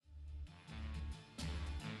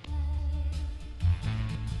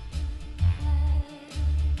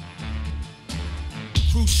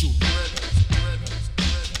Crucial.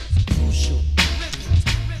 Crucial.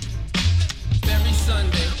 Every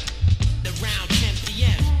Sunday, around 10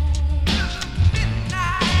 p.m.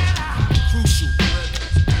 Crucial.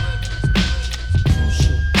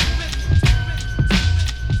 Crucial.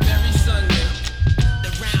 Every Sunday,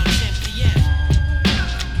 around 10 p.m.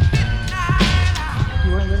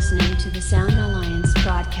 You're listening to the Sound Alliance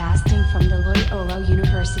broadcasting from the Loyola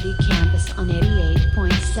University campus on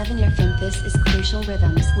 88.7 FM. This is Crucial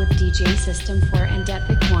Rhythms with DJ System 4 and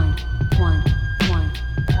Epic 1.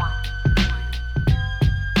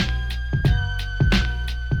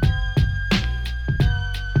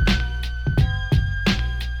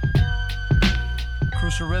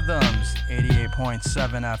 Crucial Rhythms,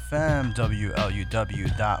 88.7 FM,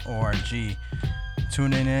 WLUW.org.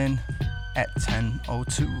 Tuning in at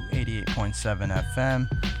 10:02, 88.7 FM.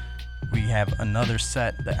 We have another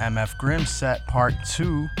set, the MF Grimm set, part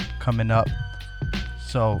 2, coming up.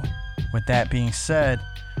 So, with that being said,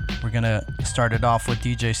 we're going to start it off with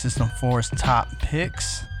DJ System 4's top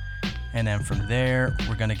picks. And then from there,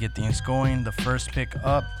 we're going to get things going. The first pick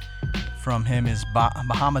up from him is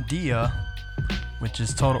Bahamadia, which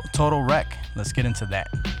is Total Wreck. Let's get into that.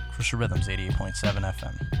 Crucial Rhythms, 88.7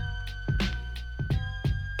 FM.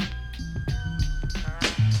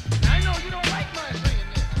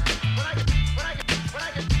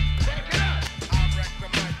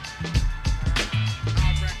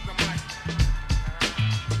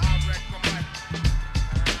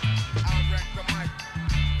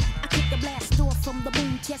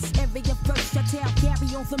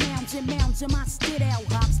 Over mounds and mounds of my spit out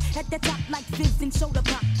hops. At the top like fizz and soda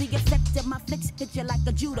pop. The effect of my flicks hit you like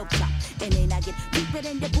a judo chop. And then I get deeper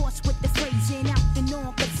than the boss with the phrasing out the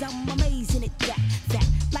norm. Cause I'm amazing at that.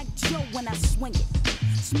 Like Joe when I swing it.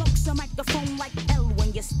 Smoke some microphone like L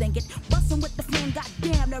when you sting it. Bustin' with the flame,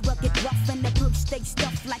 goddamn the rugged rough. And the perch stay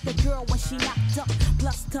stuffed like a girl when she knocked up.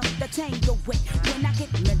 Plus tough to tangle with when I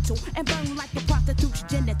get mental. And burn like a prostitute's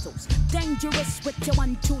genitals. Dangerous with your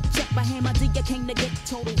 1-2 check. Bahamadia came to get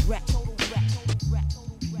total wreck. Total wreck. Total wreck.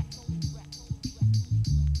 Total wreck. Total wreck.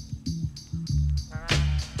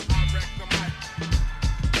 I wreck the mic.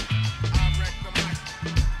 I wreck the mic.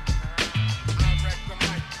 I wreck the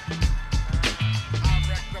mic. I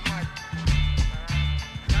wreck the mic.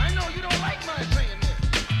 Now I know you don't like my saying this,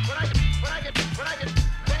 but I can back it up.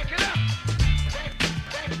 Back it up.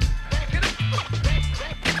 Back it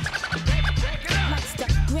up. Like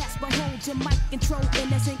stuff, grasp a hold your mic control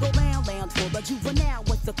in a single round for the juvenile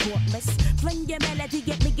with the courtless. Fling your melody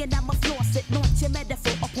at me and I'ma floss it. Launch your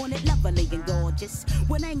metaphor upon it, lovely and gorgeous.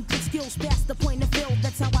 When angry skills past the point of view,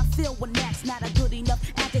 that's how I feel when that's not a good enough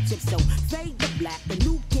adjective. So fade the black, the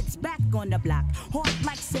new kid's back on the block. Hard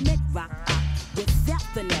like cement rock. Without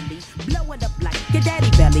the Nelly, blow it up like your daddy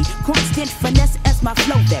belly. Constant finesse as my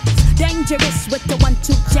flow varies. Dangerous with the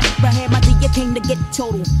 1-2 check. Bahamadia came to get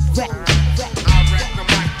total wreck. I wreck the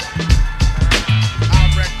mic. I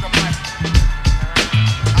wreck the mic.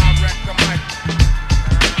 I wreck the mic.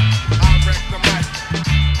 I wreck the mic.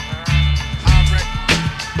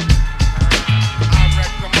 I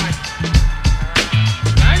wreck the mic.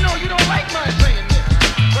 I know you don't like my saying this,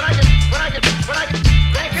 but I can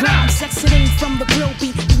back it up. Sexing from the grill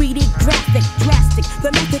beat, 3D graphic, drastic.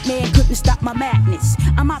 The method man couldn't stop my madness.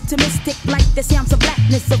 I'm optimistic like the sounds of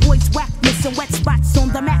blackness, avoids whackness and wet spots on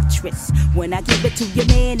the mattress. When I give it to your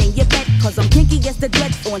man in your bed, cause I'm kinky as the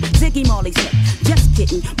dread on Ziggy Marley's head. Just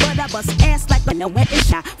kidding, but I bust ass like a wet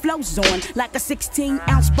shot. Flows on like a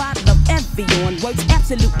 16-ounce bottle of Evian. Words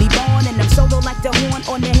absolutely born, and I'm solo like the horn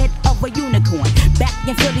on the head of a unicorn. Back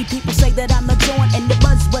in Philly, people say that I'm the joint, and the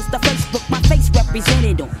buzz was the Facebook my face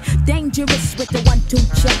represented on. Dangerous with the 1-2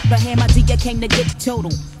 check. Bahamadia came to get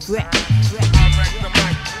total wreck. I wreck the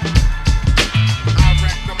mic. I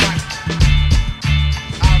wreck the mic.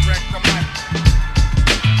 I wreck the mic.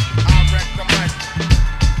 I wreck the mic.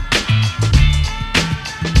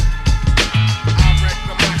 I wreck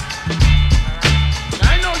the mic. Now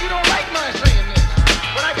I know you don't like my saying this,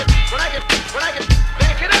 but I can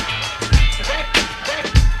back it up.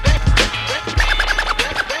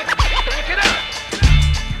 Back it up.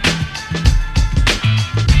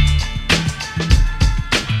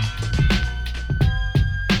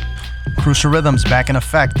 Crucial Rhythms back in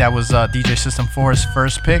effect. That was DJ System 4's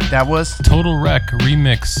first pick. That was Total Wreck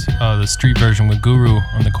remix, the street version with Guru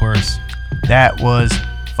on the chorus. That was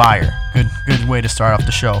fire. Good way to start off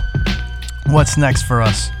the show. What's next for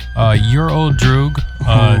us? Your Old Droog,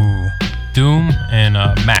 Doom, and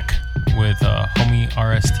Mac with Homie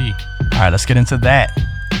RST. All right, let's get into that.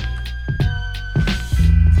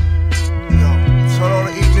 Yo, turn on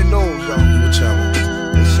the evening news, yo.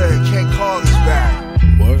 They say can't call this back.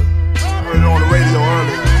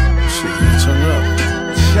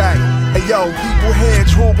 Hey yo, people here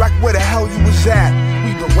droop like where the hell you was at?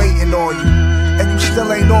 We been waiting on you, and you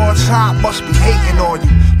still ain't on top, must be hating on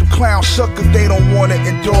you. The clowns suck if they don't wanna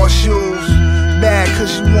endorse shoes. Mad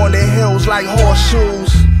cause you on the hills like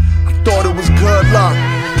horseshoes. I thought it was good luck.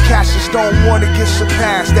 Cats just don't wanna get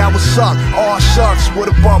surpassed, that would suck. Aw shucks, what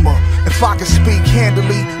a bummer. If I could speak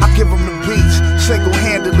handily, I give them the beats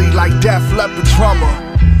single-handedly like Def Leppard drummer.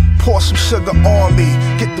 Pour some sugar on me,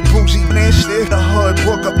 get the bougie man shit, the hood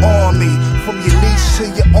booger on me. From your niece to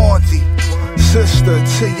your auntie, sister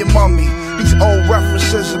to your mummy. These old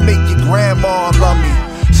references will make your grandma love me.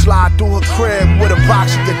 Slide through her crib with a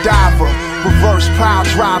box of Godiva. Reverse pile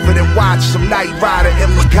driver, then watch some Knight Rider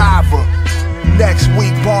and MacGyver. Next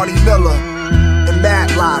week, Barney Miller and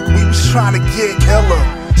Matlock, we was trying to get iller.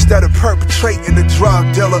 Instead of perpetrating the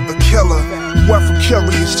drug dealer, a killer. Went from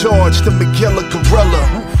Curious George to McGilla Gorilla.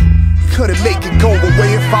 Couldn't make it go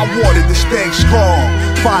away if I wanted this thing strong.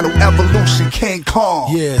 Final evolution, King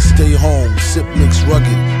Kong. Yeah, stay home, sip mix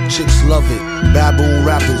rugged, chicks love it. Baboon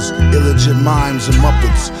rappers, illegit mimes and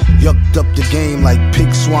muppets. Yucked up the game like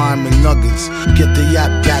pig swine McNuggets. Get the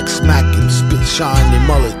yap back smacking, spit shine they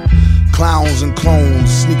mullet. Clowns and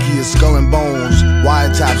clones, sneaky as skull and bones.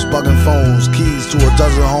 Wiretaps, bugging phones, keys to a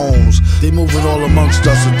dozen homes. They moving all amongst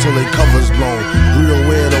us until they covers blown. Real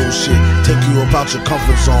weirdo shit, take you up out your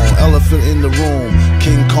comfort zone. Elephant in the room,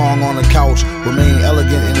 King Kong on the couch. Remain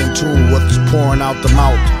elegant and in tune, what's pouring out the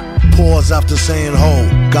mouth. Pause after saying ho,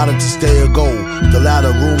 got it to stay or go. The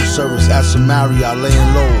latter room service at some Marriott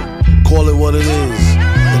laying low. Call it what it is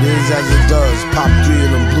as it does. Pop 3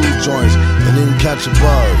 of them blue joints and then catch a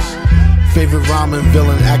buzz. Favorite rhyming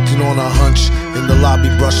villain acting on a hunch. In the lobby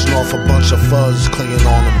brushing off a bunch of fuzz, clinging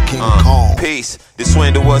on him, King Kong. Peace, the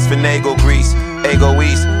swindle was finagle grease. Ego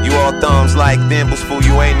East, you all thumbs like thimbles, fool,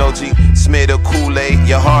 you ain't no G. Smith or Kool-Aid,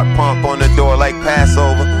 your heart pump on the door like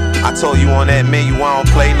Passover. I told you on that menu I don't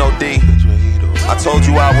play no D. I told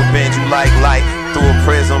you I would bend you like light through a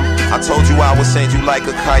prism. I told you I would send you like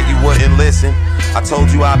a kite, you wouldn't listen. I told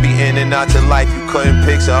you I'd be in and out your life, you couldn't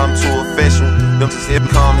picture, I'm too official. Them just hip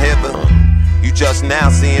come hither. You just now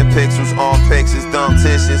seeing pixels on pictures, dumb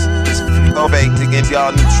tissues. It's fake to get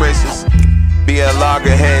y'all nutritious. Be a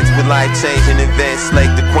loggerheads with life-changing events,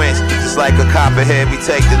 slake the quench. Just like a copperhead, we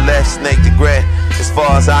take the left, snake the gray. As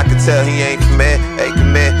far as I can tell, he ain't from here, hey,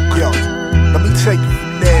 come here. Yo, let me take it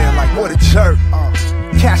from there, like what a jerk.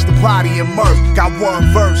 Catch the body and murk. Got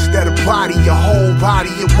one verse that'll body your whole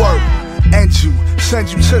body at work. And you,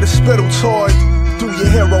 send you to the spittle toy. Do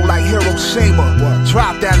your hero like Hiroshima.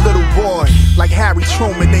 Drop that little boy like Harry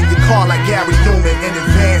Truman in your car like Gary Newman. In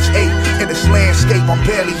Advance 8, in this landscape I'm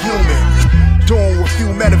barely human. Doing what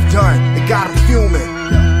few men have done, it got him fuming.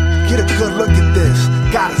 Get a good look at this,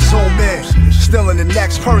 gotta zoom in. Still in the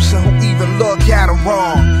next person who even look at him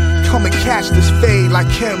wrong. Come and catch this fade like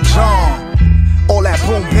Kim Jong. All that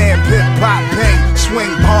boom bam bip bop bang,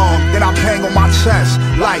 swing bomb. Then I bang on my chest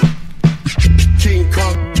like King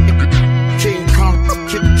Kong, King Kong,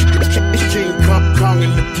 King Kong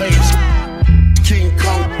in the place. King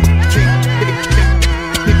Kong, King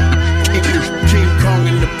Kong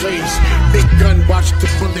in the place. Big gun, watch the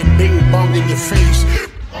bullet bing bong in your face.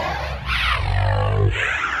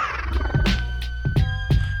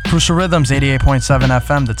 Crucial Rhythms, 88.7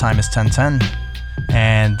 FM. The time is 10:10.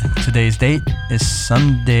 And today's date is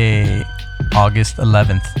Sunday, August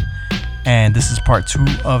 11th. And this is part 2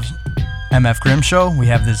 of MF Grimm Show. We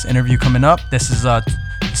have this interview coming up. This is the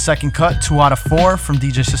second cut, 2 out of 4 from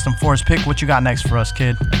DJ System 4's pick. What you got next for us,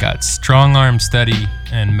 kid? I got Strong Arm Steady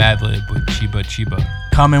and Madlib with Chiba Chiba.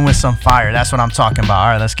 Coming with some fire. That's what I'm talking about. All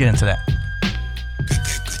right, let's get into that.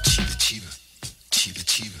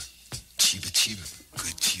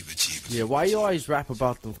 Yeah, why you always rap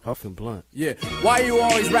about them puffin' blunt? Yeah, why you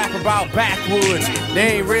always rap about backwoods?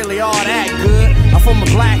 They ain't really all that good. I'm from a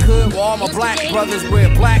black hood where all my black brothers wear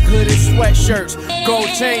black hooded sweatshirts. Gold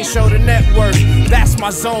chain show the net worth. That's my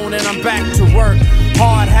zone and I'm back to work.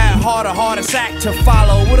 Hard hat, harder, hardest act to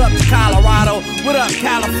follow. What up to Colorado? What up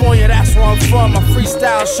California? That's where I'm from. My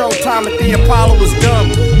freestyle showtime at the Apollo was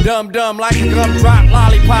dumb. Dumb like a gumdrop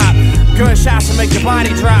lollipop. Gunshots to make your body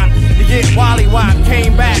drop. You get Wally Wop,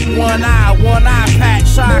 came back, one eye patch,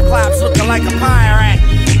 shine clops looking like a pirate.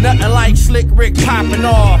 Nothing like Slick Rick popping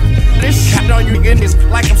off. This shit on you is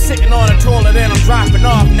like I'm sitting on a toilet and I'm dropping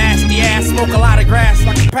off. Nasty ass, smoke a lot of grass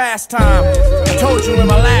like a pastime. I told you in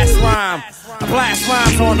my last rhyme, I blast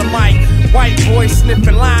rhymes on the mic. White boy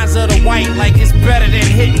sniffing lines of the white like it's better than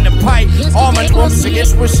hitting the pipe. All my drums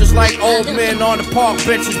against wishes like old men on the park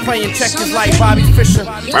benches playing checkers like Bobby Fischer.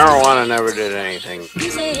 Marijuana never did anything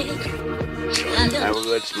have a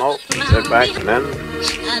good smoke, sit back, and then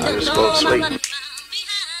I just go to sleep.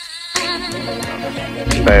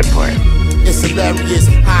 It's bad for you. It's hilarious,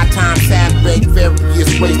 high time, sad break,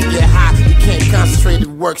 various ways to get high. You can't concentrate at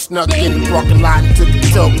work, snuck in the parking lot and took a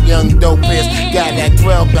toke. Young dope is got that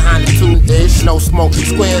 12 behind the 2-ish, no smoke.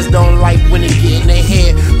 Squares don't like when they get in their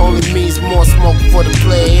head. Only means more smoke for the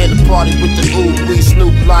player in the party with the ooh wee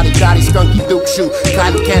Snoop, Lottie, Dottie, Skunky Duke shoe,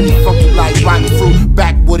 cotton candy, funky like rotten fruit.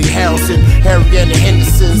 Back Woody Harrelson, Harry and the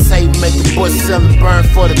Hendersons, say make the bush sell and burn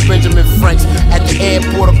for the Benjamin Franks. At the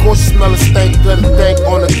airport, of course you smell a stank of the dank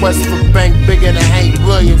on the quest for bank. Bigger than Hank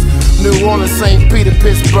Williams. New Orleans, St. Peter,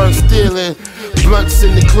 Pittsburgh, stealing blunts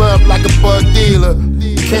in the club like a bug dealer.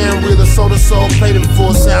 Karen Wheeler, Soda Soul, played him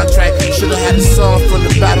for a soundtrack. Should've had a song from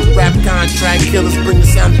the battle rap contract. Killers bring the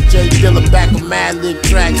sound of Jay Dilla back with Mad Lib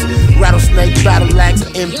tracks. Rattlesnake, battle axe,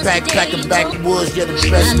 impact, pack of backwoods. You're the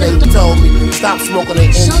best, they told me. Stop smoking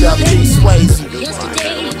and end up these ways.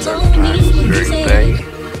 During the day.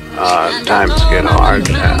 Times get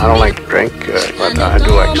hard. I don't like to drink, but I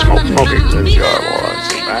do like smoking. It's enjoyable. I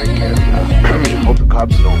sit back and hope the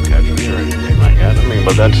cops don't catch me or anything like that. I mean,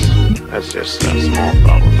 but that's just a small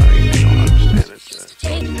problem. I mean, they don't understand it.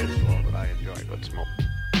 It's slow, but I enjoy good smoke.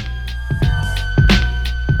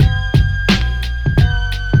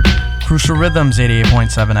 Crucial Rhythms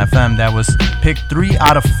 88.7 FM. That was pick 3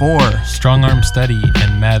 out of 4. Strong Arm Steady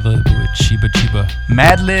and Madlib with Chiba Chiba.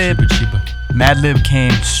 Madlib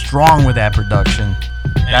came strong with that production.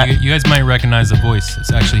 You guys might recognize the voice.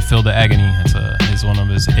 It's actually Phil the Agony. It's one of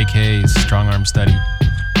his AKAs, Strong Arm Steady.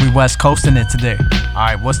 We West Coasting it today.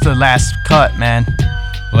 Alright, what's the last cut, man?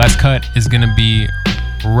 The last cut is gonna be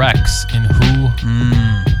Rex in Who.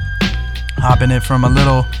 Hopping it from a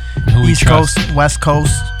little East Coast, West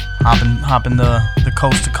Coast. Hopping the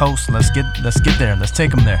coast to coast. Let's get there. Let's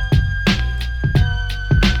take them there.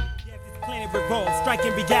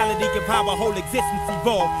 Striking reality of how our whole existence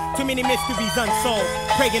evolved. Too many mysteries unsolved.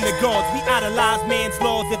 Praying to gods, we idolize man's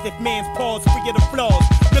laws as if man's paws free of the flaws.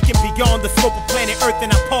 Looking beyond the scope of planet Earth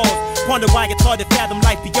and I pause. Wonder why it's hard to fathom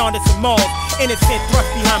life beyond us and Mars. Innocent thrust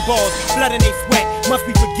behind bars, blood in they sweat. Must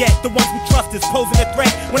we forget the ones we trust is posing a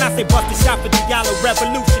threat? When I say bust a shot for the yellow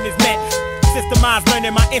revolution is met. Systemized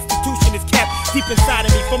learning, my institution is kept deep inside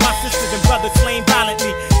of me for my sisters and brothers slain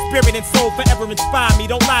violently. Spirit and soul forever inspire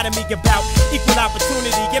me. Don't lie to me about equal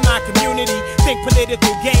opportunity in my community. Think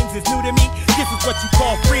political games is new to me. This is what you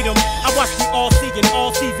call freedom. I watch the all-seeing,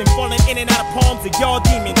 all-season falling in and out of palms of y'all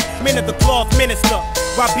demons. Men of the cloth minister.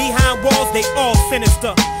 While behind walls, they all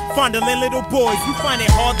sinister. Fondling little boys, you find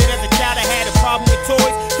it hard that as a child I had a problem with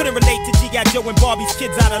toys. Couldn't relate to G.I. Joe and Barbie's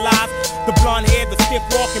kids idolized. The blonde hair, the stiff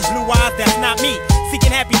walk and blue eyes, that's not me.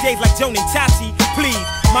 Seeking happy days like Joan and Chachi. Please,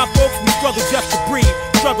 my folks, we struggle just to breathe.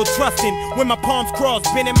 Struggle trusting when my palms cross,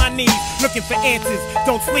 bending my knees, looking for answers.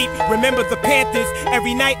 Don't sleep, remember the Panthers.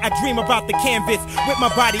 Every night I dream about the canvas with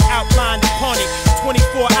my body outlined upon it.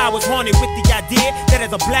 24 hours haunted with the idea that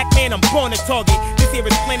as a black man I'm born to target. This here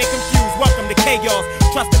is planet confused, welcome to chaos.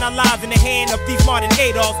 Trusting our lives in the hand of these modern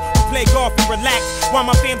Adolfs who play golf and relax while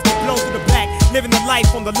my fams get blown to the black. Living the life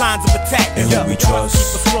on the lines of attack. And who we trust,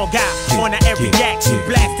 keep a strong guy on our every action,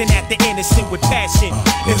 blasting at the innocent with passion.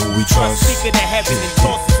 And who we trust, seeking the heaven and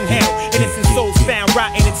tosses in hell. Innocent souls found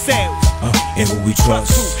rotting in cells. And who we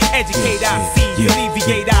trust, educate our seeds,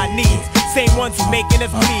 alleviate our needs. Same ones who making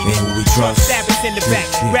us bleed. And who we trust, stab us in the back,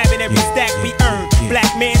 grabbing every stack we earn. Black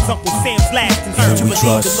man's Uncle Sam's last and and earned. who we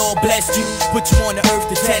trust. The Lord blessed you, put you on the earth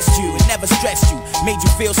to test you, and never stressed you, made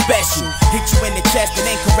you feel special. Hit you in the chest and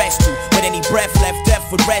then caressed you. With any breath left, death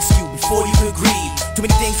would rescue before you could grieve. Too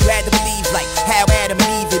many things you had to believe, like how Adam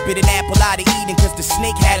and Eve had bit an apple out of Eden, cause the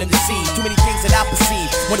snake had them deceived. Too many things that I perceive,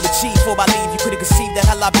 want to achieve before I leave. You could've conceived the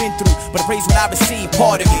hell I've been through, but I praise what I received,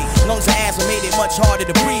 part of me. Lungs and asthma made it much harder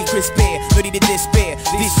to breathe. Chris Bear, ready to despair.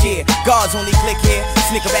 This year, God's only click here,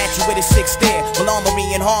 snicker at you with a sick stare.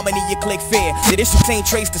 Alarmery and harmony, you click fair. The issues ain't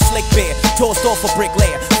traced to slick bear, tossed off a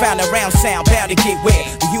bricklayer. Found a round sound, bound to get where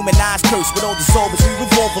the humanized curse with all dissolvers. We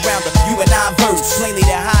revolve around the you and I verse. Plainly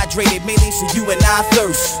dehydrated, mainly so you and I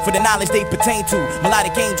thirst for the knowledge they pertain to.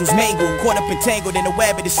 Melodic angels mangled, caught up entangled in the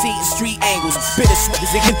web of deceit and street angles. Bitter sweat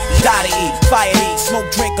as it can die to eat, fire heat, smoke,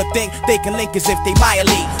 drink, or think they can link as if they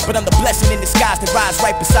mildly. But I'm the blessing in disguise that rise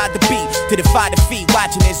right beside the beat to defy defeat,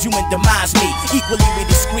 watching as human demise me. Equally we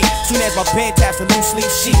discreet. Soon as my pen taps a loose leaf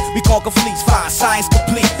sheet, we conquer fleets, find science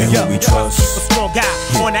complete. And who we trust, keep a strong guy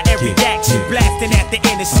on our every action, blasting at the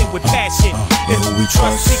innocent with passion. And who we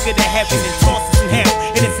trust, seek of the heaven and tosses in hell.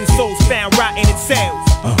 Innocent souls found rotting in cells.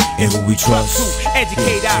 And who we trust,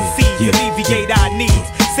 educate our seeds, alleviate our needs.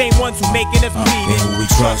 Same ones who making us bleed. And who we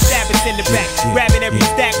trust. Stab us in the back, grabbing every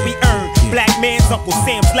stack we earn. Black man's Uncle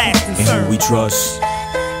Sam's last And concern. who we trust.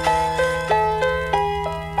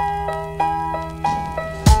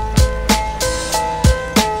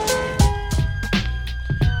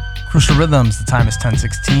 Crucial Rhythms, the time is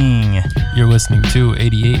 10:16. You're listening to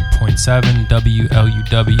 88.7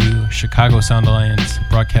 WLUW, Chicago Sound Alliance,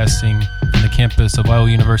 broadcasting from the campus of Loyola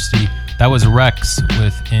University. That was Rex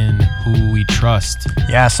within Who We Trust.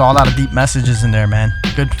 Yeah, I saw a lot of deep messages in there, man.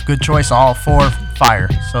 Good choice, all four fire.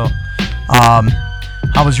 So,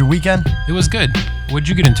 how was your weekend? It was good. What'd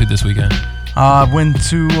you get into this weekend? Went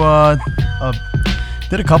to,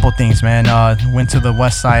 did a couple things, man. Went to the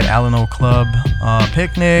West Side Alano Club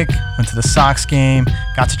picnic, went to the Sox game,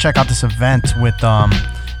 got to check out this event with,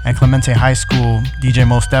 at Clemente High School, DJ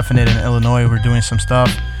Most Definite in Illinois. We're doing some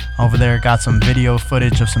stuff over there, got some video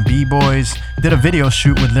footage of some B-boys. Did a video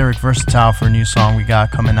shoot with Lyric Versatile for a new song we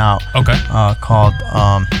got coming out. Okay. Called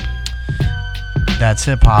That's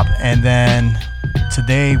Hip Hop. And then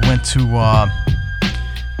today went to,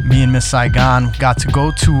 me and Miss Saigon got to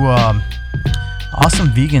go to awesome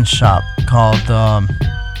vegan shop called,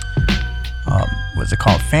 what's it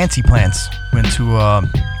called? Fancy Plants. Went to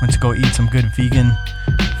go eat some good vegan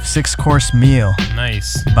 6-course meal.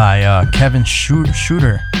 Nice. By Kevin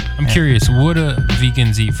Shooter. I'm curious, what do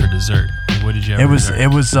vegans eat for dessert? Like, what did you ever It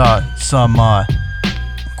was some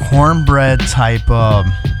cornbread type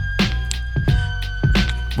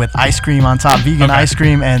with ice cream on top, vegan ice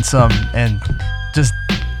cream, and just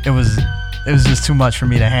it was just too much for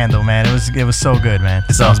me to handle, man. It was so good, man.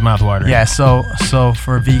 It sounds mouthwatering. Yeah, so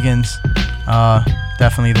for vegans,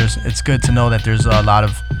 definitely it's good to know that there's a lot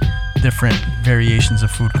of different variations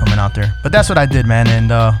of food coming out there. But that's what I did, man,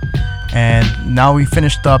 and now we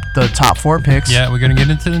finished up the top 4 picks. Yeah, we're gonna get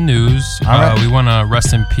into the news. All right. We want to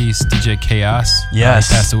rest in peace, DJ Chaos. Yes.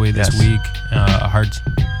 He passed away this week.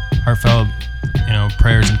 Heartfelt,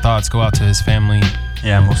 prayers and thoughts go out to his family.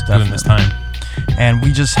 Yeah, most definitely. During this time. And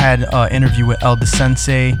we just had an interview with El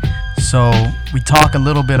Sensei, so we talk a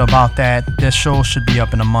little bit about that. This show should be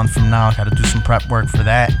up in a month from now. Got to do some prep work for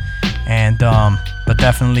that, and but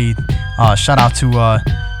definitely shout out to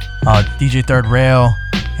DJ Third Rail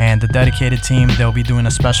and the dedicated team. They'll be doing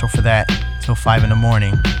a special for that till 5 in the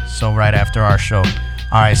morning, so right after our show.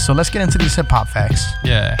 All right, so let's get into these hip hop facts.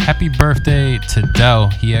 Yeah, happy birthday to Del.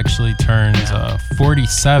 He actually turns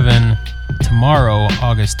 47 tomorrow,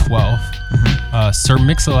 August 12th. Mm-hmm. Sir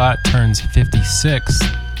Mix-a-Lot turns 56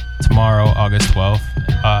 tomorrow, August 12th.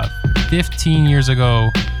 15 years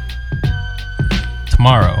ago,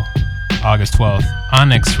 tomorrow, August 12th,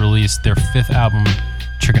 Onyx released their 5th album,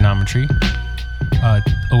 Trigonometry.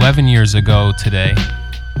 11 years ago today,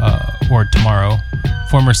 or tomorrow,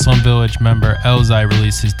 former Slum Village member Elzai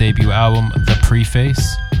released his debut album, The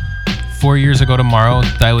Preface. 4 years ago tomorrow,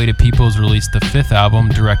 Dilated Peoples released the 5th album,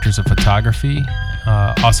 Directors of Photography.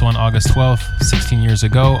 Also on August 12th, 16 years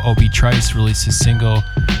ago, Obi Trice released his single,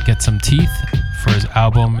 Get Some Teeth, for his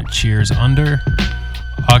album, Cheers Under.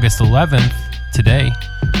 August 11th, today,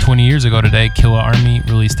 20 years ago today, Killa Army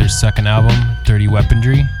released their 2nd album, Dirty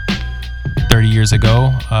Weaponry. 30 years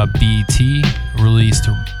ago, BET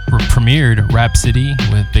premiered Rhapsody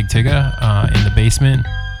with Big Tigga in the basement.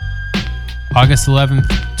 August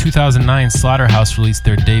 11th, 2009, Slaughterhouse released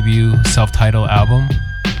their debut self-titled album.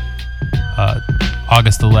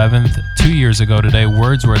 August 11th, 2 years ago today,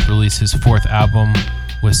 Wordsworth released his 4th album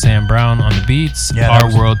with Sam Brown on the beats,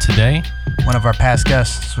 Our World Today. One of our past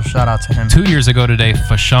guests, so shout out to him. 2 years ago today,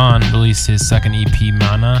 Fashawn released his 2nd EP,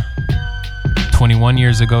 Mana. 21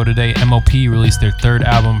 years ago today, MOP released their 3rd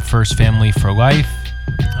album, First Family for Life.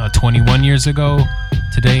 21 years ago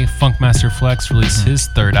today, Funkmaster Flex released his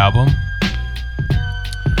 3rd album.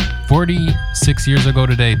 46 years ago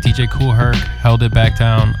today, DJ Kool Herc held it back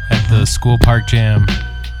down at the School Park Jam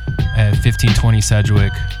at 1520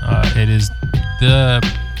 Sedgwick. It is the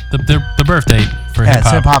birthday for hip hop.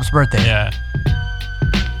 It's hip hop's birthday. Yeah.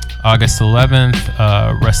 August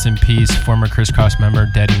 11th, rest in peace, former Criss Cross member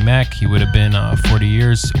Daddy Mac. He would have been 40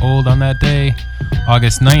 years old on that day.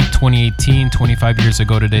 August 9th, 2018, 25 years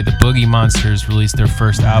ago today, the Boogie Monsters released their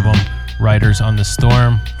 1st album, Riders on the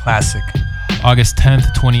Storm. Classic. August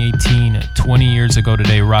 10th, 2018, 20 years ago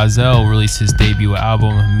today, Rozelle released his debut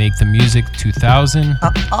album, Make the Music 2000.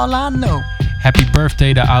 All I know. Happy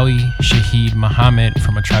birthday to Ali Shaheed Muhammad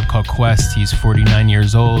from A Tribe Called Quest. He's 49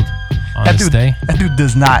 years old on this day. That dude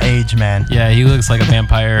does not age, man. Yeah, he looks like a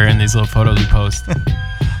vampire in these little photos we post.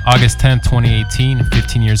 August 10th, 2018,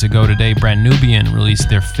 15 years ago today, Brand Nubian released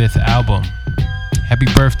their 5th album. Happy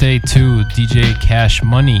birthday to DJ Cash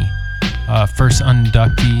Money. First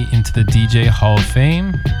inductee into the DJ Hall of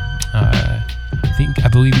Fame. I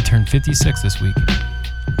believe he turned 56 this week.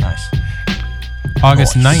 Nice.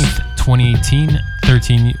 August 9th, 2018,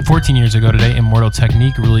 14 years ago today, Immortal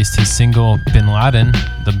Technique released his single Bin Laden,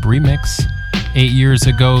 the remix. 8 years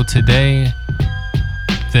ago today,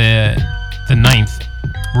 the 9th,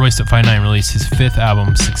 Royce da 5'9" released his 5th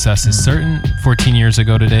album, Success is Certain. 14 years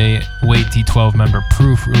ago today, Wait D12 member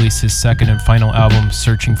Proof released his 2nd and final album,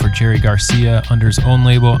 Searching for Jerry Garcia, under his own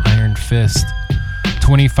label, Iron Fist.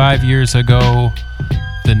 25 years ago,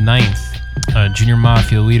 the 9th, Junior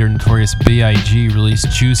Mafia leader Notorious B.I.G. released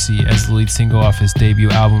Juicy as the lead single off his debut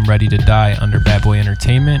album Ready to Die under Bad Boy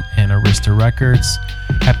Entertainment and Arista Records.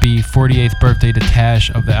 Happy 48th birthday to Tash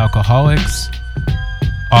of the Alcoholics.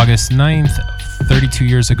 August 9th, 32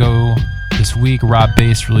 years ago this week, Rob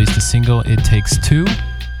Bass released a single, It Takes Two.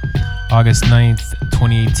 August 9th,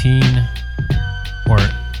 2018,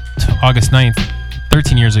 August 9th,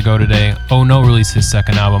 13 years ago today, Oh No released his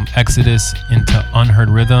 2nd album, Exodus into Unheard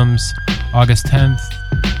Rhythms. August 10th,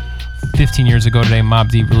 15 years ago today, Mobb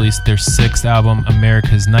Deep released their 6th album,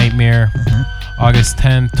 America's Nightmare. August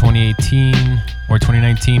 10th, 2019,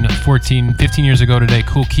 15 years ago today,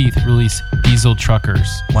 Kool Keith released Diesel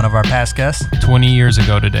Truckers. One of our past guests. 20 years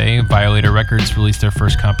ago today, Violator Records released their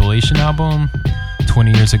first compilation album.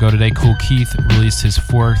 20 years ago today, Kool Keith released his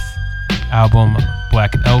 4th album,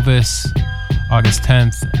 Black Elvis. August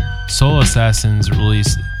 10th, Soul Assassins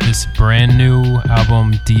released this brand new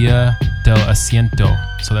album, Dia del Asiento.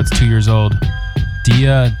 So that's 2 years old.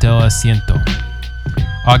 Dia del Asiento.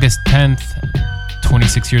 August 10th,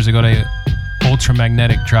 26 years ago today,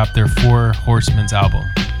 Ultramagnetic dropped their Four Horsemen's album.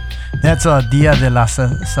 That's Dia del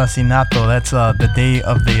Assassinato. That's the Day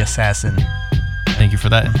of the Assassin. Thank you for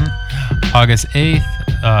that. August 8th,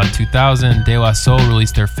 2000, De La Soul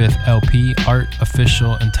released their 5th LP, Art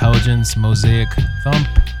Official Intelligence Mosaic Thump.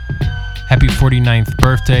 Happy 49th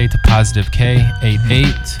birthday to Positive K,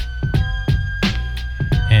 88.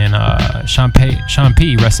 And Sean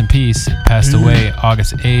P, rest in peace, passed away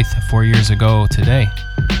August 8th, 4 years ago today.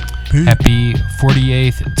 Happy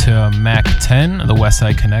 48th to Mac 10, the West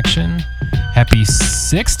Side Connection. Happy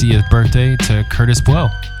 60th birthday to Curtis Blow.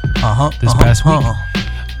 This past week.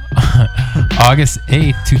 August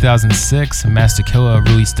 8th, 2006, Master Killa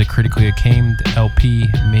released the critically acclaimed LP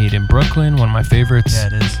Made in Brooklyn, one of my favorites. Yeah,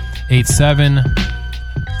 it is. 8/7,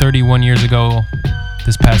 31 years ago,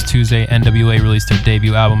 this past Tuesday, NWA released their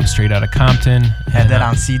debut album, Straight Outta Compton. Had that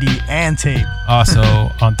on CD and tape.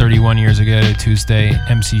 Also, on 31 years ago, Tuesday,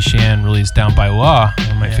 MC Shan released Down by Law,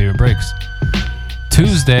 one of my favorite breaks.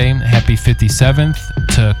 Tuesday, happy 57th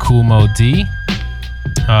to Kool Moe Dee.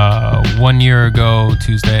 1 year ago,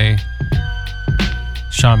 Tuesday,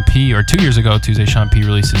 Sean P, or 2 years ago, Tuesday, Sean P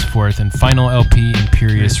released his 4th and final LP,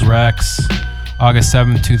 Imperious Rex. August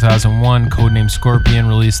 7th, 2001, Codename Scorpion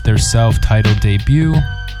released their self-titled debut.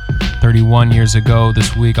 31 years ago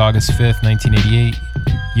this week, August 5th, 1988,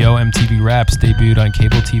 Yo MTV Raps debuted on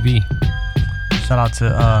cable TV. Shout out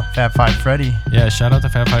to Fat Five Freddy. Yeah, shout out to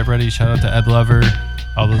Fat Five Freddy. Shout out to Ed Lover.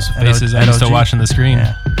 All those faces I used to watch on the screen.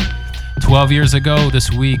 Yeah. 12 years ago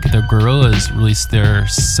this week, the Gorillaz released their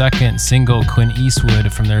 2nd single, Clint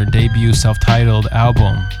Eastwood, from their debut self-titled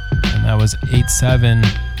album. And that was 8/7,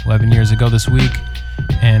 11 years ago this week.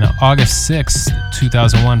 And August 6th,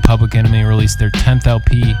 2001, Public Enemy released their 10th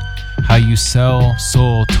LP, How You Sell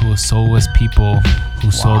Soul to a Soulless People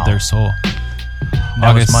Who Sold Their Soul.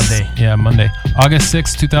 That was Monday. Yeah, Monday. August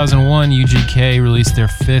 6th, 2001, UGK released their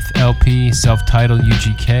 5th LP, self-titled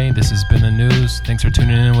UGK. This has been the news. Thanks for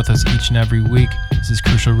tuning in with us each and every week. This is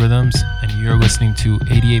Crucial Rhythms, and you're listening to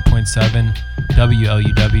 88.7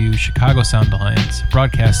 WLUW, Chicago Sound Alliance,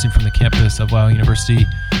 broadcasting from the campus of Loyola University.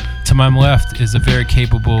 To my left is a very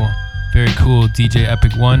capable, very cool DJ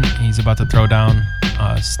Epic One. He's about to throw down.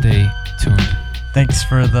 Stay tuned. Thanks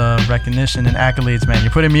for the recognition and accolades, man.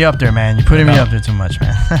 You're putting me up there, man. You're putting me up there too much,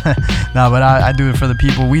 man. No, but I do it for the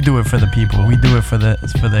people. We do it for the people. We do it for the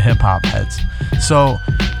hip hop heads. So,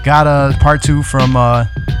 got a part 2 from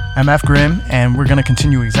MF Grimm, and we're gonna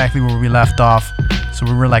continue exactly where we left off. So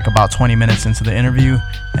we were like about 20 minutes into the interview,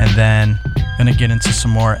 and then gonna get into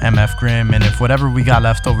some more MF Grimm. And if whatever we got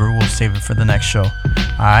left over, we'll save it for the next show. All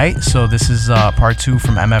right. So this is part 2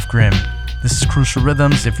 from MF Grimm. This is Crucial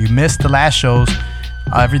Rhythms. If you missed the last shows,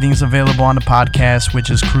 everything's available on the podcast, which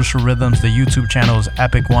is Crucial Rhythms. The YouTube channel is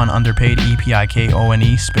Epic One Underpaid,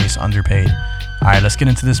 EPIKONE space Underpaid. All right, let's get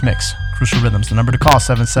into this mix. Crucial Rhythms. The number to call,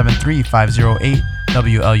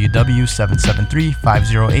 773-508-WLUW,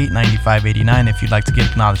 773-508-9589 if you'd like to get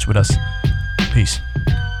acknowledged with us. Peace.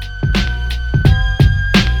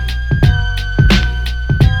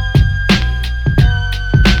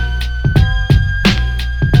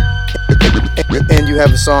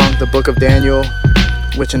 have a song, The Book of Daniel,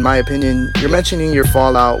 which in my opinion, you're mentioning your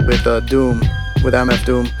fallout with Doom, with MF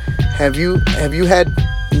Doom. Have you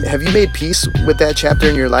made peace with that chapter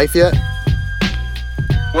in your life yet?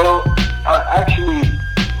 Well, I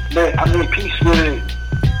made peace with it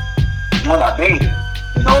when I made it.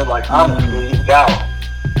 You know, like honestly, it's out.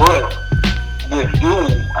 But with Doom,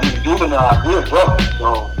 Doom and I, we're brothers,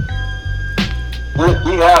 so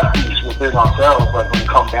we have peace within ourselves, like when it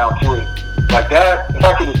comes down to it. Like that, if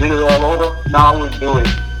I could have did it all over, I wouldn't do it.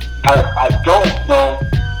 I don't know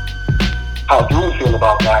how Doom feel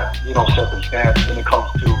about that, circumstance when it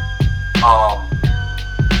comes to,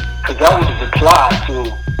 because that was a reply to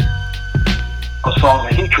a song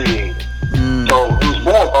that he created. So it was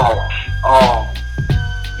more about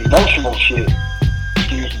emotional shit,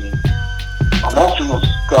 emotional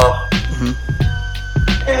stuff,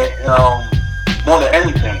 and more than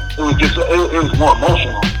anything, it was more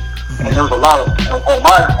emotional, and there was a lot of on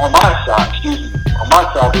my side,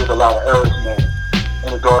 there was a lot of errors made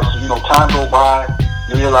in regards to time go by,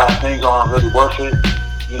 you realize things aren't really worth it.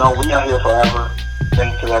 We not here forever,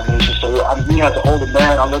 things to that nature. So me as an older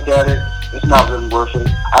man, I look at it. It's not really worth it.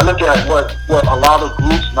 I look at what a lot of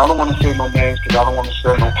groups, and I don't want to say no names because I don't want to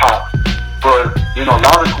stir no pot, but a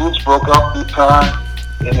lot of groups broke up through time,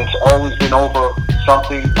 and it's always been over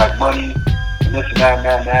something like money and this and that and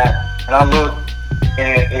that and that. And I look,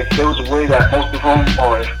 and if there was a way that most of them,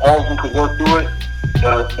 or if all of them could work through it,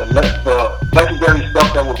 the legendary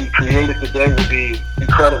stuff that will be created today will be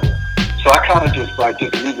incredible. So I kind of just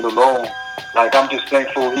leave it alone. Like, I'm just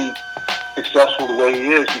thankful he's successful the way he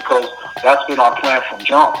is, because that's been our plan from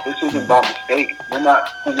jump. This isn't about mistake. We're not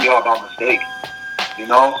who we are about mistake.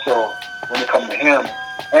 So when it comes to him,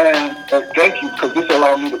 and thank you, because this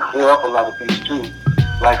allowed me to clear up a lot of things too.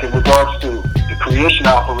 Like in regards to the creation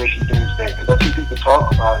of Operation Doomsday, because I see people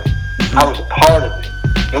talk about it. I was a part of it.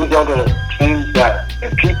 There was other things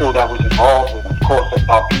and people that was involved in, of course,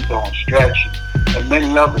 about Bito and Stretch and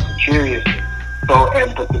many others, and Curious. So,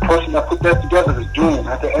 but the person that put that together is Doom.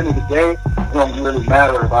 At the end of the day, it don't really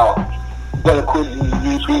matter about what equipment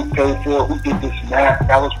you use, who paid for it, who did this and that.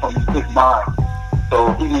 That was from his mind.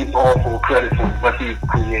 So he needs all full credit for what he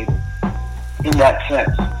created. In that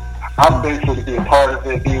sense, I'm thankful to be a part of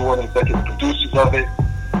it, being one of the executive producers of it,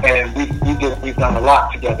 and we've done a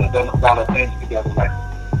lot together, done a lot of things together. Like,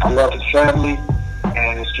 I love his family,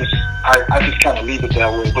 and it's just I just kind of leave it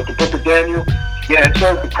that way. But the Book of Daniel, yeah, it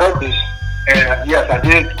served the purpose, and yes, I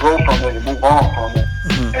did grow from it and move on from it.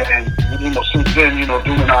 And since then,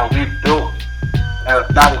 Doom and I rebuilt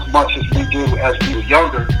not as much as we do as we were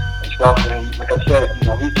younger and stuff. And like I said,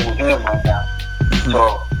 he's doing him right now.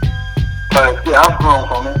 So, but yeah, I've grown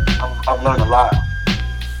from it. I've learned a lot.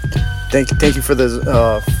 Thank you for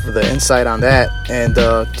the insight on that. And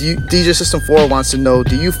DJ System 4 wants to know: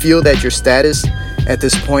 do you feel that your status at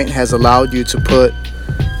this point has allowed you to put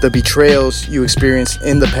the betrayals you experienced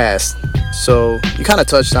in the past? So you kind of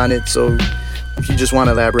touched on it. So if you just want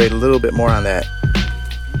to elaborate a little bit more on that.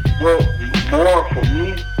 Well, more for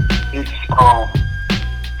me, it's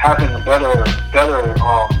having a better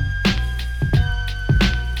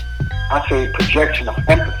I say projection of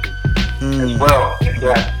empathy as well.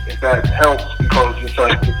 If that helps, because it's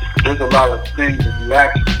like there's a lot of things and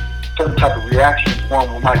reactions, certain type of reactions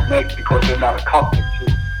one might make because they're not accustomed to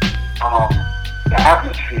the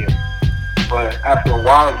atmosphere. But after a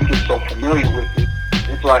while, you get so familiar with it.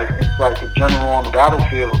 It's like a general on the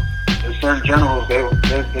battlefield. There's certain generals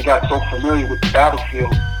they got so familiar with the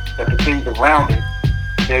battlefield that the things around it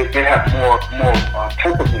they have more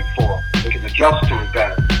temperament for. They can adjust to it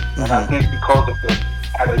better. And I think because of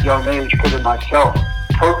at a young age, putting myself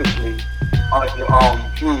purposely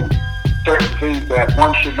through certain things that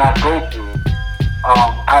one should not go through.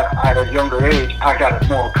 At a younger age, I got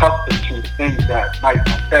more accustomed to things that might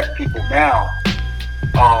affect people now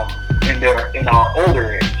in our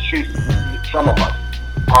older age, some of us.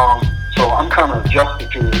 So I'm kind of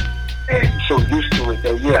adjusted to it and so used to it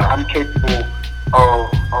that, yeah, I'm capable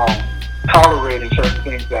of tolerating certain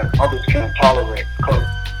things that others can't tolerate.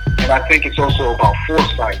 And I think it's also about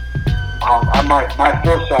foresight. I might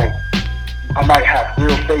have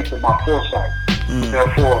real faith in my foresight.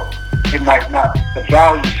 Therefore, it might not, the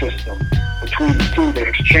value system between the two, the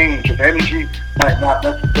exchange of energy might not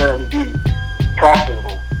necessarily be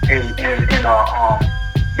profitable in a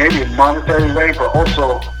maybe a monetary way, but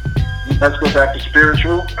also, let's go back to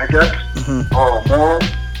spiritual, I guess, or moral,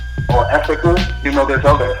 or ethical. There's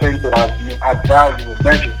other things that I value and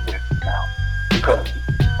measure with now, because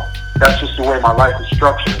that's just the way my life is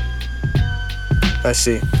structured. I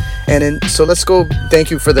see. And then, so let's go.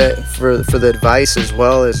 Thank you for the advice as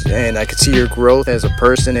well as, and I could see your growth as a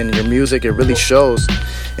person and your music. It really shows.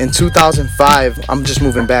 In 2005, I'm just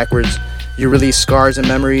moving backwards. You released Scars and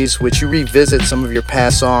Memories, which you revisit some of your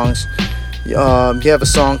past songs. You have a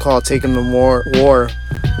song called "Taking the War,"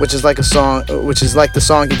 which is like the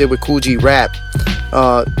song you did with Kool G Rap.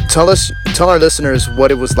 Tell our listeners what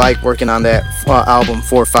it was like working on that album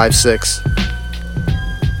 456.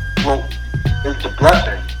 Well, it's a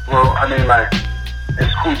blessing. Well, I mean, like,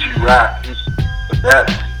 it's Kool G Rap. He's the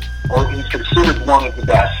best, or he's considered one of the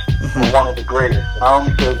best, or one of the greatest. And I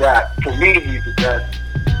only say that. For me, he's the best.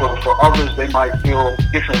 But for others, they might feel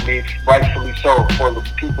differently, rightfully so, for the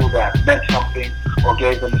people that meant something or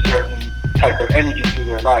gave them a certain type of energy to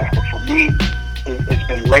their life. But for me, it's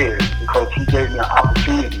been layered because he gave me an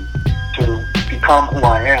opportunity to become who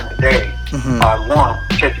I am today by one,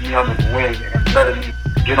 taking me under the wing and letting me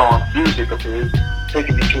get on music of his,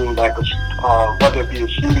 taking me to like whether it be a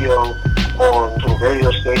studio or to a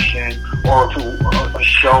radio station or to a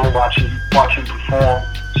show, watching perform.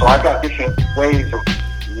 So I got different ways of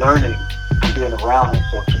learning from being around him.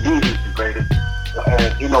 So to me, he's the greatest.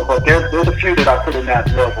 But there's a few that I put in that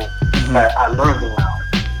level that I learned around.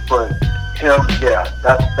 But him, yeah,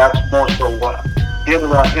 that's more so what being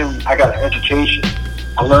around him. I got an education.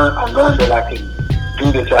 I learned that I can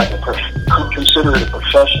do this as consider it a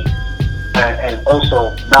profession, and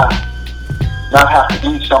also not have to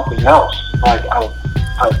be something else. Like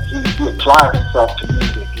he applied himself to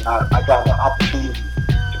music, and I got an opportunity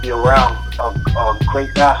to be around a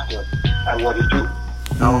great master at what he do.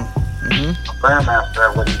 A grandmaster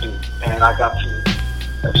at what he do, and I got to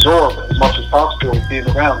absorb as much as possible being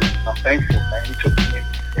around him. I'm thankful, man. He took me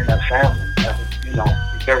in that family. He's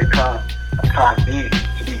very kind being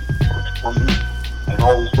to be for me, and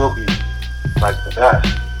always will be like the best.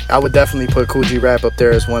 I would definitely put Kool G Rap up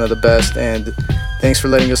there as one of the best, and thanks for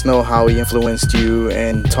letting us know how he influenced you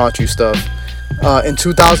and taught you stuff. In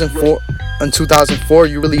 2004,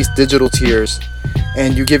 you released Digital Tears,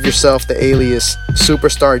 and you give yourself the alias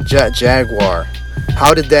Superstar Jet Jaguar.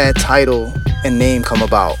 How did that title and name come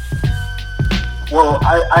about? Well,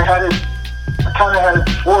 I kind of had it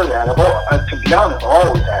before that. To be honest, I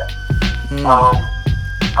always had it.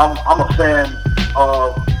 I'm a fan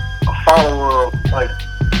of a follower of like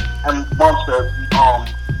Monster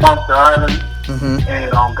Island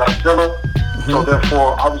and Godzilla. So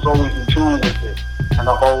therefore, I was always in tune with it, and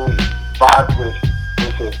I've always vibed with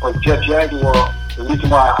it. But Jet Jaguar, the reason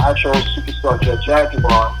why I chose Superstar Jet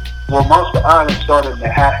Jaguar, well, Monster Island started in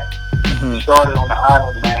Manhattan. It started on the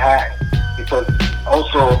island of Manhattan because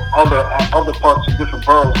also other parts of different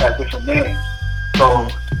boroughs had different names. So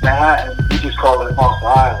Manhattan, we just call it Monster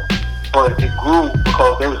Island. But it grew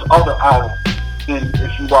because there was other islands. And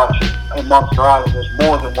if you watch it in Monster Island, there's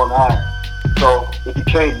more than one island. So it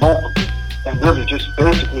became multiple and really just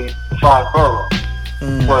basically 5 boroughs.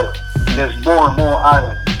 But there's more and more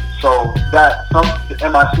islands. So the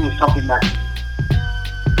MIC is something that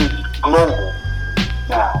is global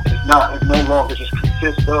now. It no longer just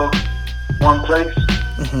consists of one place.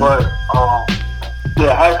 But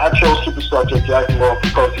I chose Superstar Jet Jaguar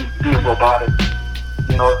because he's robotic,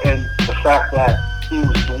 and the fact that he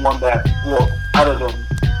was the one that, out of the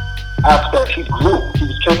aspects, he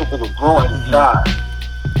was capable of growing inside.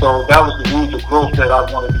 So that was the rules of growth that I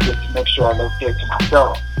wanted to make sure I located to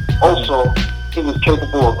myself. Also, he was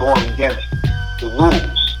capable of going against the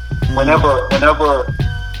rules. Whenever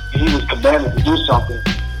he was commanded to do something,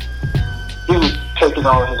 he was taking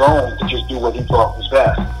on his own to just do what he thought was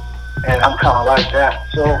best. And I'm kind of like that.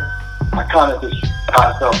 So I kind of just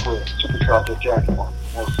passed up with Superstar Jet Jaguar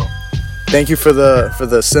also. Thank you for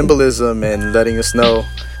the symbolism and letting us know.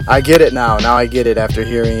 I get it now. Now I get it after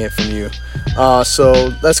hearing it from you.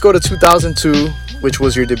 So let's go to 2002, which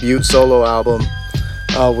was your debut solo album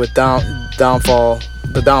with Downfall,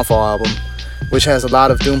 the Downfall album, which has a lot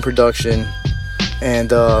of Doom production. And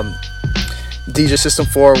DJ System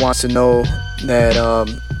 4 wants to know that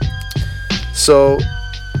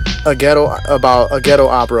a ghetto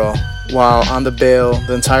opera. While on the bail,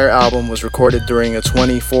 the entire album was recorded during a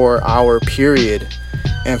 24-hour period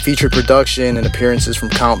and featured production and appearances from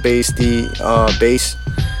Count Bass D,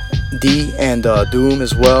 and Doom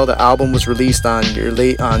as well. The album was released on your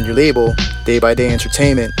label, Day by Day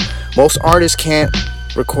Entertainment. Most artists can't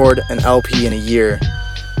record an LP in a year.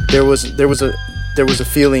 There was a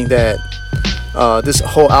feeling that this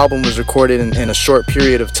whole album was recorded in a short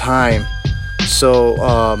period of time. So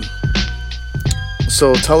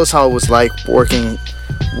tell us how it was like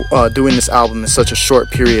doing this album in such a short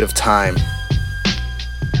period of time.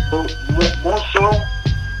 More so,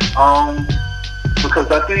 with because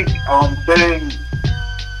I think saying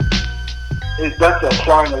that's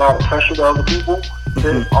applying a lot of pressure to other people.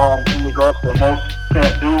 Mm-hmm. In regards to most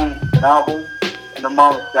can't do an album in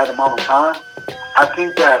that amount of time. I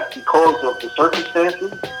think that because of the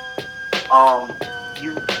circumstances,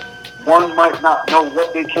 one might not know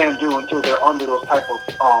what they can do until they're under those type of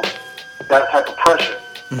that type of pressure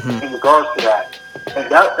in regards to that. And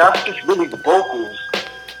that's just really the vocals.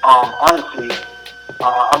 Honestly,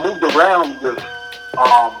 I moved around with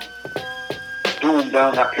Doom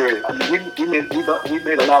during that period. I mean, we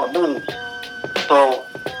made a lot of moves. So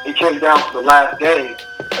it came down to the last day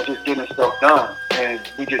of just getting stuff done, and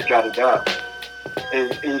we just got it done.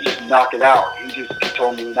 It was just knock it out. He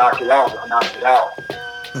told me to knock it out. I knocked it out.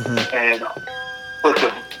 And but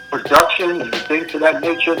the production and the things of that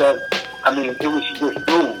nature, that I mean, it was with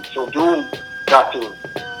Doom. So Doom got to,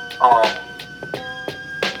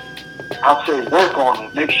 I'll say, work on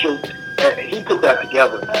it. Make sure he put that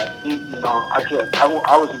together, man.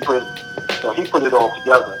 I was in prison, so he put it all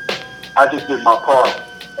together. I just did my part.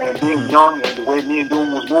 And being young and the way me and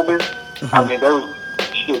Doom was moving, I mean, there was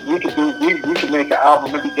shit we could make an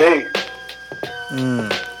album every day.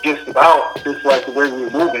 Just like the way we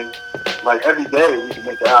were moving. Like every day we could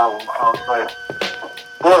make an album.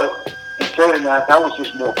 But in saying that was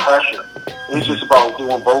just more pressure. It was just about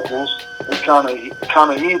doing vocals. It's kind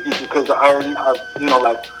of easy because I already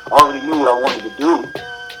knew what I wanted to do.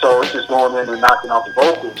 So it's just going in and knocking out the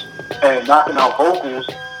vocals. And knocking out vocals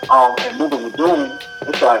and moving with Doom,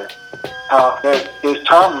 it's like there's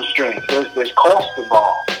time restraints. There's cost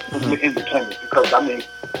involved with the independence, because I mean,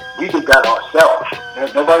 we did that ourselves.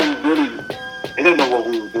 And nobody really, they didn't know what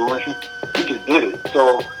we were doing. We just did it.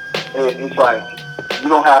 So it's like you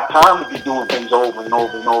don't have time to be doing things over and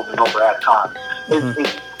over and over and over at times.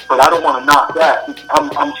 But I don't want to knock that.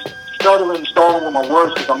 I'm stuttering with my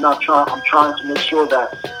words because I'm trying to make sure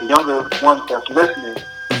that the younger ones that's listening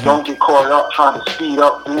don't get caught up trying to speed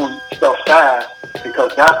up doing stuff fast,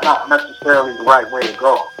 because that's not necessarily the right way to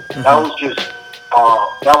go. That was just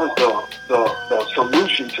that was the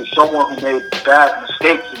solution to someone who made bad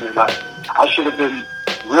mistakes in their life. I should have been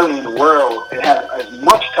really in the world and had as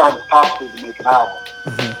much time as possible to make an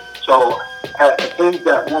album. So the things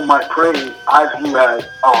that one might praise, I view as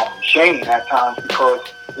shame at times, because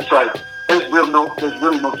it's like there's really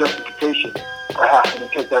no justification for having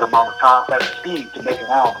to take that amount of time, that speed to make an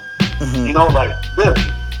album. You know, like this.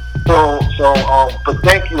 But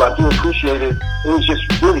thank you, I do appreciate it. It was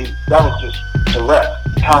just really, that was just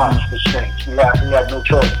direct time restraints. We had no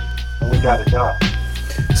choice, and we got it done.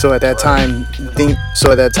 So at that time,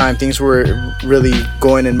 things were really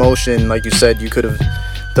going in motion. Like you said, you could have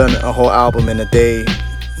done a whole album in a day,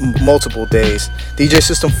 multiple days. DJ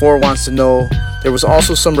System 4 wants to know, there was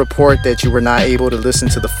also some report that you were not able to listen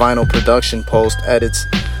to the final production post edits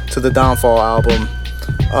to the Downfall album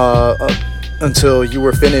until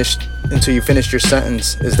you finished your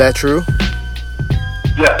sentence. Is that true?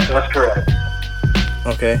 Yes, that's correct.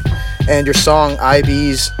 Okay. And your song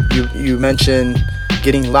IBs, you mentioned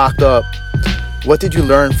getting locked up. What did you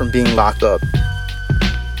learn from being locked up?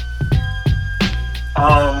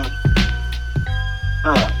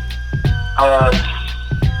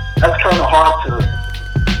 That's kind of hard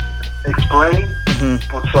to explain,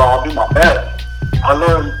 but so I'll do my best. I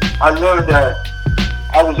learned that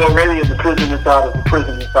I was already in the prison inside of the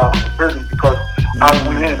prison inside of the prison, because I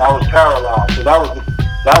went in, I was paralyzed. So that was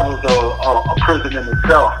a prison in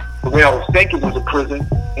itself. The way I was thinking was a prison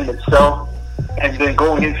in itself, and then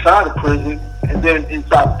going inside the prison, and then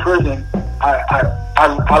inside the prison,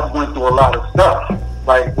 I went through a lot of stuff.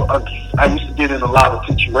 Like I used to get in a lot of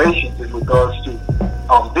situations in regards to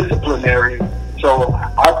disciplinary. So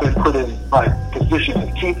I've been put in like positions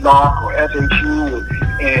of keep lock or SHU,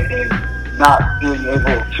 and not being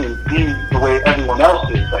able to be the way everyone else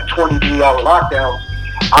is. Like 23-hour lockdowns.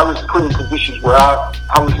 I was put in positions where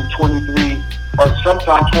I was in 23 or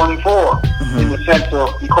sometimes 24 in the sense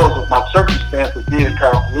of, because of my circumstance of being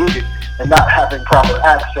paraplegic and not having proper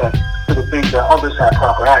access to the things that others have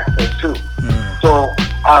proper access to. So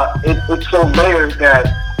it's so layered that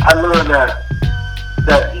I learned that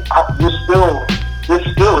this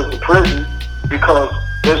still is a prison, because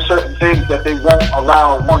there's certain things that they won't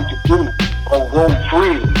allow one to do or roam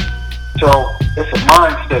freely. So it's a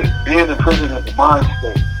mind state. Being in prison is a mind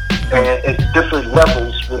state. And it's different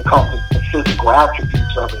levels when it comes to the physical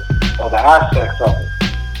attributes of it, or the aspects of it.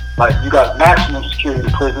 Like you got maximum security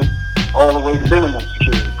prison all the way to minimum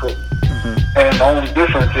security prison. And the only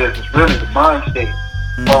difference is it's really the mind state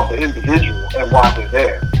of the individual and why they're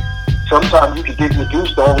there. Sometimes you can get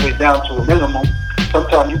reduced all the way down to a minimum.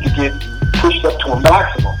 Sometimes you can get pushed up to a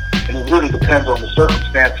maximum. And it really depends on the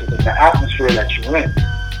circumstances and the atmosphere that you're in.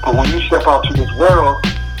 But when you step out to this world,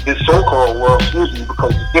 this so-called world, excuse me,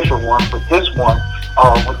 because it's a different one, but this one,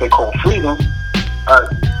 what they call freedom,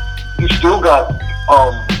 you still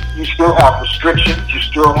have restrictions, you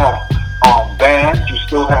still have bans, you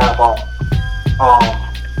still have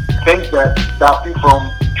things that stop you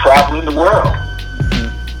from traveling the world.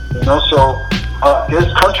 You know, so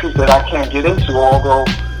there's countries that I can't get into, although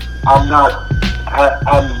I'm out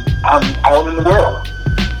in the world,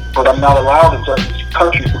 but I'm not allowed in certain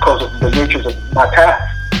countries because of the natures of my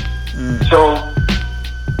past. So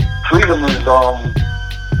freedom is,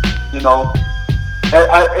 you know,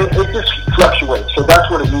 it just fluctuates. So that's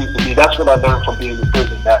what it means to me. That's what I learned from being in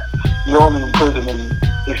prison, that you're only in prison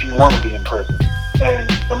if you want to be in prison. And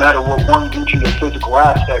no matter what one do to your physical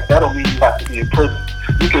aspect, that don't mean you have to be in prison.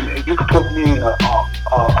 You can put me in a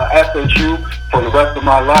FHU for the rest of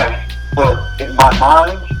my life, but in my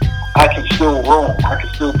mind, I can still roam. I can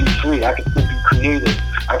still be free. I can still be creative.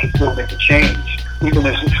 I can still make a change, even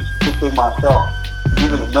if it's within myself.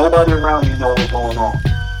 Even if nobody around me knows what's going on.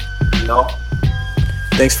 You know?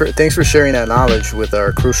 Thanks for sharing that knowledge with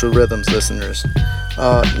our Crucial Rhythms listeners.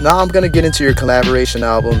 Now I'm gonna get into your collaboration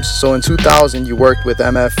albums. So in 2000, you worked with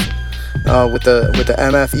MF, with the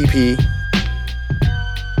MF EP.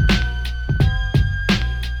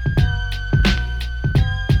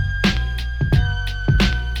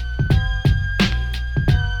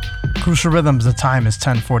 Crucial Rhythms, the time is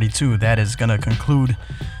 10:42. That is gonna conclude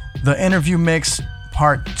the interview mix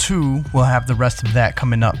part 2. We'll have the rest of that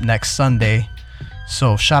coming up next Sunday.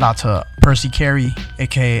 So shout out to Percy Carey,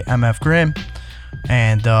 aka MF Grimm.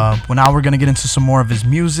 And now we're going to get into some more of his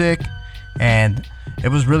music. And it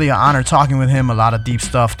was really an honor talking with him. A lot of deep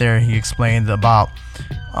stuff there. He explained about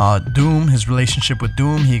Doom, his relationship with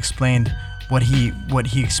Doom. He explained what he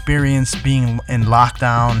experienced being in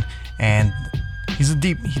lockdown. And he's a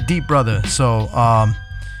deep brother. So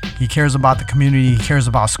he cares about the community. He cares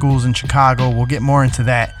about schools in Chicago. We'll get more into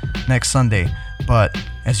that next Sunday. But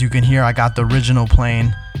as you can hear, I got the original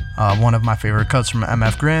playing, one of my favorite cuts from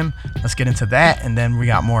MF Grimm. Let's get into that, and then we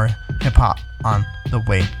got more hip-hop on the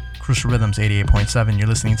way. Crucial Rhythms 88.7. You're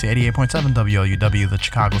listening to 88.7 WLUW, the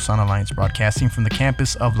Chicago Sound Alliance, broadcasting from the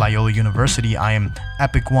campus of Loyola University. I am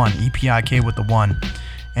Epic One, EPIK with the 1,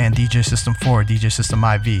 and DJ System 4, DJ System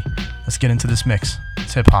IV. Let's get into this mix.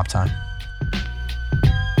 It's hip-hop time.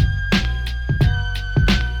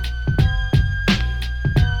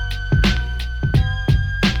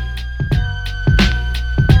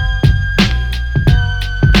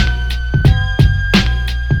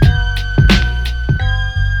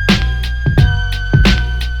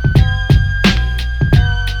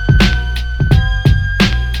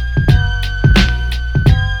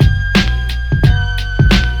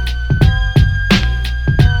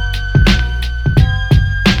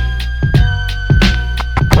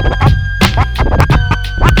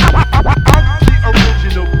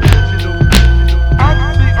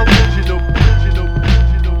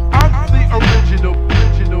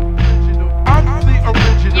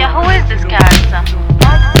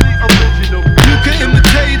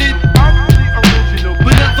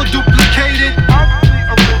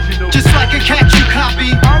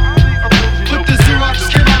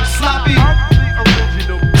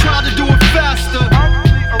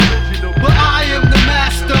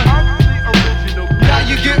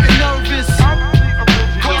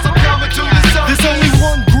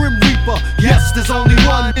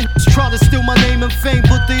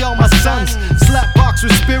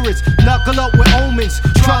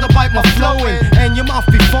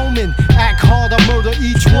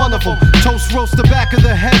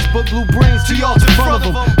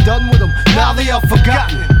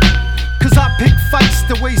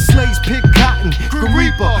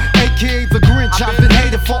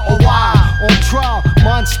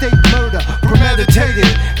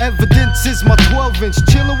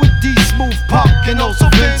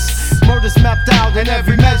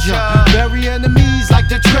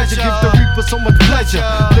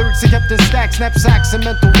 Knapsacks and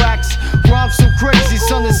mental racks. Rhymes so crazy,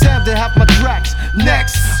 son and Sam to have my tracks.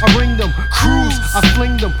 Next, I ring them, cruise, I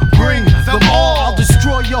fling them, bring them all. I'll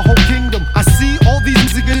destroy your whole kingdom. I see all these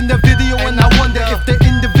music in the video and I wonder if they're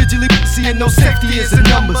individually seeing no safety is in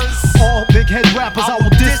numbers. All big head rappers, I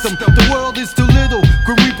will diss them. The world is too little.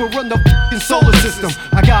 Grim Reaper run the f***ing solar system.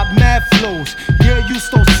 I got mad flows. Yeah, you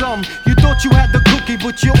stole some. You thought you had the cookie,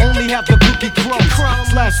 but you only have the cookie crumbs.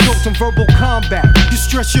 Slash strokes and verbal combat. You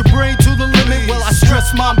stress your brain to the limit. Well, I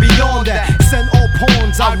stress mine beyond that. Send all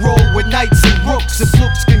pawns. I roll with knights and rooks. If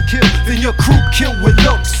looks can kill, then your crew kill with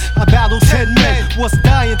looks. I battle 10 men. What's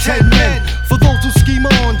dying 10 men? For those who scheme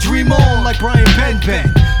on, dream on. bend.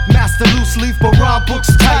 Master loose leaf, but rhyme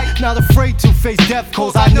books tight. Not afraid to face death,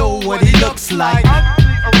 cause I know what he looks like. I'm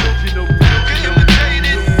the original. You can imitate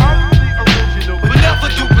it. I'm the original. But never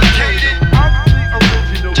duplicate it. I'm the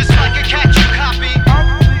original. Just like a cat you copy. I'm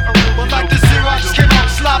the original. But like the Xerox came out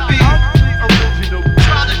sloppy. I'm the original.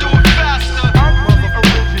 Try to do it faster. I'm the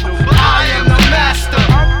original. But I am the master.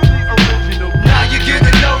 I'm the original. Now you're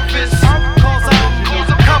getting nervous. Cause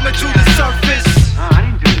I'm coming to the surface. I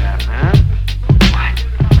didn't do that, man. What?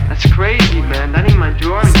 That's crazy, man. That ain't my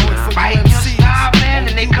drawing. Right, just stop, man.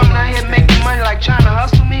 And they coming out here making money like trying to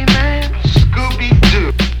hustle me, man.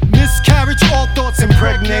 Scooby-Doo. Miscarriage, all thoughts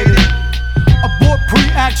impregnated. Abort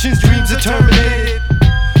pre-actions, dreams are terminated.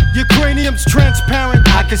 Your cranium's transparent,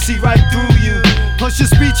 I can see right through you. Plus your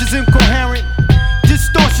speech is incoherent.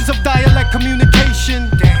 Distortions of dialect communication.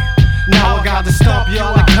 Damn. Now I gotta stop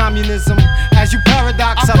y'all like communism. As you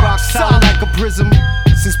paradox, I rock solid like a prism.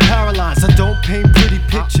 Since paralyzed, I don't paint pretty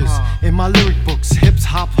pictures. In my lyric books, hips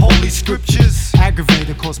hop, holy scriptures.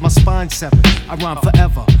 Aggravated, cause my spine's severed. I rhyme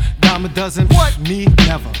forever. Dime a dozen, what? Me,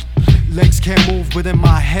 never. Legs can't move, but in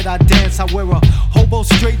my head I dance. I wear a hobo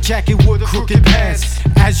straight jacket with crooked pants.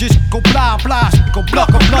 As you go blah blah, go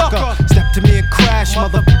blucker blucker. Step to me and crash,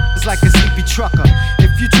 motherfuckers like a sleepy trucker.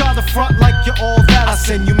 If you try to front like you're all that, I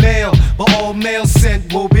send you mail. But all mail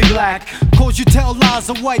sent will be black. Cause you tell lies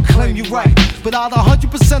are white, claim you right. But out of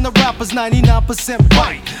 100% of rappers, 99%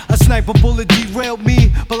 right. A sniper bullet derailed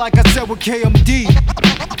me, but like I said with KMD,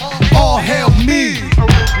 all hail me.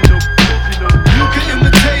 You can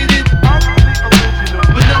imitate it,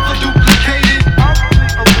 but never duplicate it.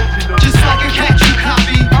 Just like a cat you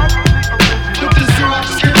copy. But the Xerox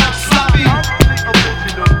came out sloppy.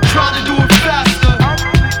 Try to do it faster,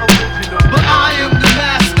 but I am the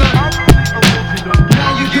master. Now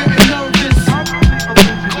you're getting nervous,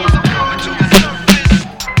 cause I'm coming to the surface.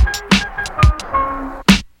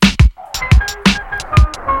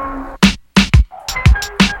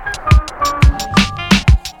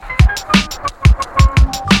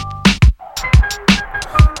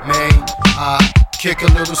 May I kick a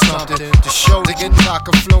little something to show the can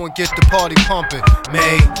flow and get the party pumping?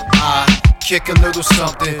 May I kick a little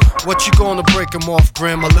something? What you gonna break 'em off,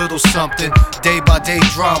 Grim? A little something. Day by day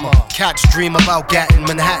drama. Cats dream about Gatton,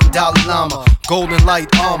 Manhattan, Dalai Lama. Golden light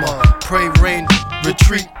armor. Pray rain,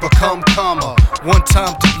 retreat, become calmer. One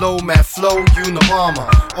time to blow, mad flow, Unabomber.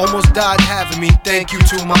 Almost died having me, thank you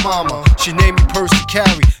to my mama. She named me Percy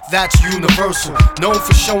Carey, that's universal. Known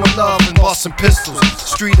for showing love and busting pistols.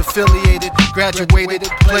 Street affiliated, graduated,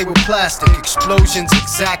 play with plastic. Explosions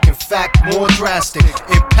exact, in fact, more drastic.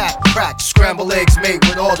 Impact, crack, scrambled eggs made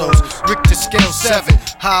with autos. Richter scale 7,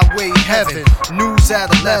 highway heaven. News at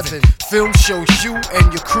 11, film shows you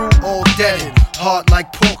and your crew all dead. Hard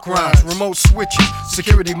like pork rinds, remote switches,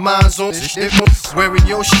 security minds on shit. Wearing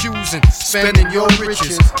your shoes and spending your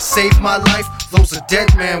riches. Save my life, those are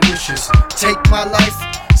dead man wishes. Take my life,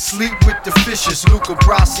 sleep with the fishes. Luca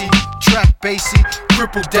Brasi, trap bassy,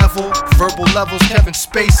 cripple devil, verbal levels, Kevin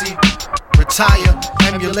Spacey. Retire,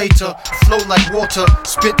 emulator, flow like water,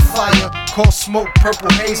 spit fire, call smoke, purple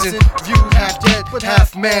hazing. Viewed half dead, but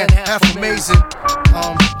half man, half amazing.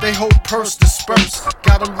 They hold purse disperse.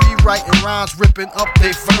 Got 'em rewriting rhymes, ripping up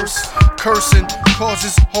they verse. Cursing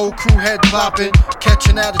causes whole crew head bopping.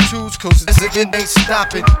 Catching attitudes, cause this again ain't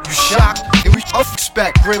stopping. You shocked? And we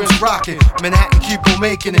expect Grim's rocking. Manhattan keep on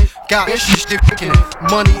making it. Got issues picking it.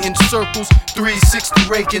 Money in circles, 360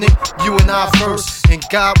 raking it. You and I first, in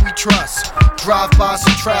God we trust. Drive by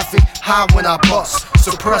some traffic, high when I bust.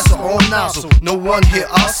 Suppressor on nozzle, no one hear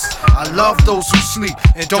us. I love those who sleep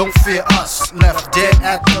and don't fear us. Left dead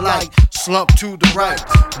at the light, slump to the right.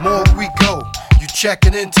 More we go, you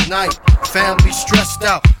checking in tonight. Family stressed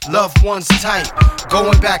out, loved ones tight.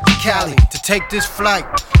 Going back to Cali to take this flight.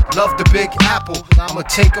 Love the Big Apple, I'ma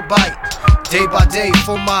take a bite. Day by day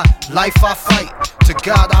for my life I fight. To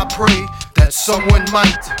God I pray that someone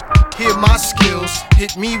might hear my skills,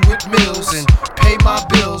 hit me with meals and pay my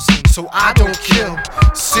bills so I don't kill.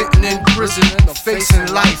 Sitting in prison and facing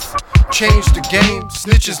life. Change the game,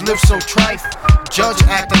 snitches live so trife. Judge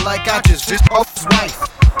acting like I just fished off his wife.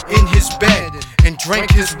 In his bed and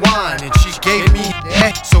drank his wine, and she gave me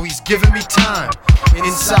head, so he's giving me time. And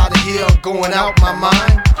inside of here I'm going out my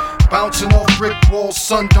mind. Bouncing off brick walls,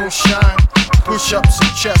 sun don't shine. Push-ups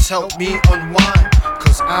and chest help me unwind.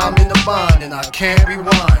 Cause I'm in the bind and I can't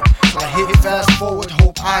rewind. I hit it fast forward,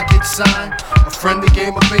 hope I get signed. A friendly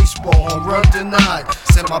game of baseball, home run denied.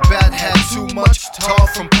 Said my bat had too much tar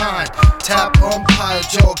from pine. Tap umpire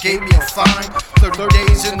jaw gave me a fine. 30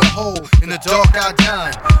 days in the hole, in the dark I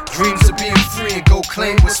dine. Dreams of being free and go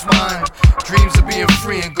claim what's mine. Dreams of being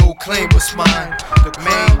free and go claim what's mine. The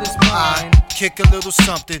man is mine. Kick a little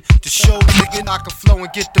something to show nigga I can flow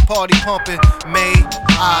and get the party pumping. May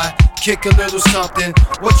I kick a little something?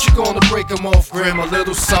 What you gonna break them off, Grim? A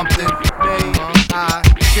little something. May I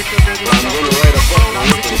kick a little something? I'm gonna write a book on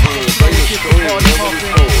it. It's one of the greatest stories ever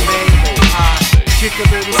told. May I kick a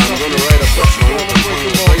little something? I'm gonna write a book on it. It's one of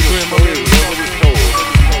the greatest stories ever told.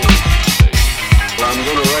 I'm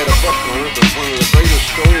gonna write a book on it. It's one of the greatest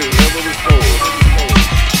stories ever told.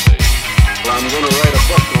 I'm gonna write a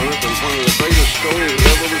book on it. It's one of the greatest stories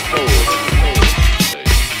ever told.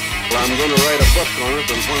 I'm gonna write a book on it.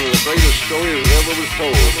 It's one of the greatest stories ever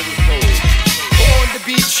told. Born to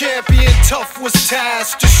be champion, tough was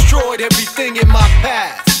tasked, destroyed everything in my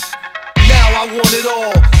past. Now I want it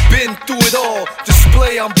all, been through it all.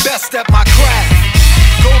 Display I'm best at my craft.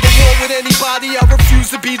 Go to war with anybody, I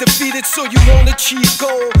refuse to be defeated. So you won't achieve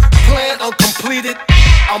goal, plan uncompleted.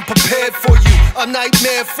 I'm prepared for you, a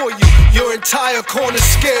nightmare for you. Your entire corner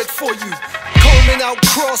scared for you. Combing out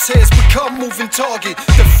crosshairs, become moving target.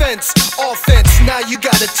 Defense, offense, now you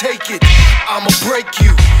gotta take it. I'ma break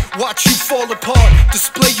you, watch you fall apart.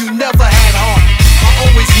 Display you never had heart. I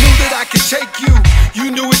always knew that I could take you,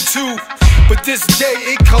 you knew it too. But this day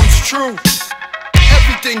it comes true.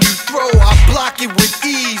 Everything you throw, I block it with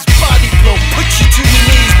ease. Body blow, put you to your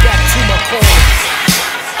knees, back to my corner.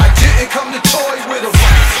 I didn't come to toy with him,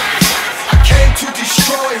 I came to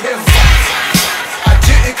destroy him. I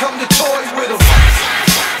didn't come to toy with him.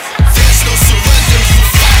 There's no surrender, you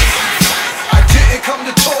fight. I didn't come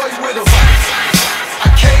to toy with him, I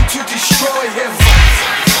came to destroy him.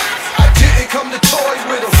 I didn't come to toy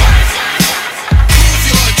with him.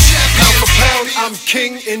 Pound for pound, I'm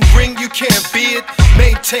king in ring, you can't be it.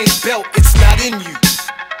 Maintain belt, it's not in you.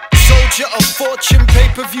 Soldier of fortune,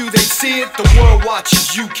 pay-per-view, they see it. The world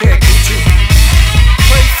watches, you can't continue.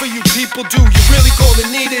 Pray for you people do, you really gonna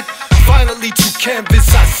need it. Finally to canvas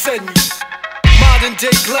I send you. Modern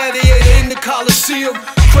day gladiator in the Coliseum.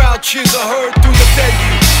 Crowd cheers are heard through the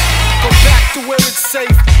venue. Go back to where it's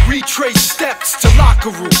safe, retrace steps to locker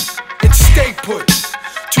room and stay put.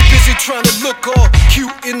 Too busy trying to look all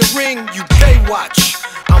cute in the ring, you Baywatch,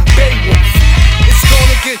 I'm Beowulf. It's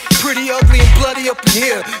gonna get pretty ugly and bloody up in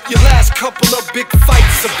here. Your last couple of big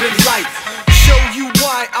fights have been light. Show you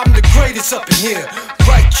why I'm the greatest up in here.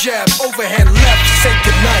 Right jab, overhand left, say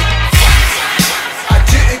goodnight. I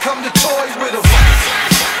didn't come to toy with him,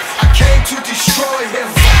 I came to destroy him.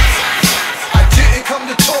 I didn't come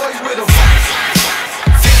to toy with him.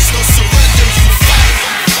 There's no surrender, you fight.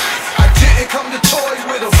 I didn't come to toy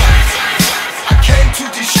with him, I came to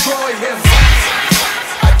destroy him.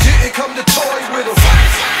 I didn't come to toy with him.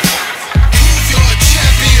 You're a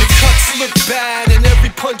champion. The cuts look bad and every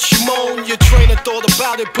punch you moan. Your trainer thought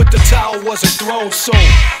about it, but the towel wasn't thrown. So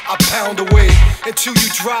I pound away until you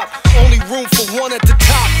drop. Only room for one at the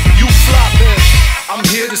top. You flop in. I'm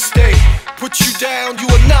here to stay. Put you down, you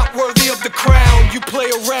are not worthy of the crown. You play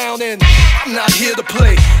around and I'm not here to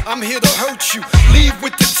play. I'm here to hurt you. Leave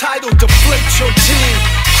with the title, deflate your team.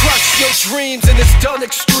 Crush your dreams and it's done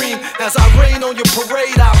extreme. As I rain on your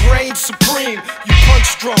parade, I reign supreme. You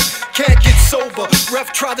punch drunk, can't get sober.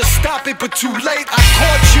 Ref tried to stop it, but too late. I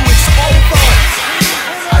caught you, it's over.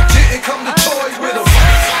 I didn't come to toy with him,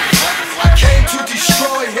 I came to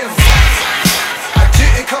destroy him. I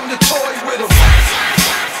didn't come to toy with him.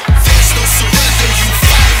 There's no surrender, you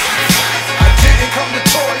fight. I didn't come to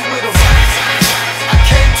toy with him, I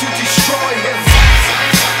came to destroy him.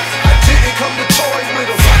 I didn't come to toy with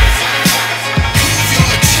him. You're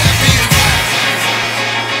a champion.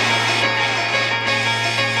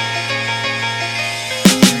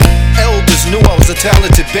 Elders knew I was a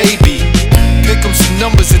talented baby. Pick 'em some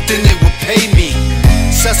numbers and then they would pay me.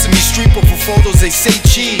 Sesame Street, but for photos they say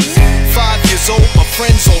cheese. 5 years old, my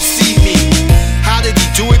friends all see me. How did he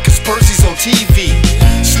do it? Cause Percy's on TV.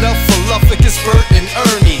 Snuff for love like it's Bert and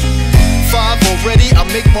Ernie. 5 already, I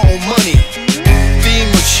make my own money.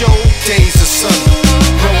 Theme of show, days of summer.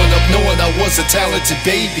 Growing up knowing I was a talented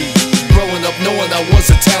baby. Growing up knowing I was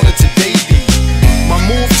a talented baby. My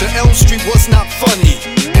move to Elm Street was not funny.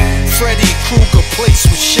 Freddy Krueger place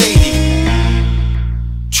was shady.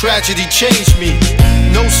 Tragedy changed me.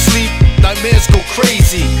 No sleep, nightmares go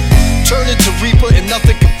crazy. Turn into Reaper and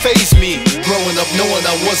nothing can faze me. Growing up knowing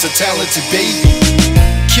I was a talented baby.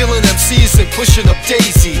 Killing MCs and pushing up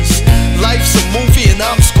daisies. Life's a movie and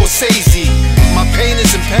I'm Scorsese. My pain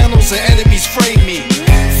is in panels and enemies frame me.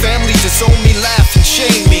 Family disown me, laugh and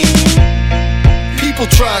shame me. People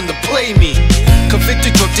trying to play me.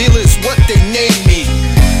 Convicted drug dealer is what they name me.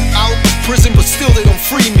 Out of prison, but still they don't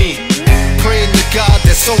free me. Praying to God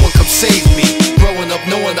that someone come save me. Growing up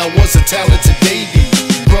knowing I was a talented baby.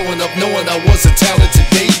 Growing up knowing I was a talented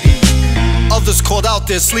baby. Others caught out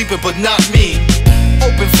there sleeping, but not me.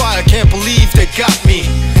 Open fire, can't believe they got me.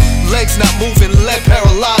 Legs not moving, leg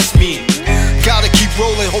paralyzed me. Gotta keep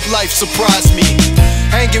rolling, hope life surprised me.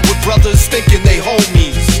 Hanging with brothers, thinking they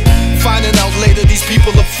homies. Finding out later these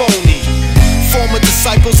people are phony. Former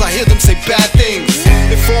disciples, I hear them say bad things.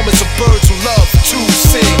 Informants of birds who love to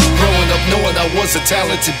sing. Growing up knowing I was a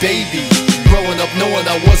talented baby. Growing up knowing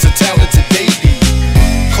I was a talented baby.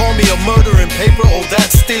 Call me a murder in paper, oh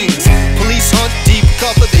that stings. Police hunt deep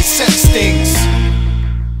cover, they set stings.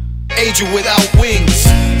 Angel without wings.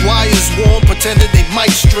 Wires worn, pretending they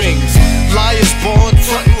mic strings. Liars born,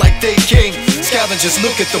 frontin' like they king. Scavengers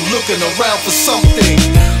look at them, looking around for something.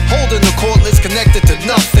 Holding the cordless connected to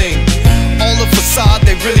nothing. All a facade,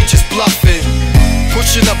 they really just bluffing.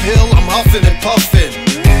 Pushing uphill, I'm huffing and puffing.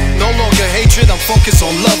 No longer hatred, I'm focused on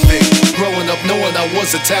loving. Growing up knowing I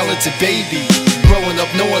was a talented baby. Growing up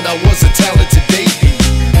knowing I was a talented baby.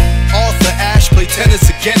 Arthur Ashe played tennis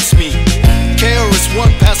against me.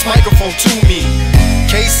 KRS-One passed microphone to me.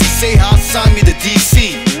 Casey Seha signed me to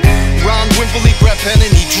DC. Ron Wimbley grabbed pen and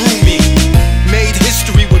he drew me. Made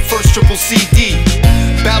history with first triple CD.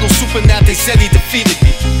 Battle Supernat, they said he defeated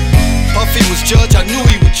me. Puffy was judge, I knew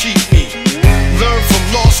he would cheat me. Learn from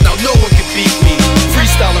loss, now no one can beat me.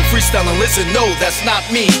 Freestyling, freestyling, listen, no, that's not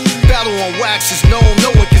me. Battle on wax is known,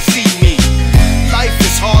 no one can see me. Life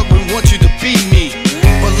is hard, we want you to be me.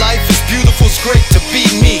 But life is beautiful, it's great to be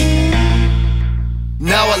me.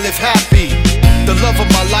 Now I live happy. The love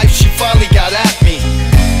of my life, she finally got at me.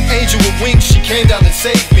 Angel with wings, she came down and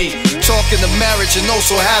saved me. Talking to marriage and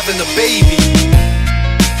also having a baby.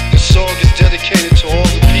 This song is dedicated to all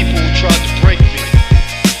the people who tried to break me.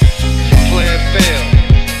 Plan failed.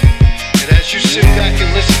 And as you sit back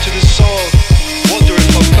and listen to this song, wonder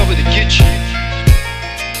if I'm coming to get you.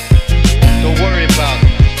 Don't worry about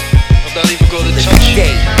it. I'm not even gonna touch you.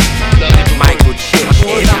 I'm not even Michael Chip. As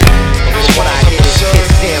far as I'm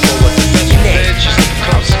concerned, that's revenge has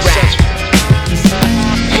become successful.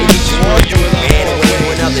 This is where you and I are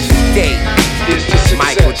away. Here's the success.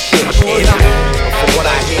 Michael Chip. From what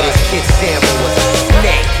I hear, this kid Sample was a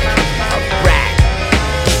snake, a rat.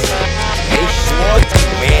 They swore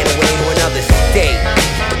ran away to another state.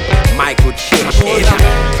 Michael Chip.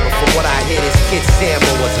 From what I hear, this kid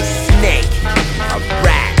Sample was a snake, a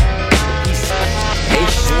rat. They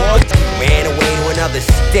swore ran away to another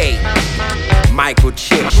state. Michael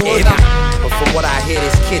Chip. But from what I hear,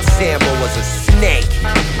 this kid Sample was a snake,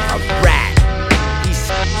 a rat.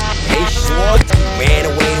 They swore ran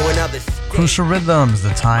away to another state. Crucial Rhythms,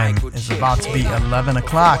 the time is about to be 11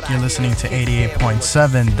 o'clock. You're listening to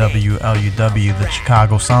 88.7 WLUW, the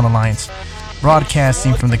Chicago Sound Alliance,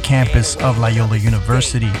 broadcasting from the campus of Loyola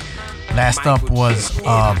University. Last up was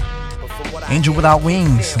Angel Without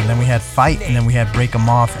Wings, and then we had Fight, and then we had Break 'Em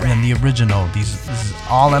Off, and then the original. This is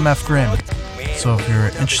all MF Grimm. So if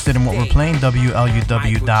you're interested in what we're playing,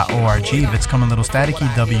 WLUW.org. If it's coming a little staticky,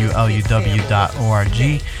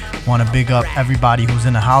 WLUW.org. Want to big up everybody who's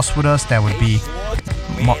in the house with us. That would be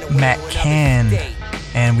Matt Can,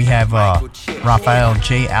 and we have Raphael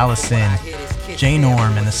J. Allison, J.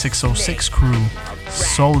 Norm, and the 606 crew,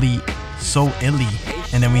 So Illy.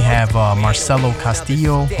 And then we have Marcelo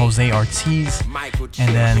Castillo, Jose Ortiz,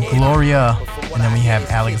 and then Gloria, and then we have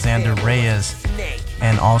Alexander Reyes,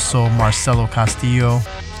 and also Marcelo Castillo.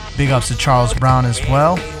 Big ups to Charles Brown as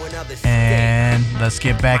well. And let's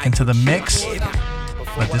get back into the mix.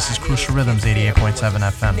 But this is Crucial Rhythms, 88.7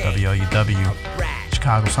 FM, WLUW,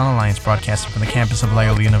 Chicago Sound Alliance, broadcasting from the campus of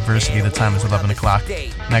Loyola University. The time is 11 o'clock.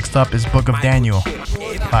 Next up is Book of Daniel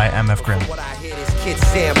by MF Grimm. Kid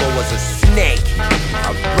Sample was a snake,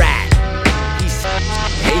 a rat.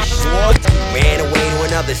 They swore ran away to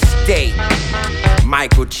another state.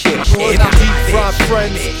 Michael Chip. Deep fried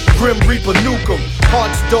friends, Grim Reaper nuke 'em.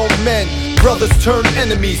 Hearts don't mend, brothers turn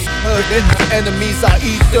enemies. Enemies, I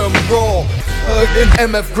eat them raw.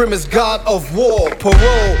 MF Grimm is God of war.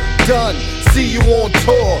 Parole done, see you on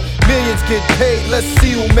tour. Millions get paid, let's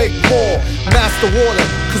see who make more. Master water,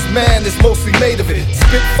 cause man is mostly made of it.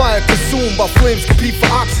 Spit fire consumed by flames, compete for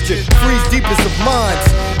oxygen. Freeze deepest of minds,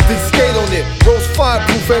 then skate on it. Rose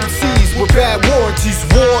fireproof MCs with bad warranties.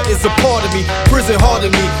 War is a part of me, prison hard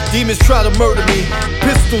in me. Demons try to murder me,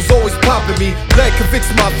 pistols always popping me. Lead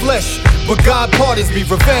convicts my flesh, but God pardons me.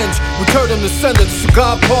 Revenge, return them to sender, so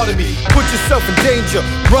God pardon me. Put yourself in danger,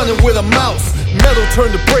 running with a mouse. Metal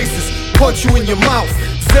turn to braces, punch you in your mouth.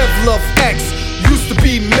 Zev Love X, Used to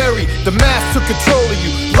be merry, the mask took control of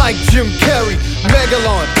you, like Jim Carrey.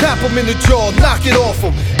 Megalon, tap him in the jaw, knock it off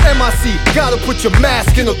him. MIC, gotta put your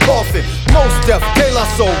mask in a coffin. Most Def, De La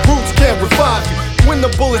Soul, Roots can't revive you. When the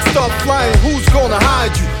bullets start flying, who's gonna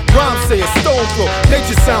hide you? Rhymes say a stone throw,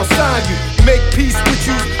 nature sound sign you. Make peace with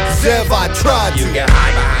you, Zev, I tried to. You can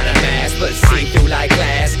hide behind a mask, but see through like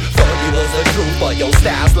glass. Thought you was the truth, but your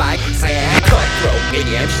style's like sand. Cutthroat,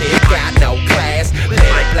 medium shit, got no class.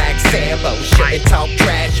 Little black Sambo, shouldn't talk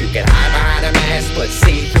trash. You can hide behind a mask, but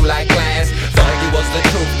see through like glass. Thought you was the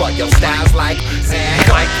truth, but your style's like sand.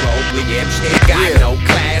 Cutthroat, medium shit, got no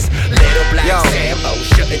class. Little black Sambo,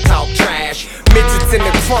 shouldn't talk trash. Midgets in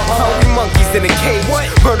the trunk, hungry monkeys in the cage.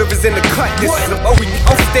 Murderers in the cut, this is a we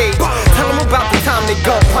on stage. Tell them about the time they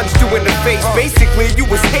gun punched you in the face. Basically, you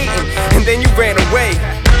was hating, and then you ran away.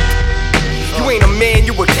 You ain't a man,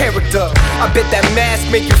 you a character. I bet that mask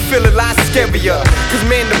make you feel a lot scarier. Cause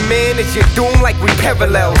man to man is your doom like we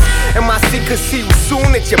parallels. MIC could see you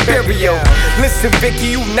soon at your burial. Listen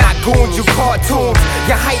Vicky, you not goons, you cartoons.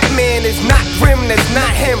 Your hype man is not grim, that's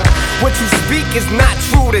not him. What you speak is not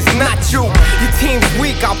true, that's not you. Your team's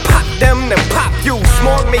weak, I'll pop them, then pop you.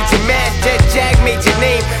 Smart made your mad, Jet Jag made your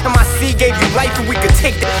name. MIC gave you life and we could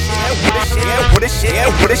take that. What a shit,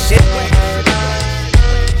 what a shit.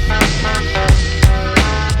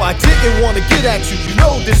 I didn't want to get at you, you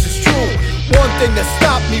know this is true. One thing that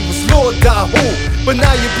stopped me was Lord Dahu. But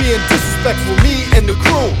now you're being disrespectful, me and the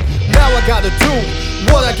crew. Now I gotta do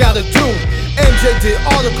what I gotta do. MJ did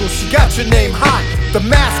articles, she got your name hot. The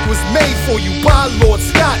mask was made for you by Lord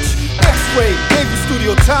Scotch. X-Ray gave you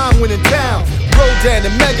studio time when in town. Rodan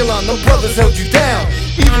and Megalon, them brothers held you down.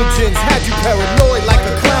 Evil Jins had you paranoid like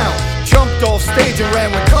a clown. Jumped off stage and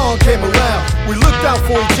ran when Khan came around. We looked out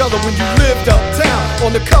for each other when you lived uptown.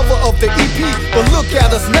 On the cover of the EP, but look at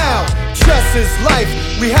us now. Chess is life,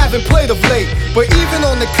 we haven't played of late. But even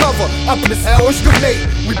on the cover, I miss Elsh the mate.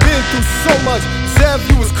 We've been through so much, Zev,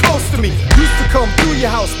 you was close to me. Used to come through your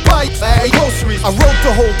house, buy groceries. I wrote the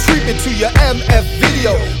whole treatment to your MF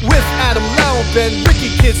video. With Adam Lau, Ben, Ricky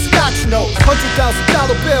Kid, Scotch note.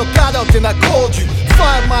 $100,000 bill, got out, then I called you.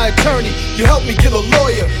 Fired my attorney, you helped me get a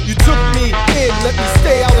lawyer. You took me in, let me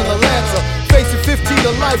stay out in Atlanta. Facing 15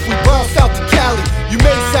 to life, we bounced out to Cali. You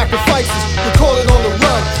made sacrifices, recorded on the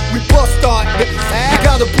run. We bust our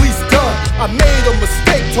got a police done. I made a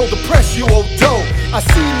mistake, told the press you owe dough. I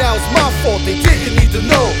see now it's my fault, they didn't need to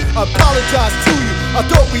know. I apologize to you, I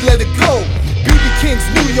thought we let it go. BB King's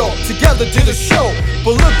New York, together did a show.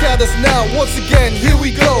 But look at us now, once again, here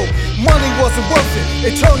we go. Money wasn't worth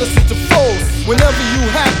it, it turned us into foes. Whenever you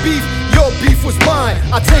had beef, your beef was mine.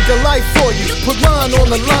 I take a life for you, put mine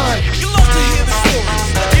on the line. You love to hear the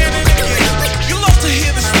stories again and again. You love to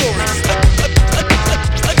hear the stories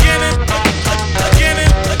again and again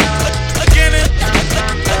and again and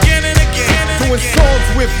again and again. Doing songs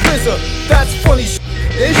with RZA, that's funny shit.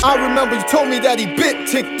 I remember you told me that he bit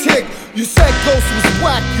Tick Tick. You said Ghost was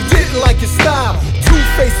whack, you didn't like his style.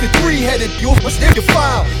 Two-faced and three-headed, you'll stick your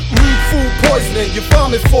file. Food poisoning, you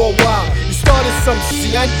vomit for a while. You started some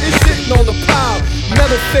shit, and it's sitting on the pile.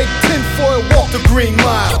 Metal fake tinfoil, walk the green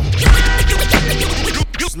mile.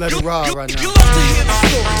 Just let it ride right now. You love to hear the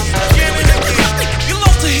stories again and again. You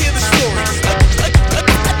love to hear the stories.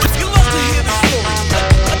 You love to hear the stories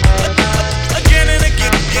again and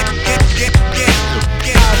again.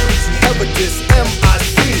 How could you ever diss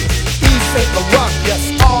M.I.C. E St. LaRock, yes,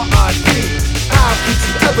 R.I.P. How could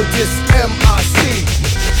you ever diss M.I.C.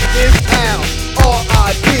 M.L.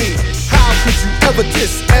 R.I.P. How could you ever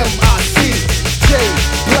diss M.I.C. J.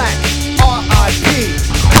 Black, R.I.P.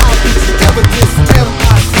 How could you ever diss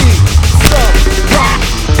M.I.C. Sub Rock,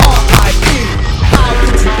 R.I.P. How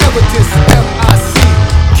could you ever diss M.I.C.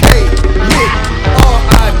 K. Nick,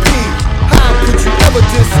 R.I.P. How could you ever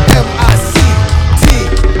diss M.I.C. T.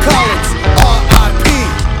 Collins, R.I.P.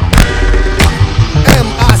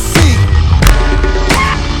 M.I.C.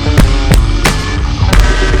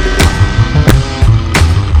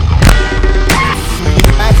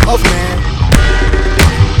 Back up, man.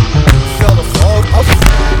 Fell the fog up.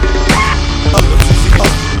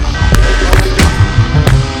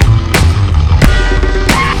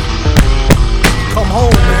 Come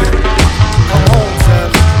home, man. Come home,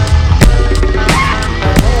 Seth.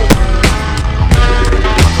 Come home.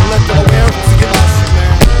 Don't let the Americans get my shit,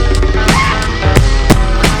 man.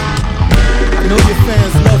 I know your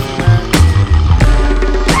fans love you, man.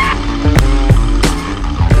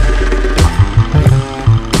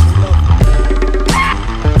 Love you.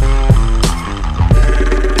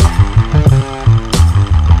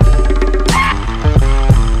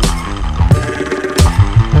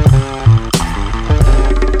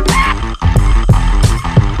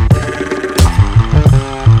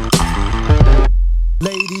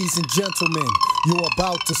 gentlemen, you're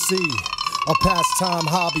about to see a pastime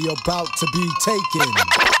hobby about to be taken.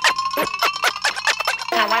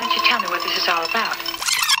 Now, why don't you tell me what this is all about?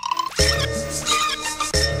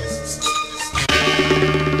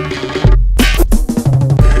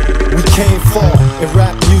 We came far in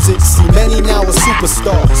rap music, see many now are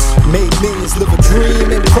superstars. Made millions, live a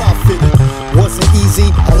dream and profited. Wasn't easy,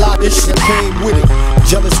 a lot of shit came with it.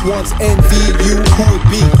 Jealous ones envy you, who would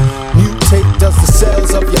be? Mutate does the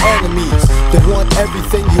cells of your enemies. They want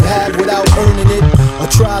everything you have without earning it, or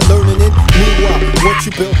try learning it. Meanwhile, what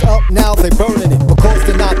you built up, now they burning it, because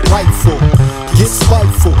they're not rightful. Get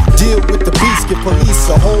spiteful, deal with the beast, give police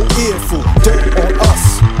a whole earful. Dirt on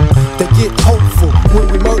us, they get hopeful.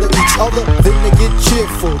 When we murder each other, then they get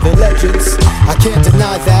cheerful. They're legends, I can't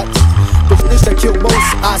deny that. The fish that kill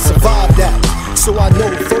most, I survived that. So I know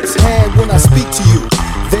firsthand when I speak to you,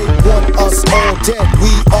 they want us all dead, we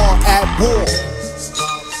are at war.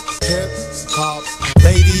 Hip hop,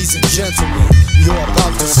 ladies and gentlemen, you're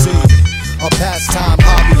about to see a pastime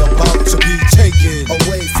hobby about to be taken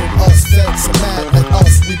away from us. Feds are mad at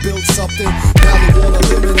us, we built something, now they wanna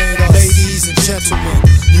eliminate us. Ladies and gentlemen,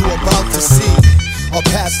 you're about to see a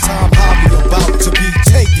pastime hobby about to be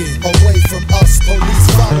taken away from us. Police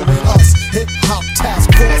following us, hip hop task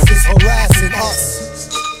force is harassing us.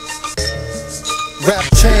 Rap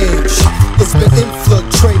change, it's been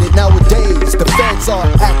infiltrated nowadays. The feds are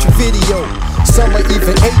at your video, some are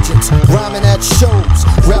even agents, rhyming at shows.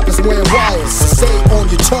 Rappers wearing wires, so stay on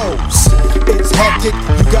your toes. It's hectic,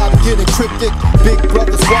 you gotta get encrypted. Big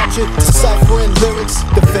brothers watching, deciphering lyrics.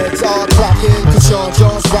 The feds are clocking, cause Sean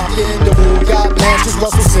Jones rocking. The Rule got masters,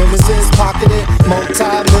 Russell Simmons is pocketed.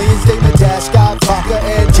 Multi-millions, David Dash got vodka,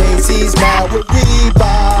 and Jay-Z's mad with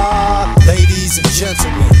Reebok. Ladies and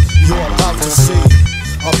gentlemen, you're about to see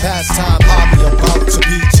a pastime hobby about to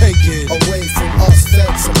be taken away from us.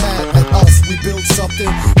 Feds are mad at us, we built something,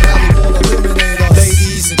 now they wanna eliminate us.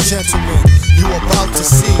 Ladies and gentlemen, you're about to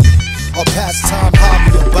see a pastime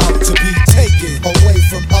hobby about to be taken away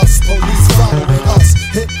from us. Police following us,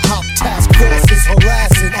 hip hop task force is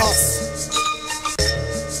harassing us.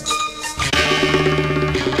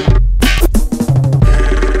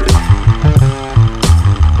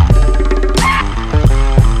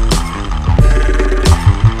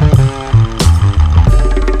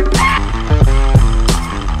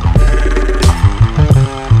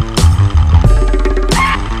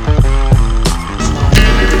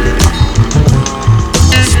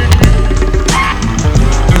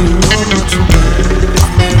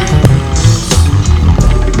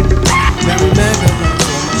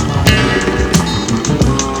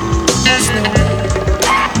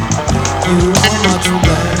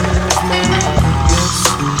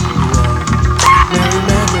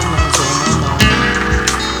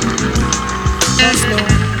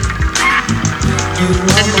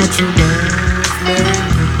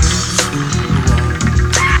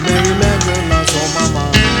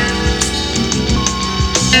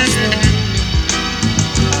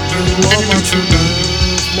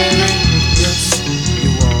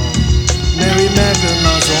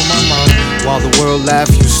 While the world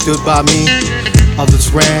laughed, you stood by me.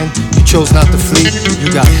 Others ran, you chose not to flee.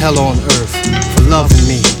 You got hell on earth for loving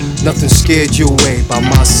me. Nothing scared you away, by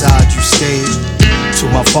my side you stayed. To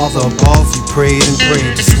my Father above, you prayed and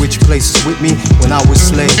prayed to switch places with me when I was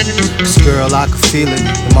slave. Cause girl, I could feel it,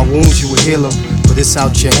 in my wounds you would heal them. But it's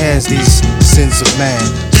out your hands, these sins of man.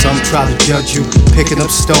 Some try to judge you, picking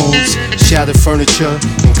up stones, shattered furniture,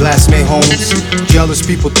 and glass-made homes. Jealous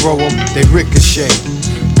people throw them, they ricochet,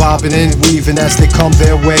 bobbing and weaving as they come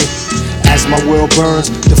their way. As my world burns,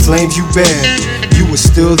 the flames you bear, you were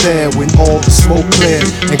still there when all the smoke cleared.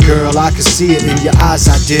 And girl, I could see it in your eyes,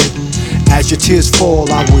 I did. As your tears fall,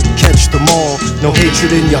 I would catch them all. No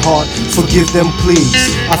hatred in your heart, forgive them please.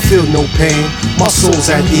 I feel no pain, my soul's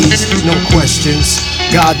at ease, no questions.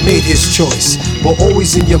 God made his choice, but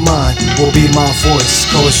always in your mind will be my voice.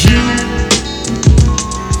 Cause you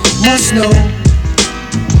must know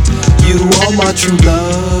you are my true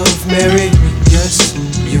love, Mary. Yes,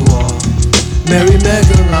 you are. Mary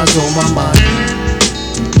Magdalene's on my mind.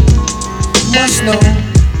 Must know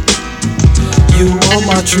you are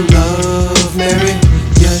my true love, Mary.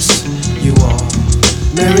 Yes, you are.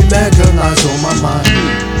 Mary Magdalene's on my mind.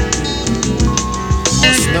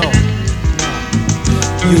 Must know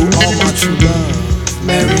you are my true love,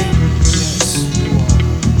 Mary. Yes, you are.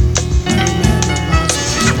 Mary Magdalene's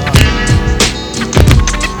on my mind.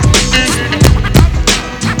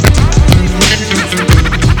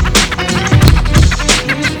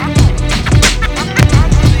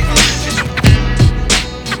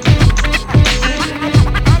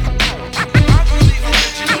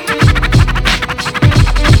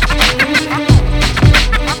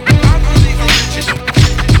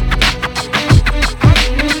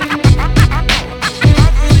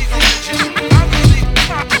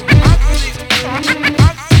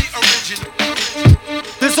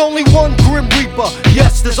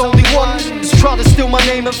 Yes, there's only one. Just try to steal my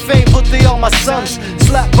name and fame, but they are my sons.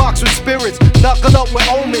 Slap box with spirits, knuckle up with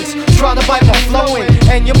omens. Try to bite my flowing,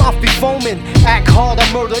 and your mouth be foaming. Act hard,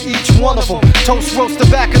 I murder each one of them. Toast roast the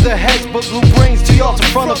back of their heads, but blue brains to yards in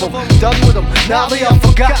front of them. Done with them, now they are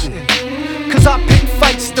forgotten. Cause I pick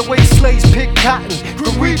fights the way slaves pick cotton.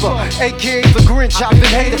 Gariba, aka the Grinch, I've been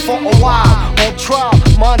hated for a while. On trial,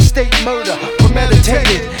 mind state murder,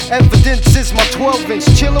 premeditated. Evidence is my 12-inch,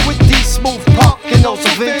 chillin' with D Smooth Pop and those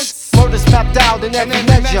events. Murders mapped out in every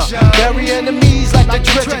measure. Bury enemies like the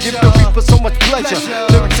treasure. Give the reaper so much pleasure.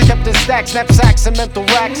 Lyrics are kept in stacks, knapsacks and mental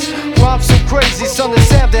racks. Rhymes so crazy, son and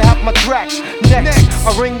Sam, they have my tracks. Next,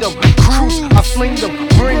 I ring them, cruise, I fling them,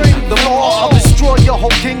 bring them all. I'll destroy your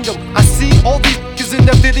whole kingdom. I see all these niggas in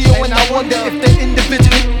the video and I wonder if they're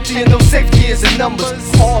individually and no safety is in numbers.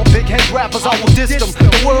 All big head rappers, I will diss them.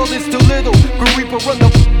 The world is too little, Grim Reaper run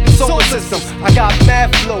the solar system. I got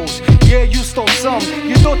mad flows, yeah, you stole some.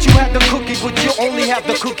 You thought you had the cookie, but you only have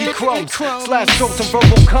the cookie crumbs. Slash strokes and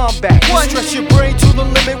verbal combat. Stretch your brain to the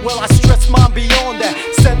limit, well I stretch mine beyond that.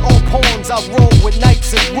 Send all pawns, I roll with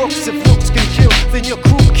knights and rooks. If looks can kill, then your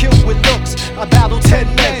crew killed with looks. I battle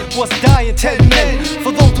 10 men, what's dying 10 men.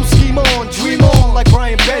 For those who scheme on, dream on like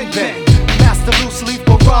Brian Ben Ben. Master loose leaf,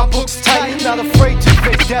 but rhyme books tight. Not afraid to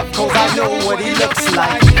face death, cause I know what he looks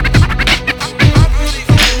like.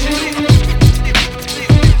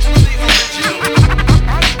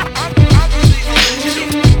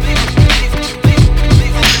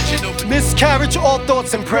 Miscarriage, all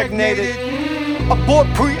thoughts impregnated. Abort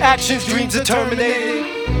pre-actions, dreams are terminated.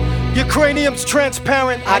 Your cranium's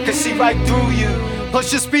transparent, I can see right through you.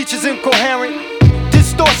 Plus your speech is incoherent.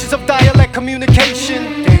 Distortions of dialect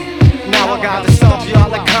communication. Now I gotta stomp y'all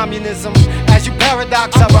like communism. As you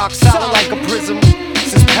paradox, I rock solid like a prism.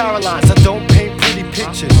 Since paralyzed, I don't paint pretty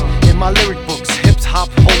pictures. In my lyric books, hips hop,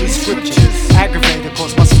 holy scriptures. Aggravated,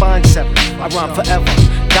 cause my spine severed. I rhyme forever.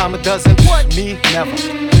 Dime a dozen, me never.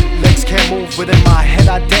 Legs can't move, but in my head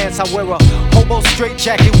I dance. I wear a hobo straight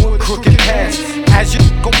jacket with crooked pants. As you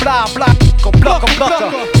go blah blah, go blucker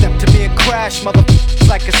blucker. Step to me and crash, motherfuckers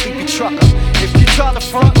like a sleepy trucker. If you try to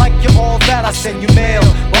front like you're all that, I send you mail.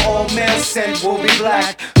 But all mail sent will be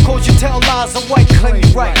black. Cause you tell lies are white, claim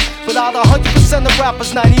you right. But out of 100% of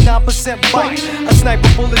rappers, 99% bite. A sniper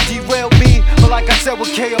bullet derailed me, but like I said with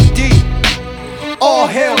KMD, all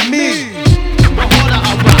hail me. The harder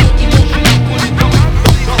I rock, emotion I put it on.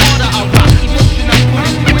 The harder I rock, emotion I put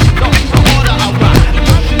it through it. The harder I rock,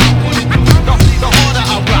 emotion I put it through it. The harder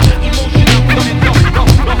I rock, emotion I put it through it. The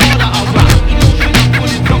harder I rock, emotion I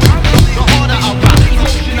put it through it. The harder I rock,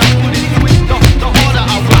 emotion I put it through it. The harder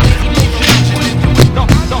I rock,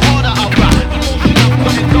 emotion I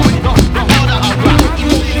put it through it. The harder I rock, emotion I put it through it. The harder I rock, emotion I put it through it. The harder I rock, emotion I put it through it. The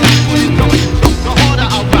harder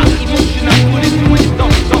I rock, emotion I put it through it.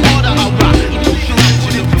 The harder I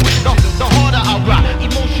rock,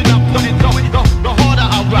 emotion I put it through it. The harder I rock, emotion I put it through it. The harder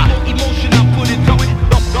I rock, emotion I put it through it.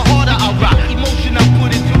 The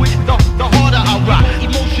harder I rock,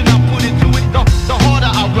 emotion I put it through it. The harder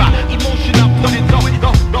I rock, emotion I put it through it. The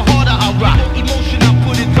harder I rock, emotion I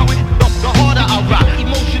put it through it. The harder I rock,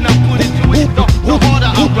 emotion I put it through it. The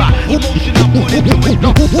harder I rock, emotion I put it through it.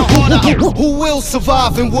 The harder I rock. Who will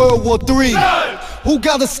survive in World War III? Who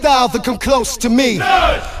got a style that come close to me?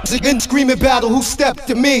 In screaming battle, who stepped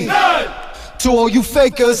to me? To all you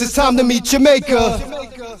fakers, it's time to meet Jamaica.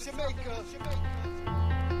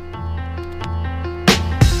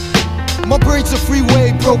 My brain's a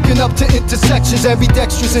freeway broken up to intersections.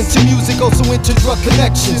 Ambidextrous into music, also into drug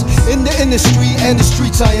connections. In the industry and the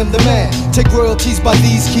streets, I am the man. Take royalties by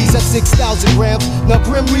these keys at 6,000 grams. Now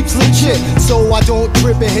Grim Reap's legit, so I don't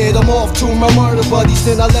trip and hit them off to my murder buddies,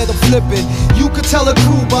 then I let them flip it. You could tell a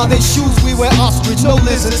crew by their shoes we wear ostrich, no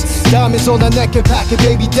lizards. Diamonds on their neck and packing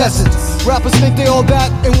baby deserts. Rappers think they all that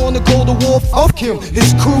and wanna go to war. Fuck him,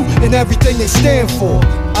 his crew, and everything they stand for.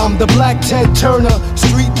 I'm the Black Ted Turner,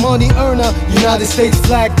 street money earner, United States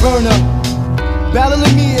flag burner.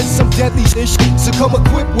 Battling me is some deadly ish, so come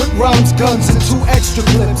equipped with rhymes, guns, and 2 extra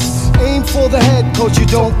clips. Aim for the head, cause you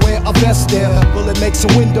don't wear a vest there. Bullet makes a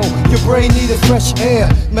window, your brain needed fresh air.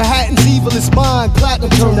 Manhattan's evil is mine, platinum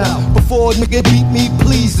turn out. Before nigga beat me,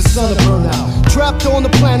 please, the sun will burn out. Trapped on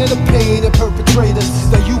the planet of pain and perpetrators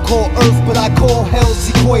that you call Earth, but I call hell's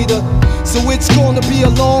equator. So it's gonna be a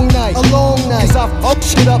long night, cause I fuck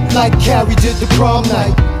shit up like Carrie did the prom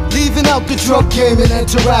night. Leaving out the drug game and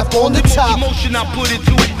enter rap on the top. Emotion I put it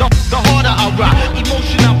to it, the harder I rock.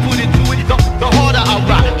 Emotion I put it to it, the harder I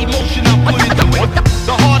rock. Emotion I put it to it,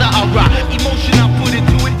 the harder I rock. Emotion I put it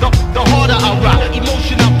to it, the harder I rock.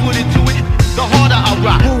 Emotion I put it to it, the harder I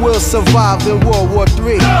rock. Who will survive in World War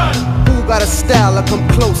III? Who who got a style that come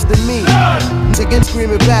close to me. Again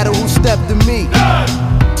screaming battle, who stepped to me.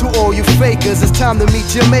 To all you fakers, it's time to meet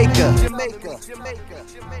Jamaica.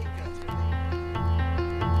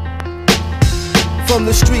 From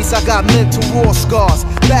the streets, I got mental war scars.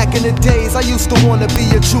 Back in the days, I used to wanna be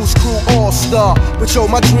a Juice Crew all-star. But yo,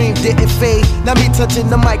 my dream didn't fade. Now me touching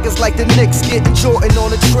the mic is like the Knicks getting Jordan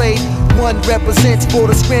on a trade. One represents for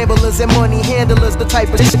the scramblers and money handlers. The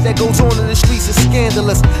type of shit that goes on in the streets is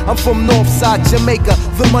scandalous. I'm from Northside Jamaica,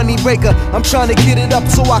 the money breaker. I'm trying to get it up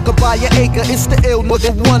so I could buy an acre. It's the ill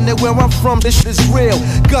nigga one that where I'm from, this shit is real.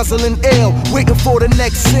 Guzzling ill, waiting for the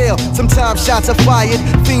next sale. Sometimes shots are fired,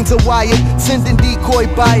 fiends are wired, sending decoy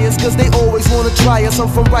buyers, cause they always wanna try us. I'm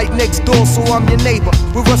from right next door, so I'm your neighbor.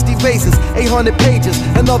 With rusty vases, 800 pages,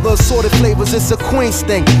 and other assorted flavors. It's a Queens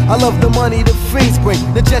thing. I love the money the fiends bring.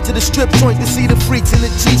 The jet to the strip joint to see the freaks in the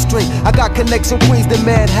G-string. I got connects from Queens to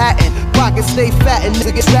Manhattan. Pockets stay fat and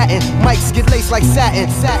niggas rattin'. Mics get laced like satin.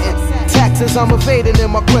 Taxes I'm evading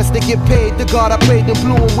in my quest to get paid. The God I prayed and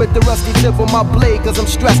blew him with the rusty tip on my blade, cause I'm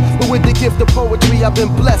stressed. But with the gift of poetry I've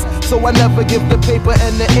been blessed, so I never give the paper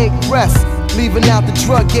and the ink rest. Leaving out the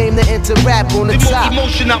drug game to enter rap on the top. The more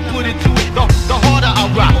emotion I put into it, the harder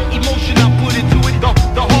I rock. Emotion I put into it, the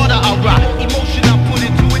harder I rock. Emotion I put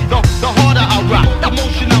into it, the harder I rock.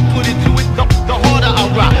 Emotion I put into it, the harder I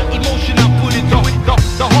rock. Emotion I put into it,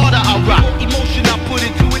 the harder I rock. Emotion I put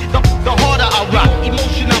into it, the harder I rock.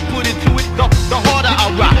 Emotion I put into it, the harder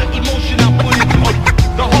I rock. Emotion I put into it,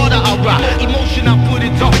 the harder I rock. Emotion I put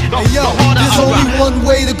into it, the harder I rock. There's only one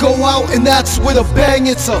way to go out, and that's with a bang.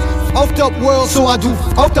 It's a fucked up world, so I do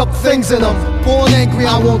fucked up things in them. Born angry,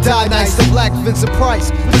 I won't die nice. The black Vincent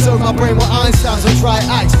Price preserve my brain with Einstein's on dry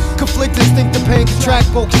ice. Conflict, instinct, the pain, contract,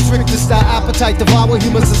 focus, stricter style, appetite, devour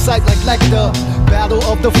humans in sight like Lecter. Battle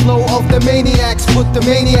of the flow of the maniacs, put the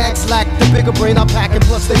maniacs lack the bigger brain I'm packing,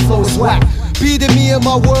 plus they flow is whack. Beating me in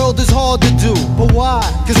my world is hard to do. But why?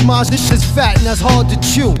 Cause my shit is fat and that's hard to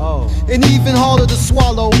chew. And even harder to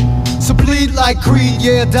swallow. So bleed like Creed,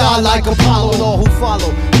 yeah, die like Apollo. And all who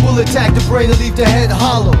follow will attack the brain and leave the head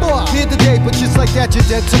hollow. Here today, but just like that, you're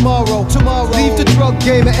dead tomorrow. Leave the drug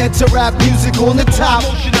game and enter rap music on the top.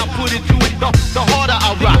 Emotion I put into it, the harder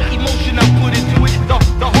I rock. Emotion I put into it,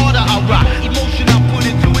 the harder I rock. Emotion I put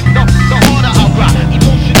into it, the harder I rock.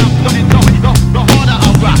 Emotion I put into it, the harder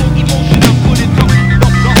I rock. Emotion I put into it,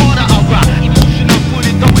 the harder I rock. Emotion I put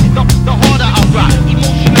into it, the harder I rock.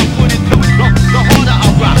 Emotion I put into it, the harder I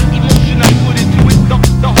rock. Emotion I put into it,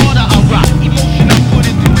 the harder I rock. Emotion I put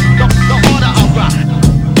into it, the harder I rock.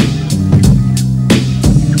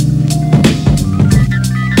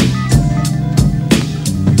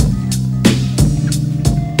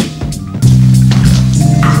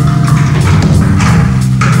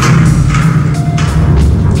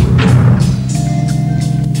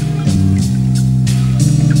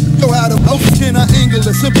 Can I angle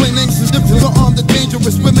it? Simple names is different. So I'm the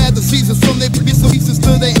dangerous. We're mad diseases from their pieces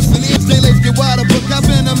to their instantaneous. They legs get wider, but I've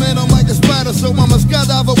been a man, I'm like a spider. So I'm a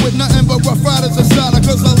skydiver with nothing but rough riders inside her.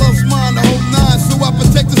 Cause I love mine, the whole nine. So I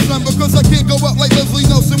protect the sun because I can't go out like Leslie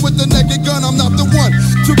Nelson with the naked gun. I'm not the one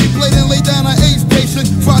to be played and lay down an AIDS patient.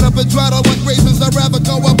 Fried up and dried all like raisins. I'd rather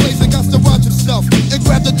go out blazing. Got to watch yourself and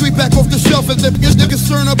grab the 3-pack off the shelf. And if you're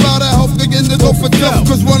concerned about our health, begin to go for death.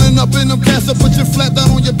 Cause running up in them cats, I put you flat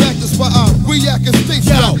down on your back. That's why I react and stay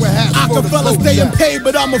shot with hats. Rockefeller staying paid,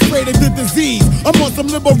 but I'm afraid of the disease. I'm on some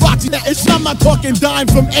Liberace that ish. I'm not talking dying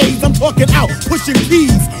from AIDS. I'm talking out, pushing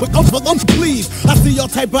keys. But please, I see y'all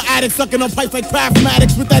type of addicts sucking on pipes like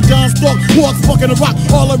Craftmatics with that John Stork. Walks fucking a rock,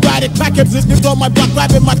 all erratic. Crackheads is on my block,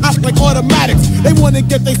 grabbing my top like automatics. They wanna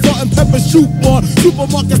get they salt and pepper shoot on.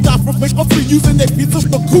 Supermarket stop for free using their pizzas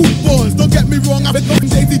for coupons. Don't get me wrong, I've been throwing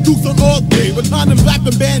Daisy Dukes on all day, but time to black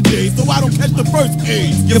and band-aids so I don't catch the first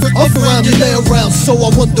case. You're up around, you lay around, so I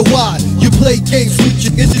wonder why. You play games with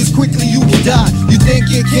your bitches, quickly you will die. You think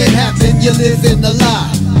it can't happen, you live in a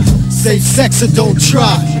lie. Safe sex or don't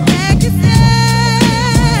try.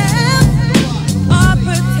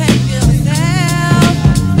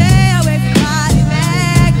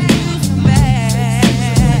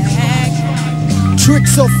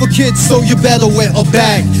 Tricks are for kids, so you better wear a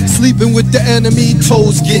bag. Sleeping with the enemy,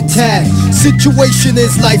 toes get tagged. Situation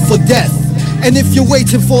is life or death. And if you're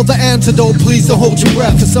waiting for the antidote, please don't hold your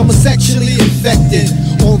breath. Cause I'm sexually infected.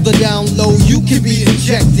 On the down low, you can be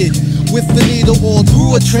injected with the needle or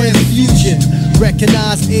through a transfusion.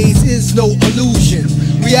 Recognize AIDS is no illusion.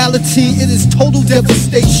 Reality, it is total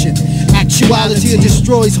devastation. Actuality, it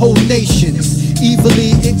destroys whole nations.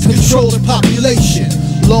 Evilly, it controls population.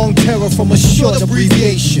 Long terror from a short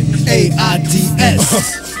abbreviation.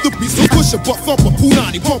 AIDS. The piece of push a buck thumper,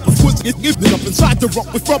 punani bumpers, push it up inside the rock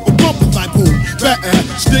with rubber bumpers like boom. Bad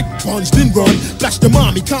stick, punch, then run. Flash the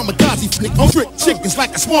mommy, kamikaze flick. On trick chickens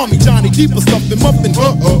like a swami. Johnny Deeper stuff them up in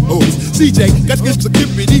CJ got this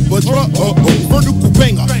security buzz. Vertical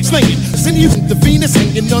banger, slinging. Send even the Venus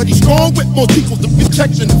hanging nutty strong with more equal to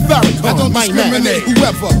protection and Farrakhan. I don't discriminate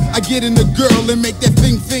whoever. I get in the girl and make that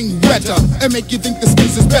thing wetter and make you think the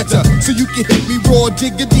skills is better. So you can hit me raw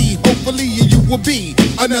diggity. Hopefully you will be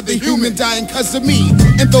another human dying cause of me.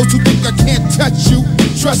 And those who think I can't touch you,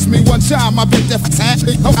 trust me, one time I bet that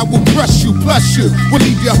I will crush you, plus you will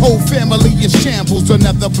leave your whole family in shambles.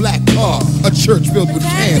 Another black car, a church filled with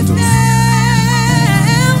candles.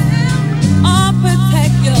 Or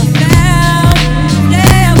protect yourself.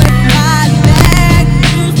 Yeah, with my back,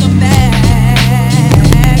 use the back.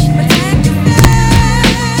 Protect yourself.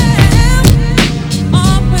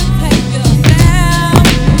 Or protect yourself.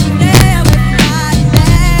 Yeah, with my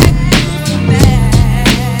back, use the back.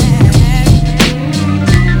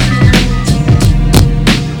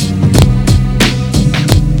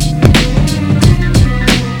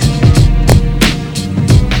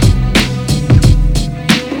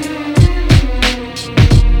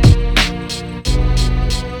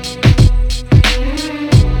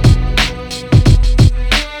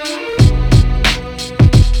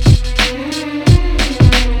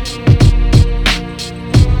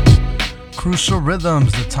 Crucial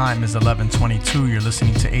Rhythms, the time is 11:22. You're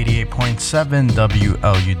listening to 88.7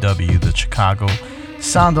 WLUW, the Chicago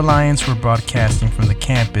Sound Alliance. We're broadcasting from the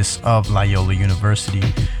campus of Loyola University.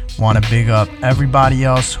 Want to big up everybody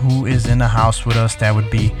else who is in the house with us. That would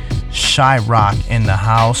be Shy Rock in the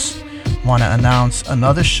house. Want to announce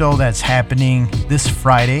another show that's happening this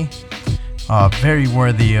Friday. Very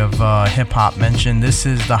worthy of hip-hop mention. This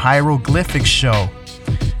is the Hieroglyphics show.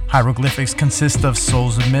 Hieroglyphics consist of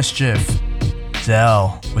Souls of Mischief,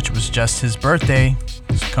 Zell, which was just his birthday.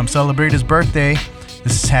 So come celebrate his birthday.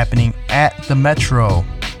 This is happening at the Metro.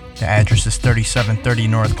 The address is 3730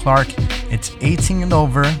 North Clark. It's 18 and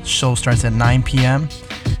over. Show starts at 9 p.m.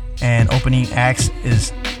 And opening acts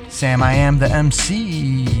is Sam I Am the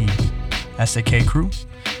MC, SAK crew.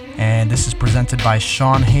 And this is presented by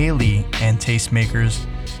Sean Haley and Tastemakers.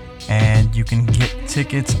 And you can get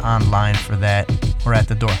tickets online for that or at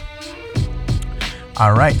the door.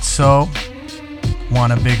 Alright, so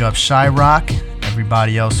want to big up Shy Rock,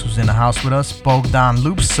 everybody else who's in the house with us, Bogdan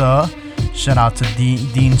Lupsa, shout out to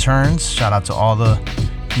Dean Turns, shout out to all the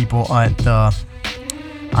people on the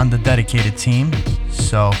dedicated team.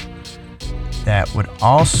 So that would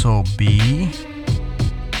also be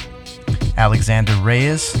Alexander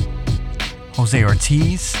Reyes, Jose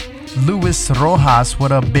Ortiz, Luis Rojas.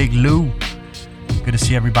 What up, Big Lou? Good to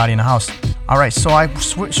see everybody in the house. Alright, so I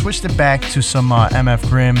switched it back to some MF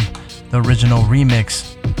Grimm, the original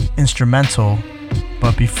remix instrumental.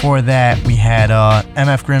 But before that, we had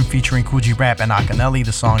MF Grimm featuring Kool G Rap and Akinelli.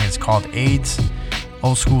 The song is called AIDS.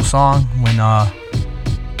 Old school song when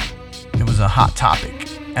it was a hot topic.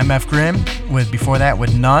 MF Grimm before that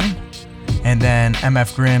with None. And then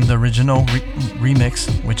MF Grimm, the original remix,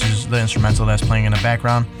 which is the instrumental that's playing in the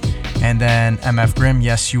background. And then MF Grimm,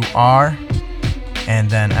 Yes You Are. And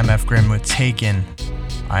then MF Grimm with Taken.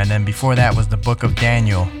 And then before that was the Book of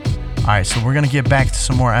Daniel. Alright, so we're going to get back to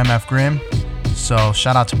some more MF Grimm. So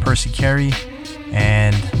shout out to Percy Carey.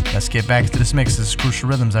 And let's get back to this mix. This is Crucial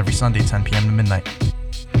Rhythms every Sunday, 10 p.m. to midnight.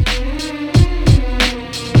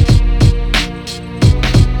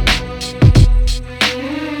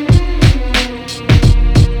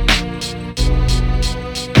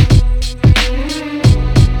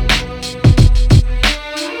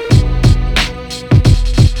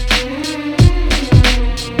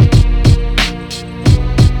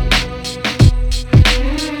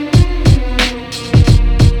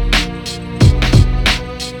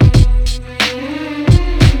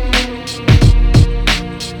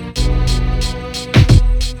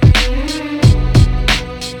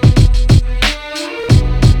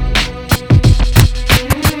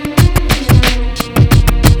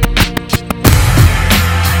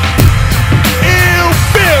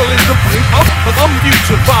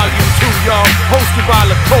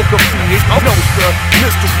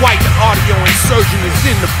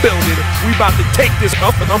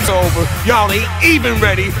 Over. Y'all ain't even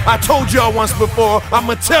ready. I told y'all once before,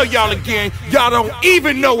 I'ma tell y'all again. Y'all don't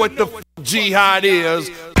even know what the jihad is.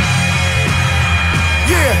 Yeah.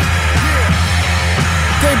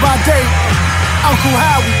 Day by day, Uncle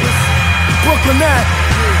Howie, Brooklyn Nat,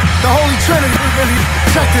 the Holy Trinity.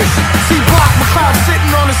 Check this. See Block McCloud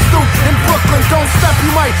sitting on a stoop in Brooklyn. Don't step,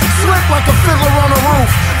 you might slip like a fiddler on a roof.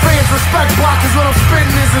 Fans respect Block, cause what I'm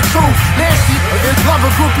spitting is the truth. Nasty, love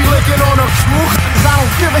a groupie licking on a truth. Cause I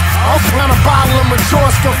don't give it. I'll find a bottle of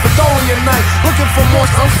Majorska for Dolly at night. Looking for more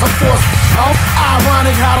some force. Oh,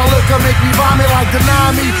 ironic how the liquor make me vomit like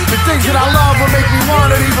deny me. The things that I love will make me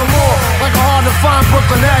want it even more. Like a hard to find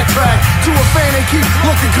Brooklyn hat track. To a fan they keep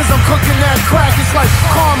looking cause I'm cooking that crack. It's like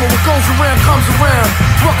karma, what goes around comes around.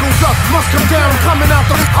 Brooklyn's up, must come down. I'm coming out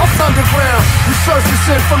the underground. We search the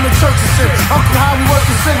shit from the church of shit. Uncle Howie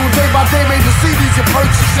working single day by day, made the CDs you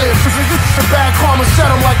purchasing. The bad karma set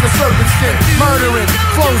him like a serpent skin. Murdering,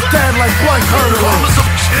 flows dead like blood curdling. Karma's a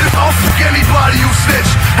shit, I'll fuck anybody who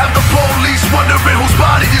snitch. Have the police wondering whose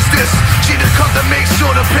body is this. She the cut that makes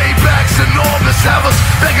sure the payback's enormous. Have us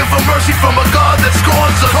begging for mercy from a God that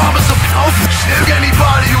scorns us. Karma's a shit,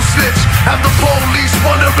 anybody who snitch. Have the police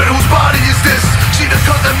wondering whose body is this. She the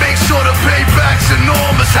cut that makes sure the payback's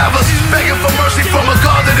enormous. Have us begging for mercy from a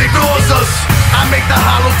God that ignores us. I make the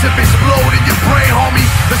hollow tip explode in your brain, homie.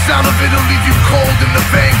 The sound of it'll leave you cold in the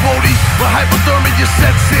vein, Wody. When hypothermia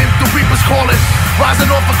sets in, the reaper's calling. Rising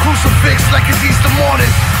off a crucifix like it's Easter morning.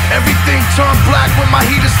 Everything turned black when my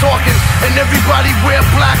heat is talking. And everybody wear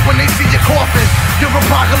black when they see your coffin. Your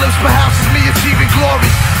apocalypse perhaps is me achieving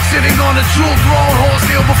glory. Sitting on a jewel throne, horse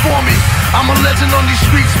kneel before me. I'm a legend on these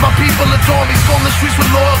streets, my people adore me. Storm the streets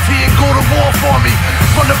with loyalty and go to war for me.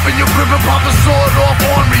 Run up in your crib and pop a sword off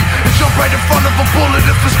on me. And jump right in front of a bullet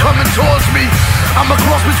if it's coming towards me. I'm a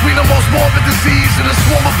cross between the most morbid disease and a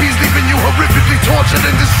swarm of bees leaving you horrifically tortured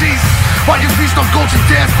and deceased. While you feast on goats and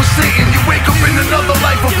dance for Satan, you wake up in another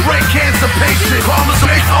life of brain cancer patient. Karma's a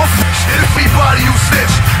shit, everybody who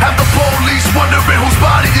snitch. Have the police wondering whose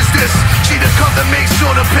body is this. She the cut that makes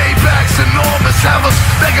sure the payback's enormous. Have us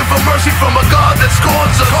begging for mercy from a God that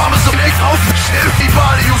scorns us. Karma's a shit,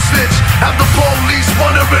 everybody who snitch. Have the police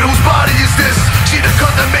wondering whose body is this. She the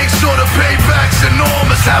cut that makes sure the payback's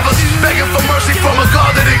enormous. Have us begging for mercy from a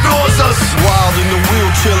God that ignores us. Wild in the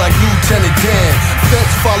wheelchair like Lieutenant Dan.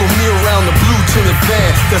 Feds follow me around the blue tinted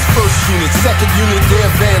van. That's first unit, second unit, their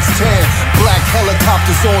van's tan. Black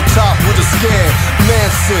helicopters on top with a scan.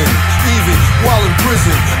 Manson, even while in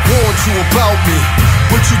prison, warned you about me,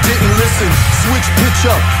 but you didn't listen. Switch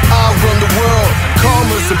pitch up, I run the world.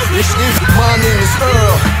 Karma's a bitch, my name is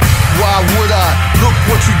Earl. Why would I? Look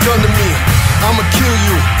what you done to me. I'ma kill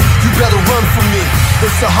you, you better run from me.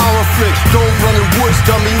 It's a horror flick, don't run in woods,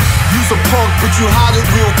 dummy. Use a punk, but you hide it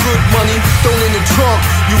real good, money. Thrown in the trunk,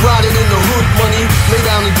 you ride it in the hood, money. Lay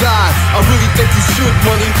down and die, I really think you should,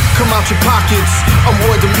 money. Come out your pockets, I'm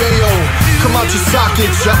Roy DeMayo. Come out your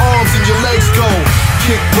sockets, your arms and your legs go.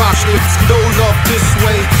 Kick rock, it's those up this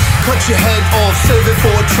way. Cut your head off, save it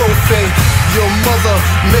for a trophy. Your mother,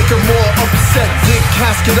 make her more upset. Dig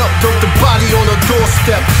casket up, dump the body on her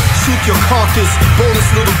doorstep. Shoot your carcass, bonus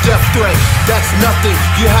little death threat. That's nothing,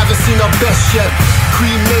 you haven't seen our best yet.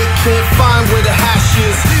 Cremate, can't find where the hash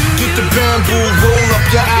is. Get the bamboo, roll up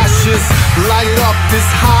your ashes. Light it up, this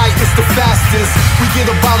high is the fastest. We get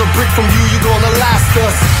about a brick from you, you're gonna last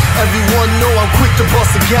us. Everyone know I'm quick to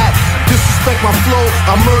bust a gat. Disrespect my flow,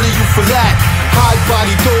 I'll murder you for that. High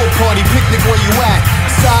body, throw a party, picnic where you at.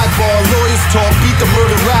 Sidebar, lawyers talk, beat the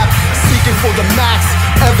murder rap. Seeking for the max,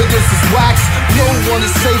 evidence is wax. No one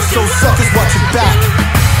is safe, so suckers watch your back.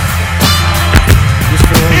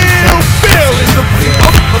 Ill Bill is the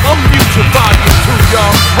Unmutual Volume 2,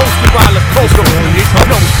 y'all. Hosted by Lacosto. It's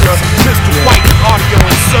Nostra. Mr. White Audio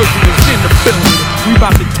and Surgery is in the building. We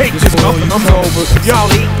about to take this up and I'm over.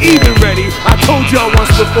 Y'all ain't even ready. I told y'all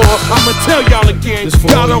once before. I'ma tell y'all again.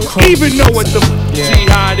 Y'all don't even know what the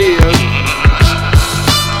jihad is.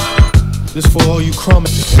 This for all you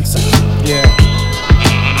crumbs. Yeah.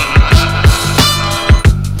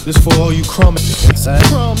 This for all you crumbs.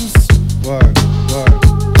 Crumbs. Word.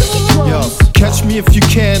 Yo, catch me if you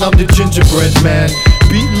can, I'm the gingerbread man.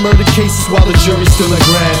 Beating murder cases while the jury's still at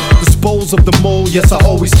grand. Dispose of the mold, yes, I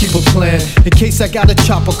always keep a plan. In case I gotta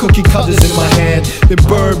chop a cookie cutters in my hand. Then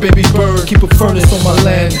bird, baby bird, keep a furnace on my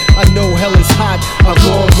land. I know hell is hot, I'm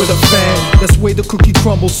born with a fan. That's the way the cookie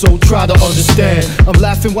crumbles, so try to understand. I'm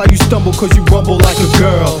laughing while you stumble cause you rumble like a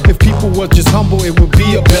girl. If people were just humble, it would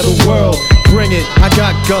be a better world. Bring it, I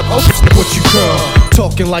got gut, oh, what you curl.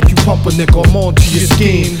 Talking like you pump a nickel, I'm on to your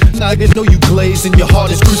scheme. I know you glaze and your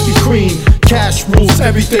heart is Krispy Kreme. Cash rules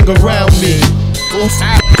everything around me.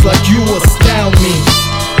 Like you astound me.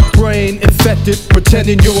 Brain infected,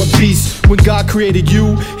 pretending you're a beast. When God created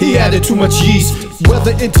you, he added too much yeast.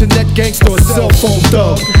 Whether internet gangster or cell phone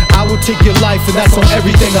thug, I will take your life, and that's on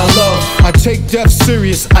everything I love. I take death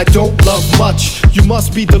serious, I don't love much. You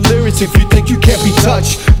must be delirious if you think you can't be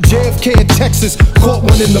touched. JFK in Texas caught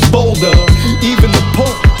one in the boulder. Even the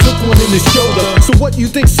Pope took one in the shoulder. So what you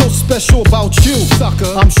think so special about you, sucker?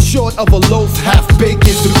 I'm short of a loaf, half baked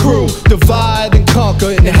is the crew. Divide and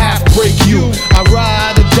conquer and half break you. I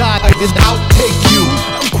ride or die and outtake you.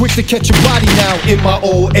 I'm quick to catch a body now in my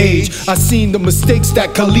old age. I seen the mistakes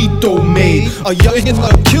that Carlito made. A youngin'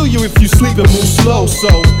 will kill you if you sleep and move slow. So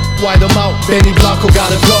white them out, Benny Blanco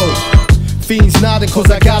gotta go. Fiends nodding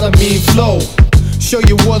cause I got a mean flow. Show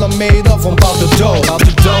you what I'm made of, I'm about to dough. About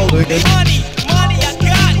to dough. Money, I got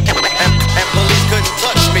it. And police couldn't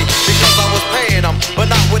touch me because I was paying them, but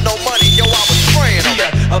not with no money, yo, I was spraying them.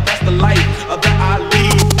 Yeah, that's the life that I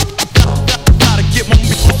lead. Gotta get my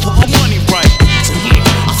money right. So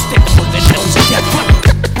yeah, I'll stick up with the nose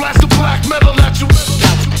together. Blast the black metal at you.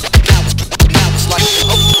 Now it's like,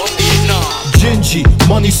 Gingy,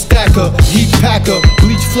 money stacker, heat packer,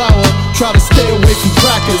 bleach flour, try to stay away from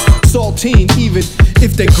crackers. Saltine, even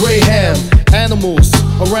if they gray ham. Animals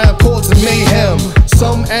around causing mayhem.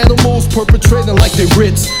 Some animals perpetrating like they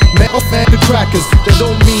Ritz. Man, the crackers, they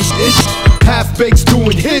don't mean shit. Half bakes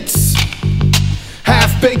doing hits.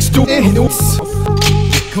 Half bakes doing hits.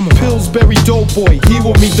 Come on. Pillsbury Doughboy, he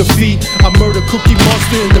will meet defeat. I murder Cookie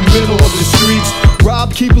Monster in the middle of the streets.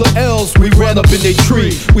 Rob Keebler L's, we ran up in their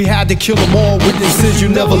tree. We had to kill them all, witnesses you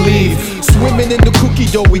never leave. Swimming in the cookie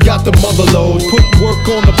dough, we got the mother load. Put work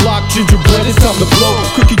on the block, gingerbread, it's time to blow.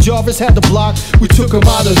 Cookie Jarvis had the block, we took him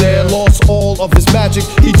out of there. Lost all of his magic,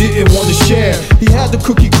 he didn't want to share. He had the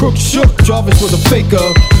cookie crook shook, Jarvis was a faker.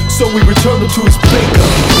 So we returned him to his baker.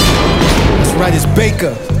 That's right, his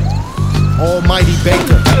baker. Almighty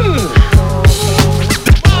Baker.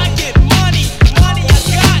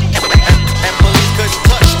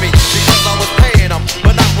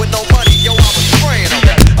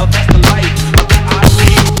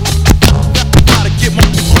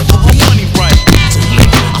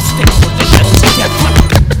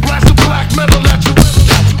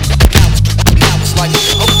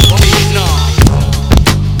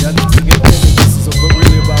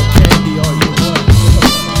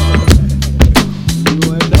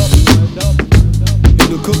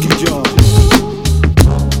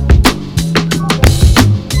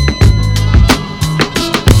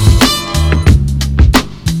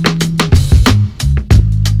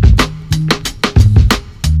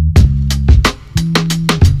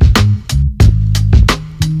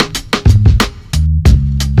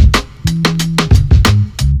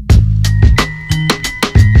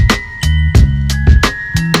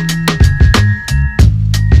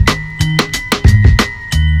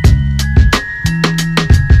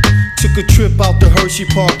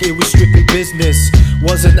 Park, it was strictly business.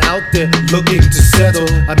 Wasn't out there looking to settle.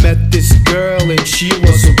 I met this girl and she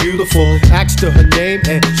was so beautiful. Asked her her name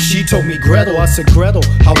and she told me Gretel. I said, Gretel,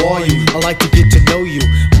 how are you? I like to get to know you.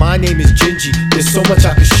 My name is Gingy, there's so much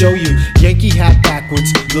I can show you. Yankee hat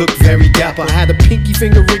backwards, look very dapper. I had a pinky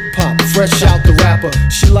finger rig pop, fresh out the wrapper.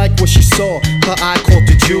 She liked what she saw, her eye caught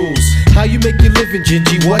the jewels. How you make your living,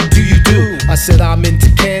 Gingy? What do you do? I said, I'm into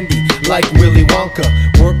candy, like Willy Wonka.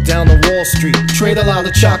 Work down on Wall Street, trade a lot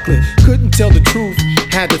of chocolate. Couldn't tell the truth,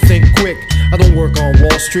 had to think quick. I don't work on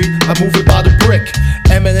Wall Street, I move it by the brick.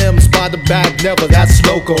 M&M's by the bag, never, that's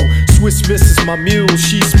loco. Swiss Miss is my mule,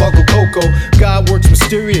 she smuggle cocoa. God works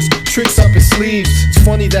mysterious, tricks up his sleeves. It's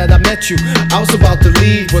funny that I met you, I was about to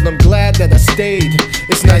leave, but I'm glad that I stayed.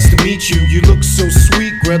 It's nice to meet you, you look so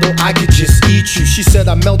sweet, Gretel, I could just eat you. She said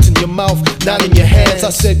I melt in your mouth, not in your hands. I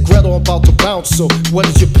said, Gretel, I'm about to bounce, so what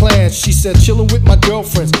is your plan? She said, chilling with my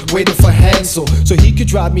girlfriends, waiting for Hansel, so he could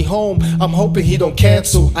drive me home. I'm hoping he don't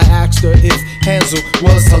cancel. I asked her if Hansel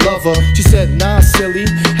was her lover. She said, nah, silly,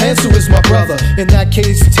 Hansel is my brother. In that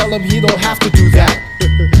case, tell him he don't have to do that.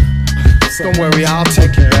 Don't worry, I'll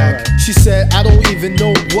take it back. She said, I don't even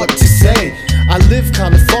know what to say. I live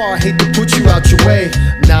kinda far, I hate to put you out your way.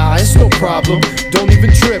 Nah, it's no problem, don't even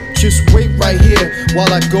trip. Just wait right here while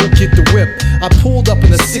I go get the whip. I pulled up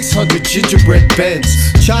in a 600 gingerbread Benz.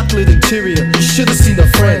 Chocolate interior, you should've seen her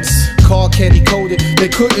friends. Car candy coated, they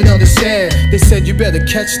couldn't understand. They said you better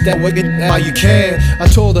catch that while you can. I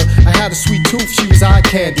told her I had a sweet tooth, she was eye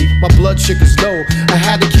candy. My blood sugar's low, I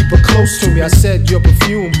had to keep her close to me. I said your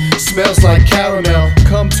perfume smells like caramel.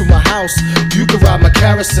 Come to my house, you can ride my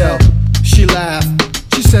carousel. She laughed,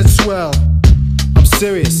 she said swell. I'm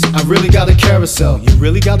serious, I really got a carousel. You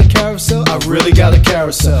really got a carousel? I really got a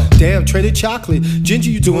carousel. Damn, traded chocolate,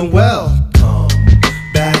 Ginger, you doing well. Come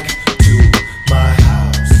back to my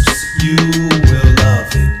house, you will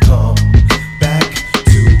love it. Come back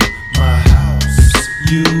to my house,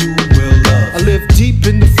 you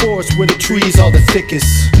trees are the thickest.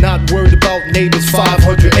 Not worried about neighbors,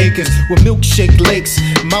 500 acres with milkshake lakes,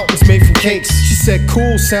 mountains made from cakes. She said,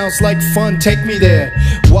 cool, sounds like fun, take me there.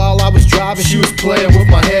 While I was driving, she was playing with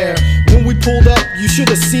my hair. When we pulled up, you should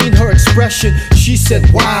have seen her expression. She said,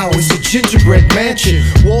 wow, it's a gingerbread mansion.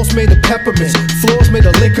 Walls made of peppermints, floors made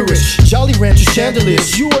of licorice. Jolly Rancher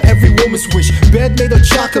chandeliers, you were every woman's wish. Bed made of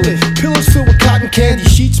chocolate, pillows filled with cotton candy,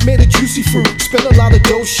 sheets made of juicy fruit. Spent a lot of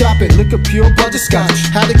dough shopping, liquor pure butterscotch.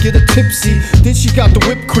 Had to get her tipsy, then she got the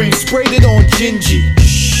whipped cream, sprayed it on gingy.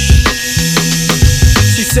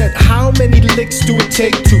 She said, how many licks do it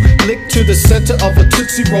take to lick to the center of a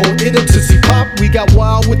Tootsie Roll in a Tootsie Pop? We got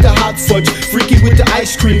wild with the hot fudge, freaky with the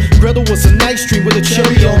ice cream. Gretel was a nice dream with a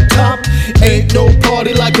cherry on top. Ain't no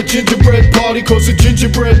party like a gingerbread party, cause a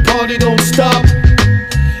gingerbread party don't stop.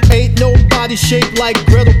 Ain't nobody shaped like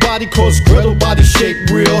Gretel body, cause Gretel body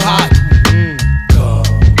shaped real hot.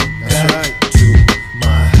 That's right. To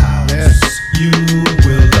my house, yes. You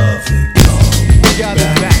will love it. Come we got it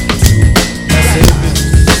back.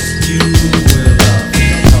 You will love it.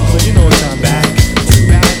 So you know what time back.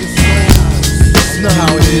 You know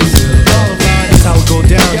how it is. That's how it go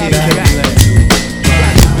down here. You will love it. Come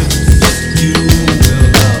back to you will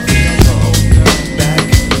love it.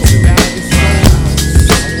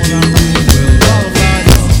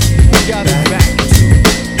 We got it back.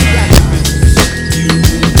 You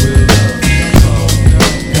will love it.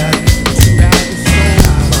 Come back to my house.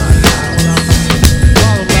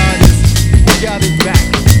 Bottom line is, we got it back.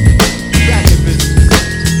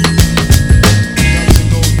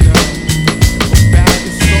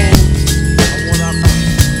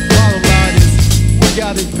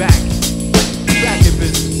 Got it back. Back in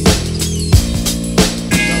business.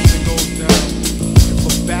 Nothing goes down. If a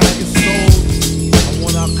bag is sold, I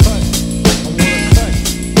want our cut. I want a cut.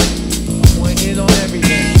 I want in on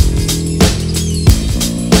everything.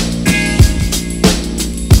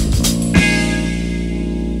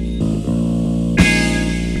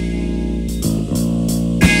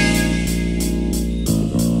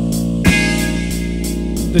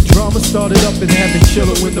 The drama started up in heaven,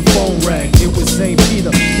 chillin' when the phone rang. It was St.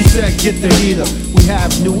 Peter. He said, get the heater. We have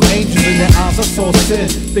new angels in their eyes. I saw sin.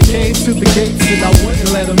 They came to the gates and I wouldn't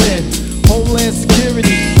let them in. Homeland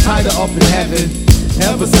Security tied her up in heaven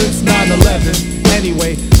ever since 9/11.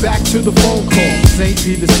 Anyway, back to the phone call. St.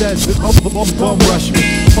 Peter says, bum rush me,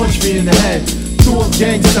 punch me in the head. Threw up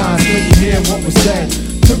gang signs, couldn't hear what was said.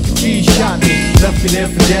 Took the keys, shot me, left me there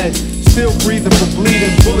for dead. Still breathing but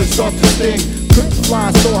bleeding, bullets start to sting. Couldn't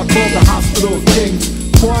fly, so I called the Hospital of Kings.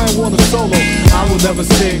 Crying on a solo, I will never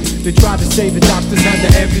sing. They tried to say the doctors had to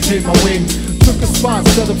amputate my wing. Took a spot,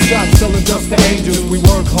 set up shots, selling dust to angels. We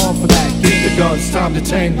work hard for that, get the guns, time to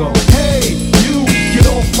tango. Hey, you, get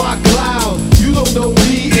off my cloud. You don't know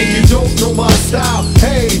me and you don't know my style.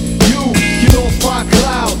 Hey, you, get off my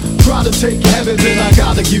cloud. Try to take heaven, then I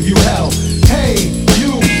gotta give you hell. Hey,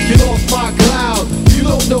 you, get off my cloud. You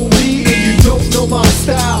don't know me and you don't know my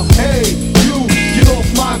style. Hey, you, get off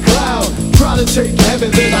my cloud. Try to take heaven,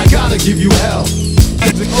 then I gotta give you hell. I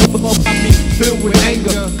mean, filled with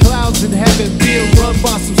anger. Clouds in heaven being run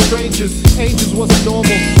by some strangers. Angels wasn't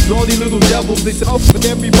normal, naughty little devils. They said, oh, fuck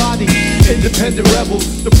everybody, independent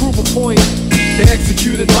rebels. To prove a point, they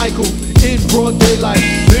executed Michael in broad daylight,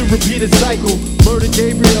 then repeated cycle. Murdered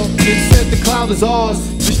Gabriel, then said the cloud is ours.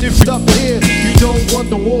 Just if you're up here, you don't want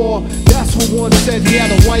the war. That's what one said, he had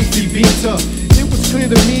a wife, he beat her. It was clear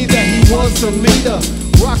to me that he was the leader.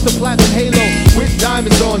 Rocked the platinum halo with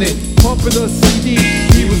diamonds on it. Pumping a CD,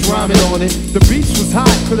 he was rhyming on it. The beach was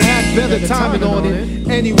hot, could've had better timing on it.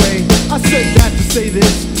 Anyway, I said that to say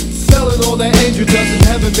this. Selling all that angel dust in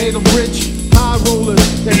heaven made them rich. High rollers,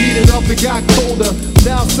 they heated up and got colder.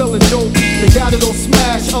 Now selling dope, they got it on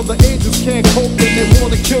smash. Other angels can't cope and they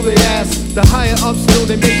wanna kill their ass. The higher ups know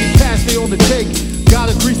they making cash, they on the take.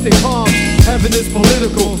 Gotta grease their palms, heaven is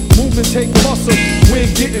political. Movement take muscle,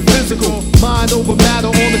 wind getting physical. Mind over matter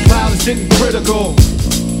on the cloud is getting critical.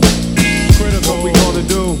 Critical, what we gonna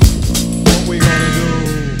do? What we gonna do?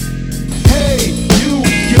 Hey, you,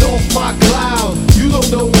 get off my cloud. You don't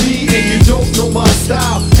know me and you don't know my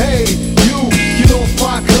style. Hey, you, get off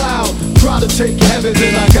my cloud. Try to take heaven,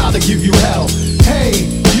 then I gotta give you hell. Hey,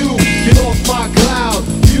 you, get off my cloud.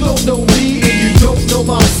 You don't know me and you don't know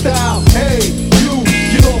my style. Hey, you,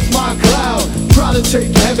 get off my cloud. Try to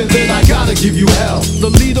take heaven, then I gotta give you hell. The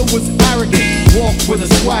leader was arrogant, walked with a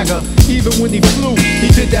swagger. Even when he flew, he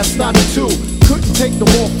did that snotty too. Couldn't take no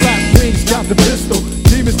more flat wings, got the pistol.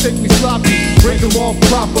 Demons take me sloppy, break him off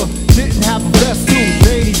proper. Didn't have a vest too,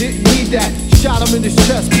 man, he didn't need that. Shot him in his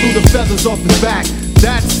chest, blew the feathers off his back.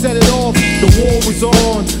 That set it off, the war was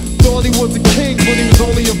on. thought he was a king, but he was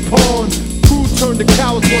only a pawn. Crew turned to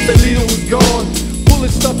cowards once their leader was gone.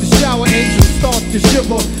 Bullets start to shower, angels start to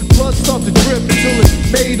shiver. Blood start to drip until it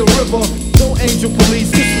made a river. No angel police,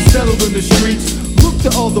 this was settled in the streets. Look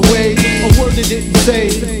the other way, a word they didn't say.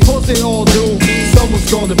 Cause they all do, someone's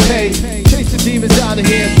gonna pay. Chase the demons out of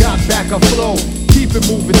here, got back our flow. Keep it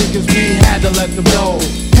moving, niggas, we had to let them know.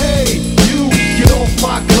 Hey, you, get off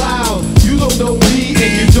my cloud. You don't know me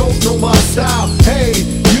and you don't know my style. Hey,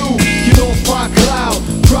 you, get off my cloud.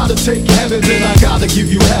 Try to take heaven, then I gotta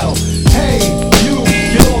give you hell. Hey, you,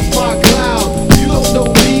 get off my cloud. You don't know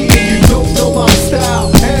me and you don't know my style.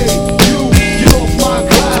 Hey, you, get off my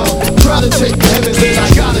cloud. Try to take heaven, then I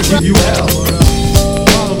gotta give you hell.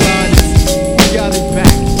 Bottom line is, we got it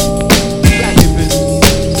back. Back in business.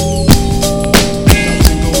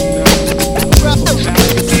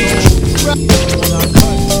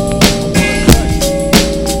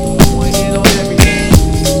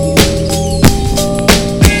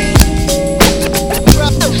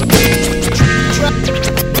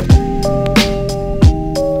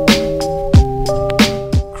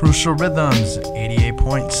 Crucial Rhythms,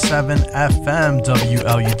 88.7 FM,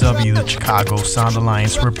 WLUW, the Chicago Sound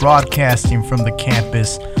Alliance. We're broadcasting from the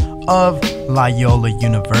campus of Loyola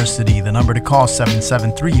University. The number to call,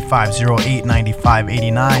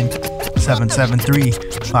 773-508-9589,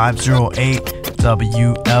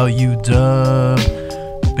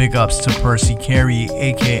 773-508-WLUW. Big ups to Percy Carey,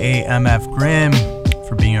 aka MF Grimm,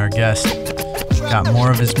 for being our guest. Got more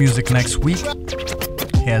of his music next week.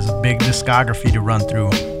 He has a big discography to run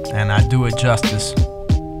through, and I do it justice.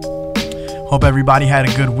 Hope everybody had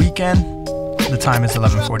a good weekend. The time is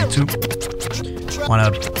 11:42.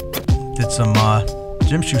 Did some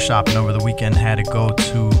gym shoe shopping over the weekend. Had to go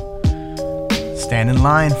to stand in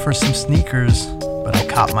line for some sneakers, but I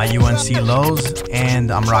copped my UNC lows,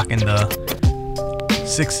 and I'm rocking the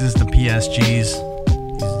 6s, the PSGs.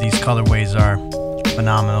 These colorways are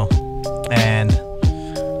phenomenal. And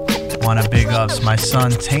want to big ups my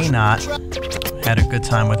son Taynot. Had a good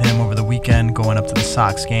time with him over the weekend, going up to the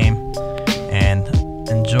Sox game, and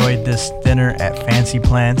enjoyed this dinner at Fancy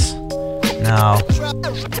Plants. Now,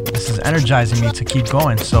 this is energizing me to keep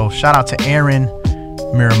going. So shout out to Aaron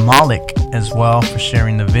Miramalik as well for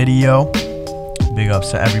sharing the video. Big ups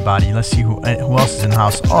to everybody. Let's see who else is in the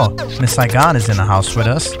house. Oh, Miss Saigon is in the house with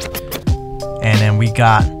us. And then we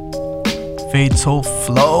got Fatal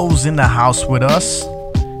Flows in the house with us.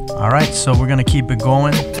 Alright, so we're gonna keep it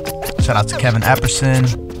going. Shout out to Kevin Epperson,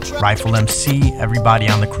 Rifle MC, everybody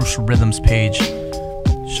on the Crucial Rhythms page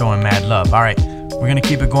showing mad love. Alright, we're gonna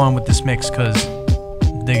keep it going with this mix because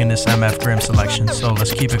digging this MF Grimm selection, so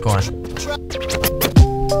let's keep it going.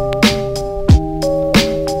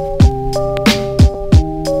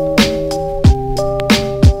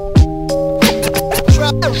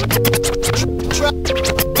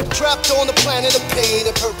 Trapped on the planet of pain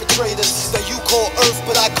and perpetrators that you call Earth,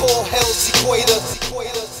 but I call hell's equator.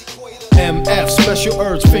 MF, special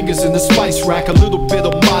herbs, fingers in the spice rack, a little bit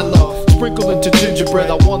of my love, sprinkle into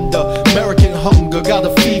gingerbread. I wonder, American hunger,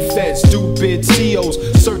 gotta feed feds, do bid, COs,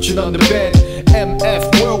 searching under bed.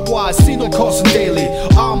 MF, worldwide, seen on Carson Daily.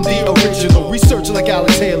 I'm the original, researching like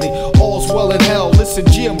Alex Haley. All's well in hell, listen,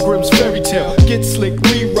 GM Grimm's fairy tale. Get slick,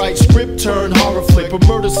 rewrite, script turn, horror flick. But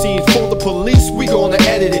murder scenes for the police, we gonna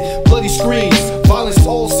edit it. Bloody screens, violence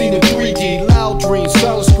all seen in 3D. Loud dreams,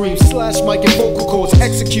 silent screams, slash mic and vocal cords.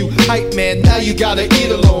 Execute, hype man, now you gotta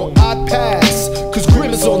eat alone. I'd pass, cause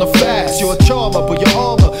Grimm is on the fast. You're a charmer, but your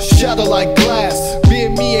armor shatter like glass.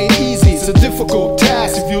 Being me ain't easy, it's a difficult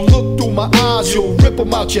task. If you look through my eyes, you'll rip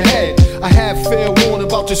them out your head. I had fair warning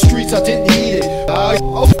about the streets, I didn't need it.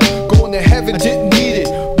 Going to heaven, didn't need it.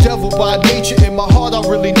 Devil by nature, in my heart I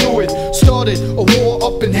really knew it. Started a war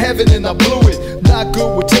up in heaven and I blew it. Not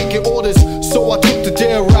good with taking orders, so I took the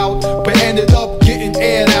dare route, but ended up getting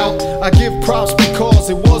aired out. I give props because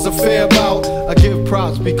it was a fair bout. I give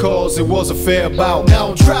props because it was a fair bout. Now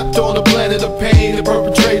I'm trapped on a planet of pain and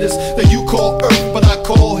perpetrators that you call Earth, but I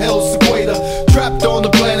call hell's equator. Trapped on the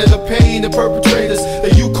planet of pain and perpetrators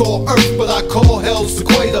that you call Earth, but I call hell's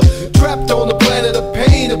equator. Trapped on the planet of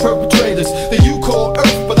pain and perpetrators that you call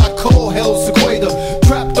Earth, but I call hell's equator.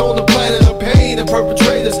 Trapped on the planet of pain and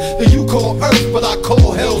perpetrators that you call Earth, but I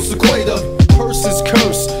call hell's equator. Purses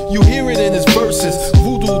curse, you hear it in his verses.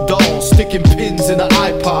 Voodoo dolls sticking pins in the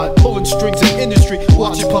iPod, pulling strings in industry,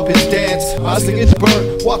 watching puppets dance. I sing it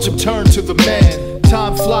burnt, watch them turn to the man.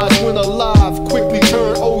 Time flies when alive, quickly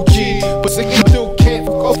turn OG, but singing still can't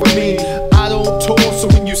fuck up with me. I don't tour, so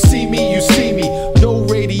when you see me, you see me. No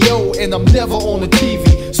radio, and I'm never on the TV.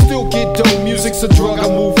 Still get dope, music's a drug, I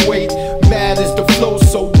move weight. Mad as the flow,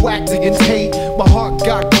 so whacked against hate. My heart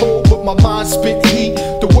got cold. spit heat.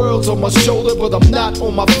 The world's on my shoulder, but I'm not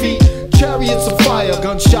on my feet. Chariots of fire,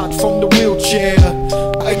 gunshot from the wheelchair.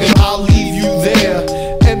 And I'll leave you there.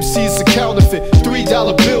 MC's a counterfeit,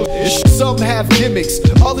 $3 bill ish. Some have gimmicks,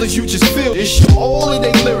 others you just feel ish. All in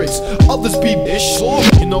their lyrics, others be ish.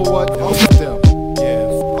 You know what? Off them. Yeah,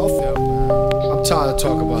 off them. I'm tired of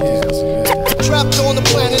talking about these. Trapped on the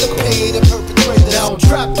planet of pain and perpetrators. Now I'm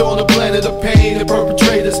trapped on the planet of pain and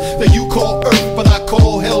perpetrators that you call Earth, but I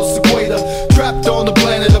call hell's equator. Trapped on the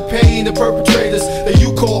planet of pain and perpetrators that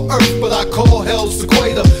you call Earth, but I call hell's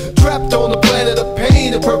equator. Trapped on the planet of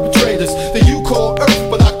pain and perpetrators that you call Earth,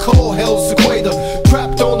 but I call hell's equator.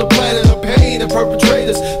 Trapped on the planet of pain and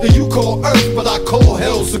perpetrators that you call Earth, but I call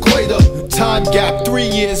hell's equator. Time gap, 3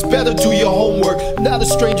 years, better do your homework. Not a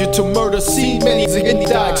stranger to murder, seen many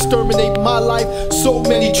die. Exterminate my life, so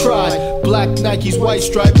many tried. Black Nikes, white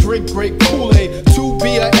stripe, drink grape Kool-Aid. To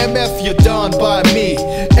be a MF, you're done by me.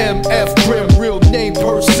 MF Grim, real name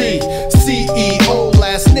Percy. CEO,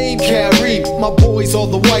 last name Carey. My boys are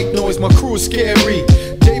the white noise, my crew is scary.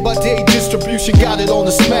 Day by day distribution, got it on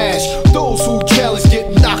the smash. Those who challenge get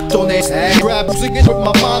knocked on their ass. Grab music and with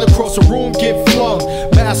my mind across the room, get flung.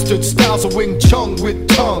 Mastered styles of Wing Chun with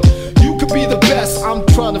tongue. You could be the best, I'm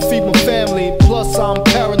trying to feed my family. Plus I'm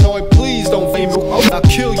paranoid, please don't feed me. I'll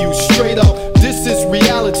kill you straight up. This is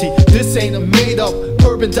reality, this ain't a made up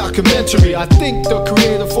urban documentary. I thank the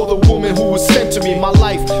creator for the woman who was sent to me. My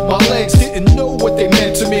life, my legs didn't know what they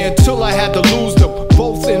meant to me until I had to lose them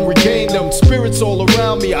both and regain them. Spirits all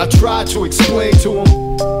around me, I tried to explain to them.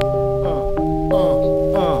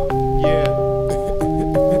 Yeah.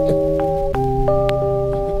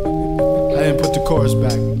 I didn't put the chorus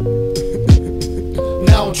back.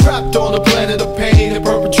 Now I'm trapped on a planet of pain and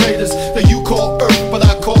perpetrators that you call Earth, but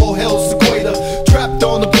I call hell's equator. Trapped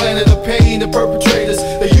on the planet of pain and perpetrators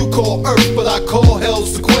that you call Earth, but I call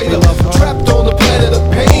hell's equator. Trapped on the planet of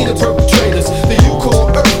pain and perpetrators that you call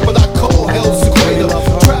Earth, but I call hell's equator.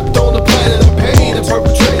 Trapped on the planet of pain and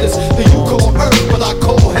perpetrators that you call Earth, but I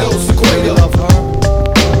call hell's equator. Trapped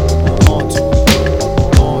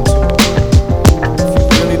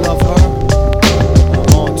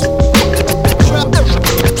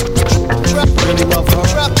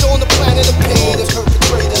on the planet of pain and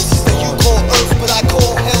perpetrators that you call Earth, but I call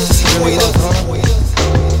hell's equator.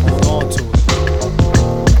 Hold on to it.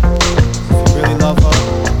 If you really love her,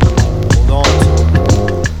 hold on to it.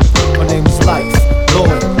 Her name is Life,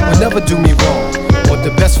 Lord, but never do me wrong. What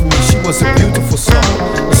the best for me, she was a beautiful soul.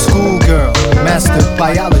 A schoolgirl, mastered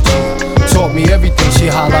biology. Taught me everything, she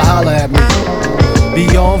holla at me.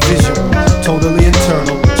 Beyond visual, totally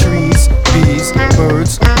internal. Trees, bees,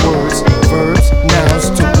 birds, words, verbs, nouns.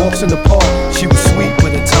 Took walks in the park, she was sweet,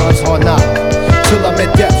 but at times hard knock. Till I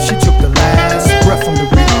met death, she took the last breath from the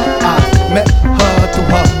reef. I met her through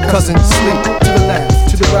her cousin sleep. To the left,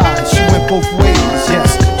 to the right, she went both ways,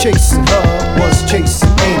 yes. Chasing her was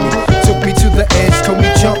chasing Amy. Took me to the edge, told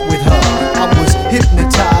me jump with her. I was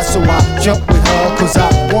hypnotized, so I jumped with her, cause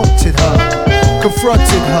I wanted her.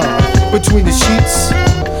 Confronted her between the sheets.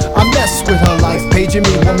 I mess with her life, paging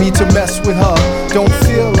me, want me to mess with her. Don't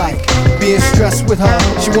feel like being stressed with her.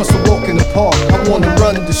 She wants to walk in the park, I wanna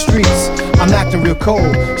run the streets. I'm acting real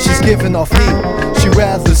cold, she's giving off heat. She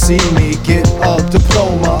rather see me get a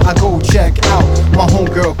diploma. I go check out my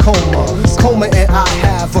homegirl Coma. Coma and I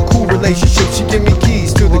have a cool relationship. She give me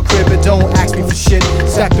keys to the crib and don't ask me for shit.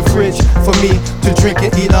 Stack the fridge for me to drink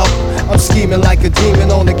and eat up. I'm scheming like a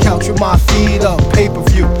demon on the couch with my feet up.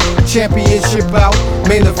 Pay-per-view, championship out.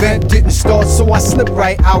 Main event didn't start, so I slip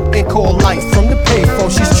right out and call Life from the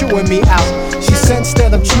payphone. She's chewing me out. She sensed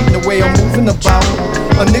that I'm cheating the way I'm moving about.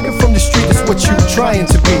 A nigga from the street is what you trying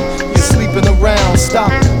to be. You're sleeping around,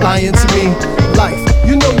 stop lying to me. Life,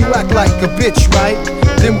 you know you act like a bitch, right?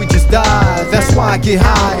 Then we just die, that's why I get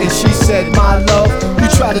high. And she said, my love, you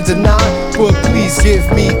try to deny, but please give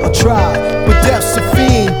me a try. But death's a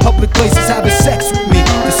fiend, public places having sex with me.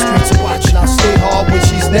 The streets are watching, I'll stay hard when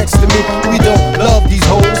she's next to me. We don't love these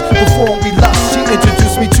hoes, before we lust. She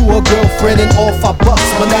introduced me to her girlfriend and off I bust.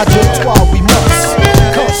 Menage a trois, we must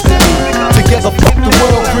constantly together, fuck the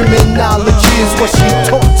world. Criminology is what she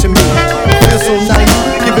taught to me. Feels so nice,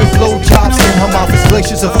 giving blowjobs in her mouth is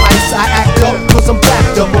glaciers of ice. I act up cause I'm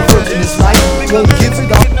backed up, a virgin is life. Won't give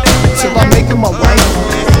it up till I make her my wife.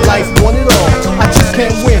 Life want it all, I just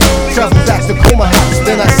can't win. Travel back to Coma house,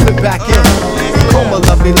 then I slip back in. Coma,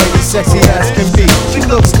 lovely lady, sexy as can be. She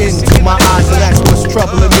looks into my eyes and asks what's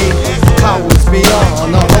troubling me. Powers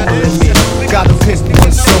beyond are humbling me. Gotta pick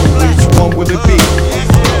one soul, which one will it be?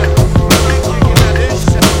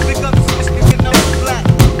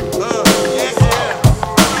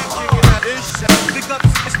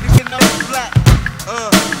 Black.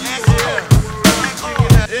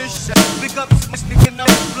 Big up to my nigga no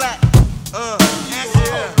black.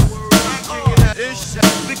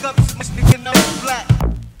 Big up to my nigga no black.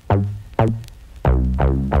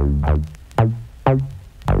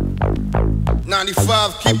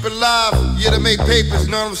 95, keep it live. Yeah, they make papers,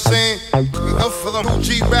 know what I'm saying? Up for them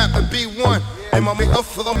OG rap and B1. And my up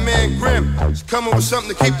for them man Grim. It's coming with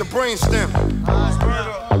something to keep the brain stem.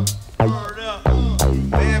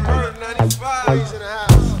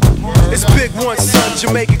 It's Big One, son,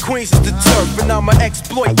 Jamaica, Queens is the turf. And I'ma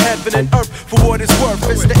exploit heaven and earth for what it's worth.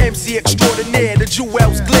 It's the MC extraordinaire, the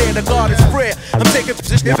jewels glare, the God is prayer. I'm taking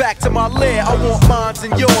position back to my lair. I want mines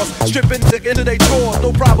and yours, stripping into they drawers,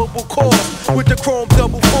 no probable cause. With the chrome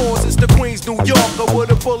double fours, it's the Queens, New Yorker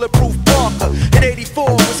with a bulletproof Parker. In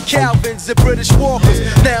 84 was Calvin's and British Walkers.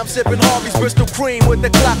 Now I'm sipping Harvey's Bristol Cream with the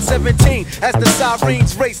Glock 17. As the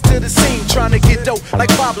sirens race to the scene, trying to get dope like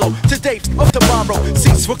Pablo. Today, up tomorrow,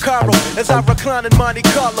 seats for Cairo. As I recline in Monte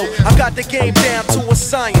Carlo, I got the game down to a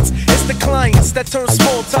science. It's the clients that turn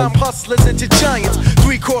small-time hustlers into giants.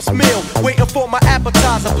 3-course meal, waiting for my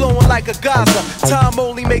appetizer, blowing like a Gaza. Time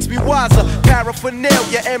only makes me wiser.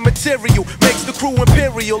 Paraphernalia and material makes the crew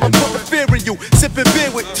imperial. I'm ethereal, sipping beer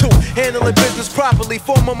with two, handling business properly.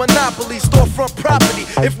 Form a monopoly, storefront property.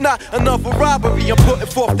 If not another robbery, I'm putting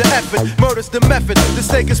forth the effort. Murder's the method, the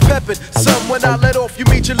steak is peppered. Some when I let off, you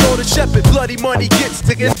meet your Lord and Shepherd. Bloody money gets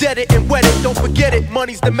to indebted and wet it, don't forget it.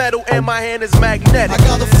 Money's the metal and my hand is magnetic. I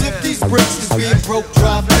gotta flip these bricks cause being broke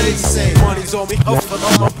drive me insane. Money's on me, up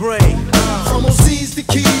on my brain. From OC's to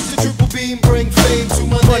keys to triple beam, bring fame to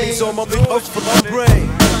my name. Money's on my up for my brain.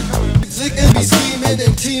 Zigging be scheming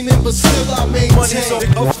and teaming, but still I maintain. Money's on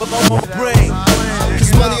up for my brain.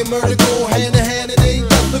 Cause money and murder go hand in hand, it ain't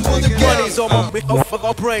nothing but a game. Money's on my up for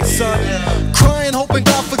my brain, son. Crying, hoping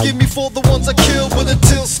God forgive me for the ones I killed, but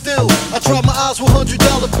until still, I try my eyes with $100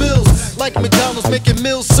 bills. Like McDonald's making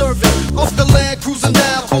meals serving. Off the land cruising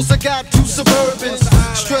now, of course I got 2 Suburbans.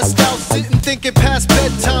 Stressed out, sitting thinking past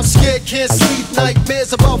bedtime. Scared, can't sleep,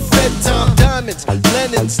 nightmares about Fed time. Diamonds,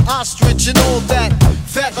 Lennons, ostrich and all that.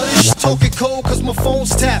 Fat fish talking cold cause my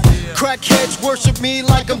phone's tapped. Crackheads worship me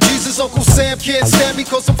like I'm Jesus. Uncle Sam can't stand me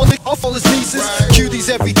cause I'm on the off all his nieces. Cuties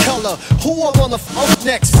every color, who I wanna f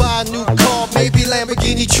next? Buy a new car, maybe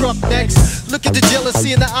Lamborghini truck next. Look at the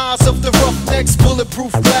jealousy in the eyes of the roughnecks.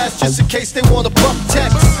 Bulletproof glass just in case they wanna buck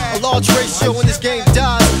text. A large ratio in this game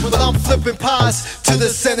dies, but I'm flipping pies to the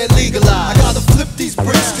Senate legalized. I gotta flip these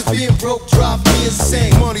bricks cause being broke drive me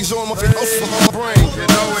insane. Money's on my brain.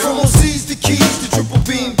 From OC's to keys to triple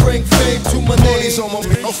beam, bring fame to my name. Money's on my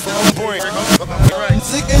brain.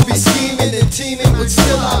 Zick and be scheming and teaming, but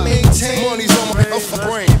still I maintain. Money's on my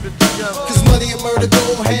brain. Cause money and murder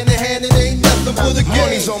go hand in hand, it ain't nothing but a game.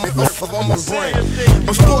 Money's on my brain.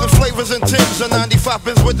 I'm sporting flavors and Timbs, a 95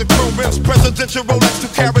 bins with the chrome rims. Presidential Rolex,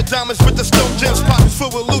 2-carat diamonds with the stone gems. Pockets full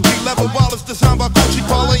with Lucci, leather wallets designed by Gucci.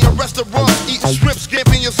 Calling in restaurants, eating shrimp,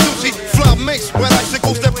 skimping your sushi. Fly mix, red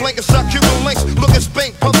icicles that blink inside Cuban links. Look at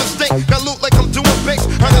Spain, pump the stink, got loot like I'm doing bakes.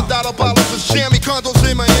 $100 bottles of chamois, condos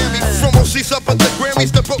in Miami. From OC's up at the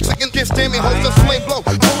Grammys, the folks again can't stand me. Host a flame blow,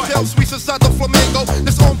 hotel suites inside the Flamingo.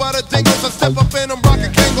 It's owned by the Dingos, I step up in them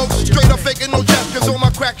rockin' Kangos. Straight up faking no jacks, cause all my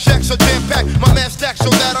crack shacks are jam-packed. My man stacks so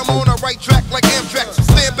that I'm on the right track like Amtrak. So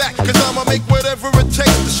stand back, cause I'ma make whatever it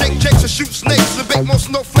takes to shake jakes and shoot snakes and bake more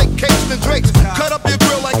snowflake cakes than drakes. Cut up your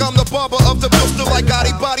grill like I'm the barber of the bill. Still like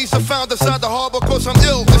Gotti bodies are found inside the harbor cause I'm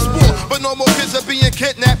ill. It's war, but no more kids are being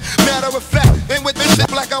kidnapped. Matter of fact, ain't with this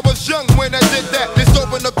shit like I was young when I did that. Just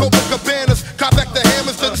open the Copacabanas, cop back the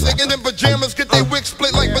hammers, then singing in pajamas, get their wigs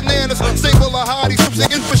split like bananas. Stable of hotties,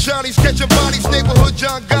 singing for shotties, catching bodies. Neighborhood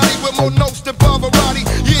John Gotti with more notes than Pavarotti.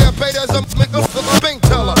 Yeah, paid as a bank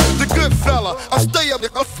teller, the good fella. I stay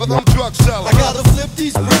up for them drug sellers. I gotta flip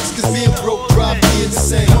these bricks cause being broke drive me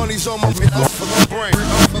insane. Money's on my brain.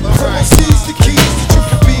 From OC's to keys to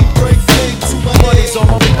triple beam, bring fame to my name. Money's on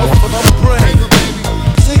my brain.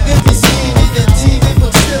 Zick and be scheming and teaming,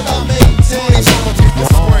 but still I maintain. Money's on my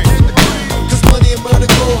brain. Cause money and murder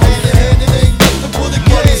go hand in hand, it ain't nothing but a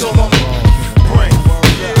game. Money's on my brain.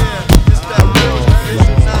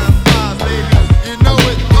 You know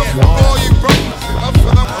it, up for all you broke. Up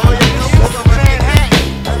for them all you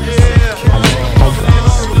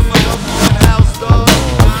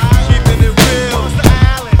Keeping it real.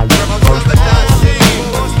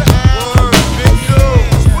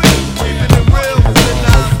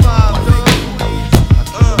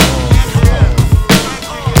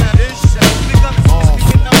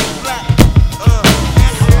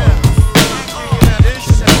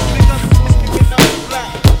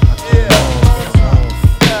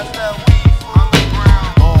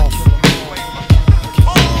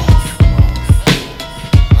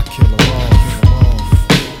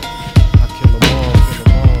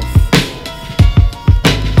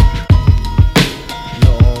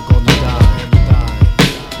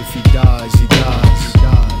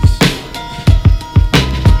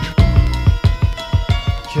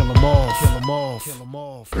 Kill 'em all, kill 'em all, kill 'em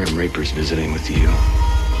all. Grim Reaper's visiting with you.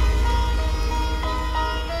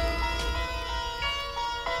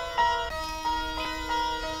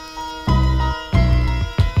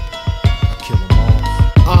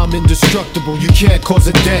 I'm indestructible, you can't cause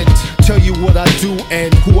a dent. Tell you what I do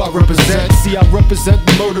and who I represent. See, I represent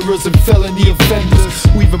murderers and felony offenders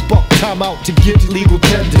who even buck time out to get legal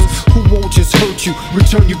tenders. Who won't just hurt you,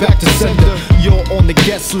 return you back to sender. You're on the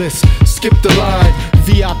guest list, skip the line.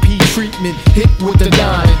 VIP treatment, hit with the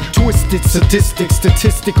 9. Twisted, sadistic,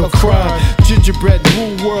 statistic of crime. Gingerbread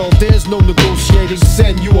rule world, there's no negotiating.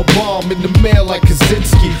 Send you a bomb in the mail like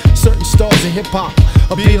Kaczynski. Certain stars in hip-hop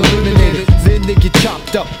are being eliminated. Then they get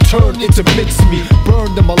chopped up, turned into mincemeat.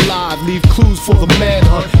 Burn them alive, leave clues for the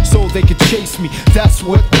manhunt so they can chase me. That's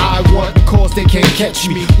what I want, cause they can't catch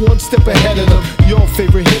me. One step ahead of them, your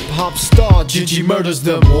favorite hip-hop star Gigi murders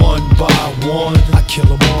them one by one. I kill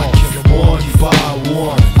them all, I kill them one by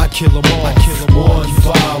one. I kill them all, I kill them one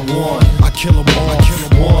by one. I kill them all, I kill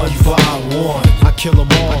them one by one. I kill them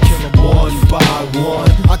all, I kill them one by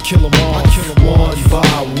one. I kill them all, I kill them one by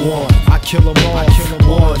one. I kill them all, I kill them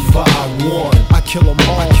one by one. I kill them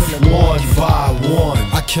all, I kill them one by one.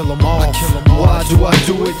 I kill them all, I kill them all. Why do I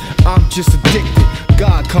do it? I'm just addicted.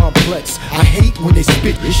 God complex. I hate when they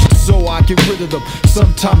spit this shit, so I get rid of them.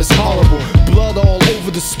 Sometimes it's horrible. Blood all over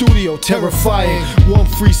the studio, terrifying. One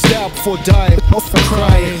freestyle before dying,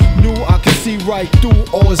 crying. Knew I could see right through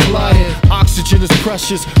all his lying. Oxygen is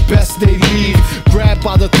precious, best they leave. Grabbed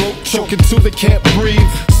by the throat, choking till they can't breathe.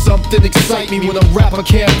 Something excite me when a rapper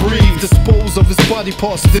can't breathe. Dispose of his body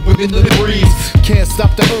parts, dip it in the breeze. Can't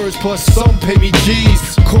stop the urge, plus some pay me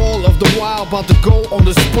G's. Call of the wild, about to go on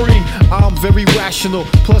the spree. I'm very rational,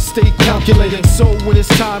 plus stay calculating. So when it's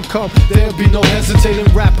time come, there'll be no hesitating.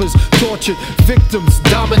 Rappers tortured, victims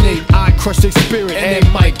dominate. I crush their spirit and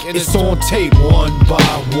their mic, and it's on tape. One by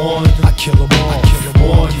one, I kill them all. I kill them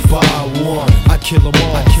one by one. I kill them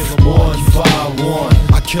all. I kill them one by one.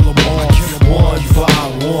 I kill them all. I kill them one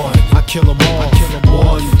by one. I kill them all. I kill them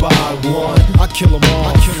one by one. I kill them all.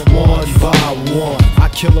 I kill them one by one. I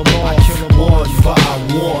kill them all. I kill them one by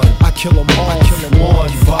one. I kill them all. I kill them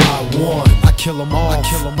one by one. I kill them all.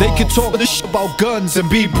 They can talk this shit about guns and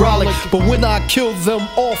be brolic, but when I kill them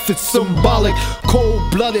off, it's symbolic.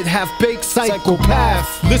 Cold-blooded, half-baked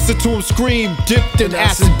psychopath. Listen to him scream, dipped in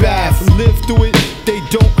acid bath. Live through it, they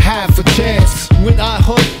don't have a chance. When I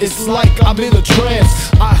hunt, it's like I'm in a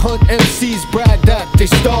trance. I hunt MCs, brag that they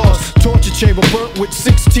stars. Torture chamber burnt with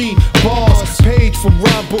 16 bars. Page from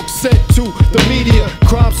rhyme book sent to the media.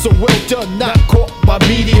 Crime so well done, not caught by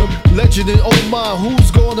medium. Legend in oh my,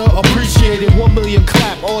 who's gonna appreciate it? 1 million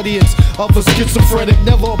clap audience of a schizophrenic,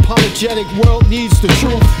 never apologetic. World needs the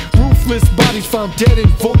truth. Ruthless bodies found dead in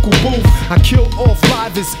vocal booth. I kill off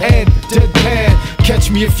livers and deadpan.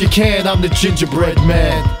 Catch me if you can, I'm the gingerbread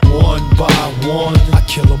man. One by one, I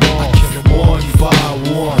kill them all. I kill them one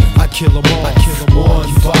by one. I kill them all. I kill them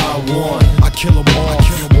one by one. I kill them all. I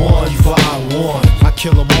kill them one by one. I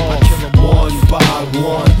kill them all. I kill them one by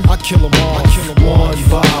one. I kill them all. I kill them one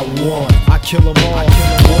by one. I kill them all. I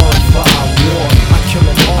kill them one by one. I kill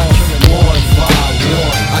them all. I kill them one by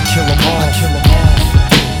one. I kill them all. I kill them all.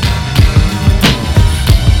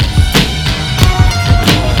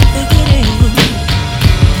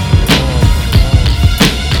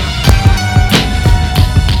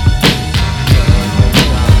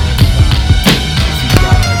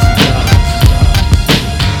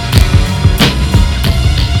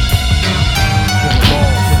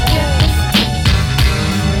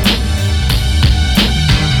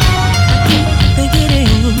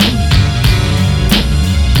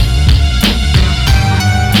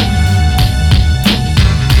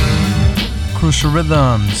 Crucial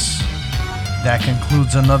Rhythms. That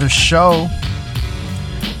concludes another show.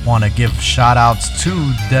 Want to give shout outs to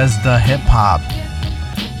Desda Hip Hop,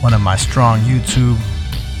 one of my strong YouTube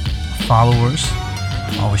followers,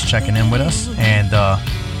 always checking in with us. And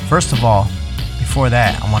first of all, before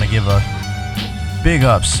that, I want to give a big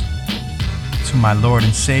ups to my Lord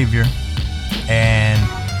and Savior and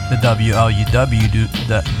the WLUW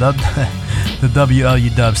the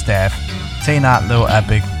WLUW staff. Tay Not, Lil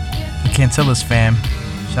Epic, the Cantillas fam.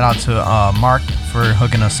 Shout out to Mark for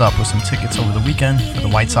hooking us up with some tickets over the weekend for the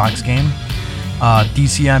White Sox game.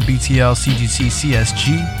 DCM, BTL, CGC,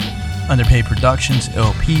 CSG, Underpaid Productions,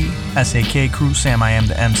 LP, SAK Crew, Sam I Am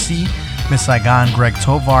the MC, Miss Saigon, Greg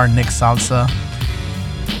Tovar, Nick Salsa,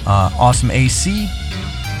 Awesome AC,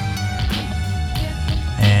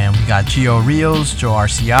 and we got Gio Rios, Joe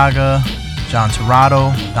Arciaga, John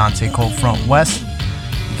Torado, Dante Cold Front West.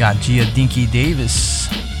 We got Gia Dinky Davis,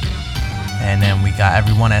 And then we got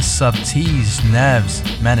everyone at Sub T's, Nevs,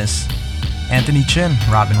 Menace, Anthony Chin,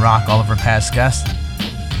 Robin Rock, all of our past guests.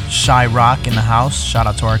 Shy Rock in the house. Shout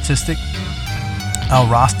out to Artistic. El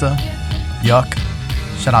Rasta, Yuck.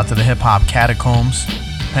 Shout out to the Hip Hop Catacombs.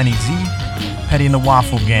 Penny Z, Petty and the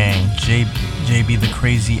Waffle Gang, JB the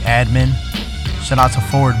Crazy Admin. Shout out to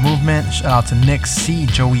Forward Movement. Shout out to Nick C,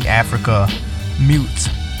 Joey Africa, Mute,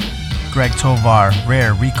 Greg Tovar,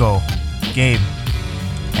 Rare, Rico, Gabe,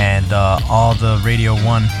 and all the Radio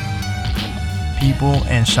 1 people.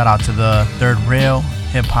 And shout out to the Third Rail,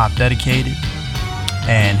 Hip Hop Dedicated,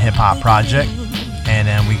 and Hip Hop Project. And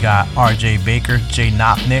then we got RJ Baker, Jay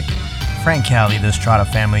Knopnick, Frank Cali, the Estrada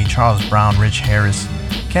Family, Charles Brown, Rich Harris,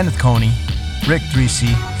 Kenneth Coney, Rick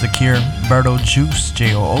 3C, Zakir, Berto Juice,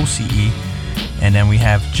 JOOCE, and then we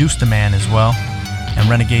have Juice the Man as well, and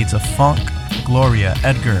Renegades of Funk, Gloria,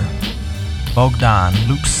 Edgar, Bogdan,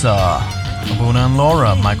 Luxa, Abuna and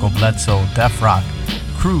Laura, Michael Bledsoe, Def Rock,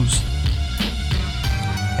 Cruz,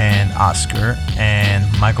 and Oscar, and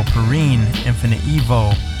Michael Perrine, Infinite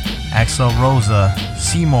Evo, Axel Rosa,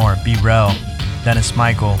 Seymour, B-Rel, Dennis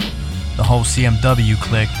Michael, the whole CMW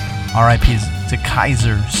clique, RIP to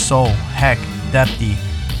Kaiser, Soul, Heck, Depty,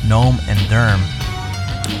 Gnome, and Derm.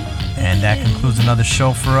 And that concludes another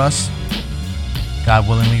show for us. God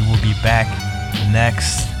willingly, we'll be back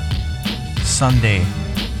next Sunday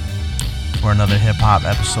for another hip-hop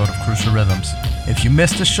episode of Crucial Rhythms. If you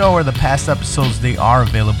missed the show or the past episodes, they are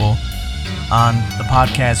available on the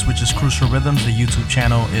podcast, which is Crucial Rhythms. The YouTube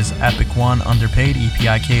channel is Epic One Underpaid,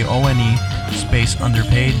 EPIKONE space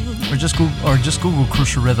Underpaid, or just Google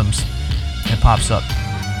Crucial Rhythms. It pops up.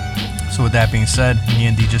 So with that being said, me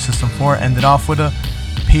and DJ System 4 ended off with a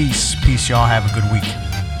peace. Peace, y'all. Have a good week.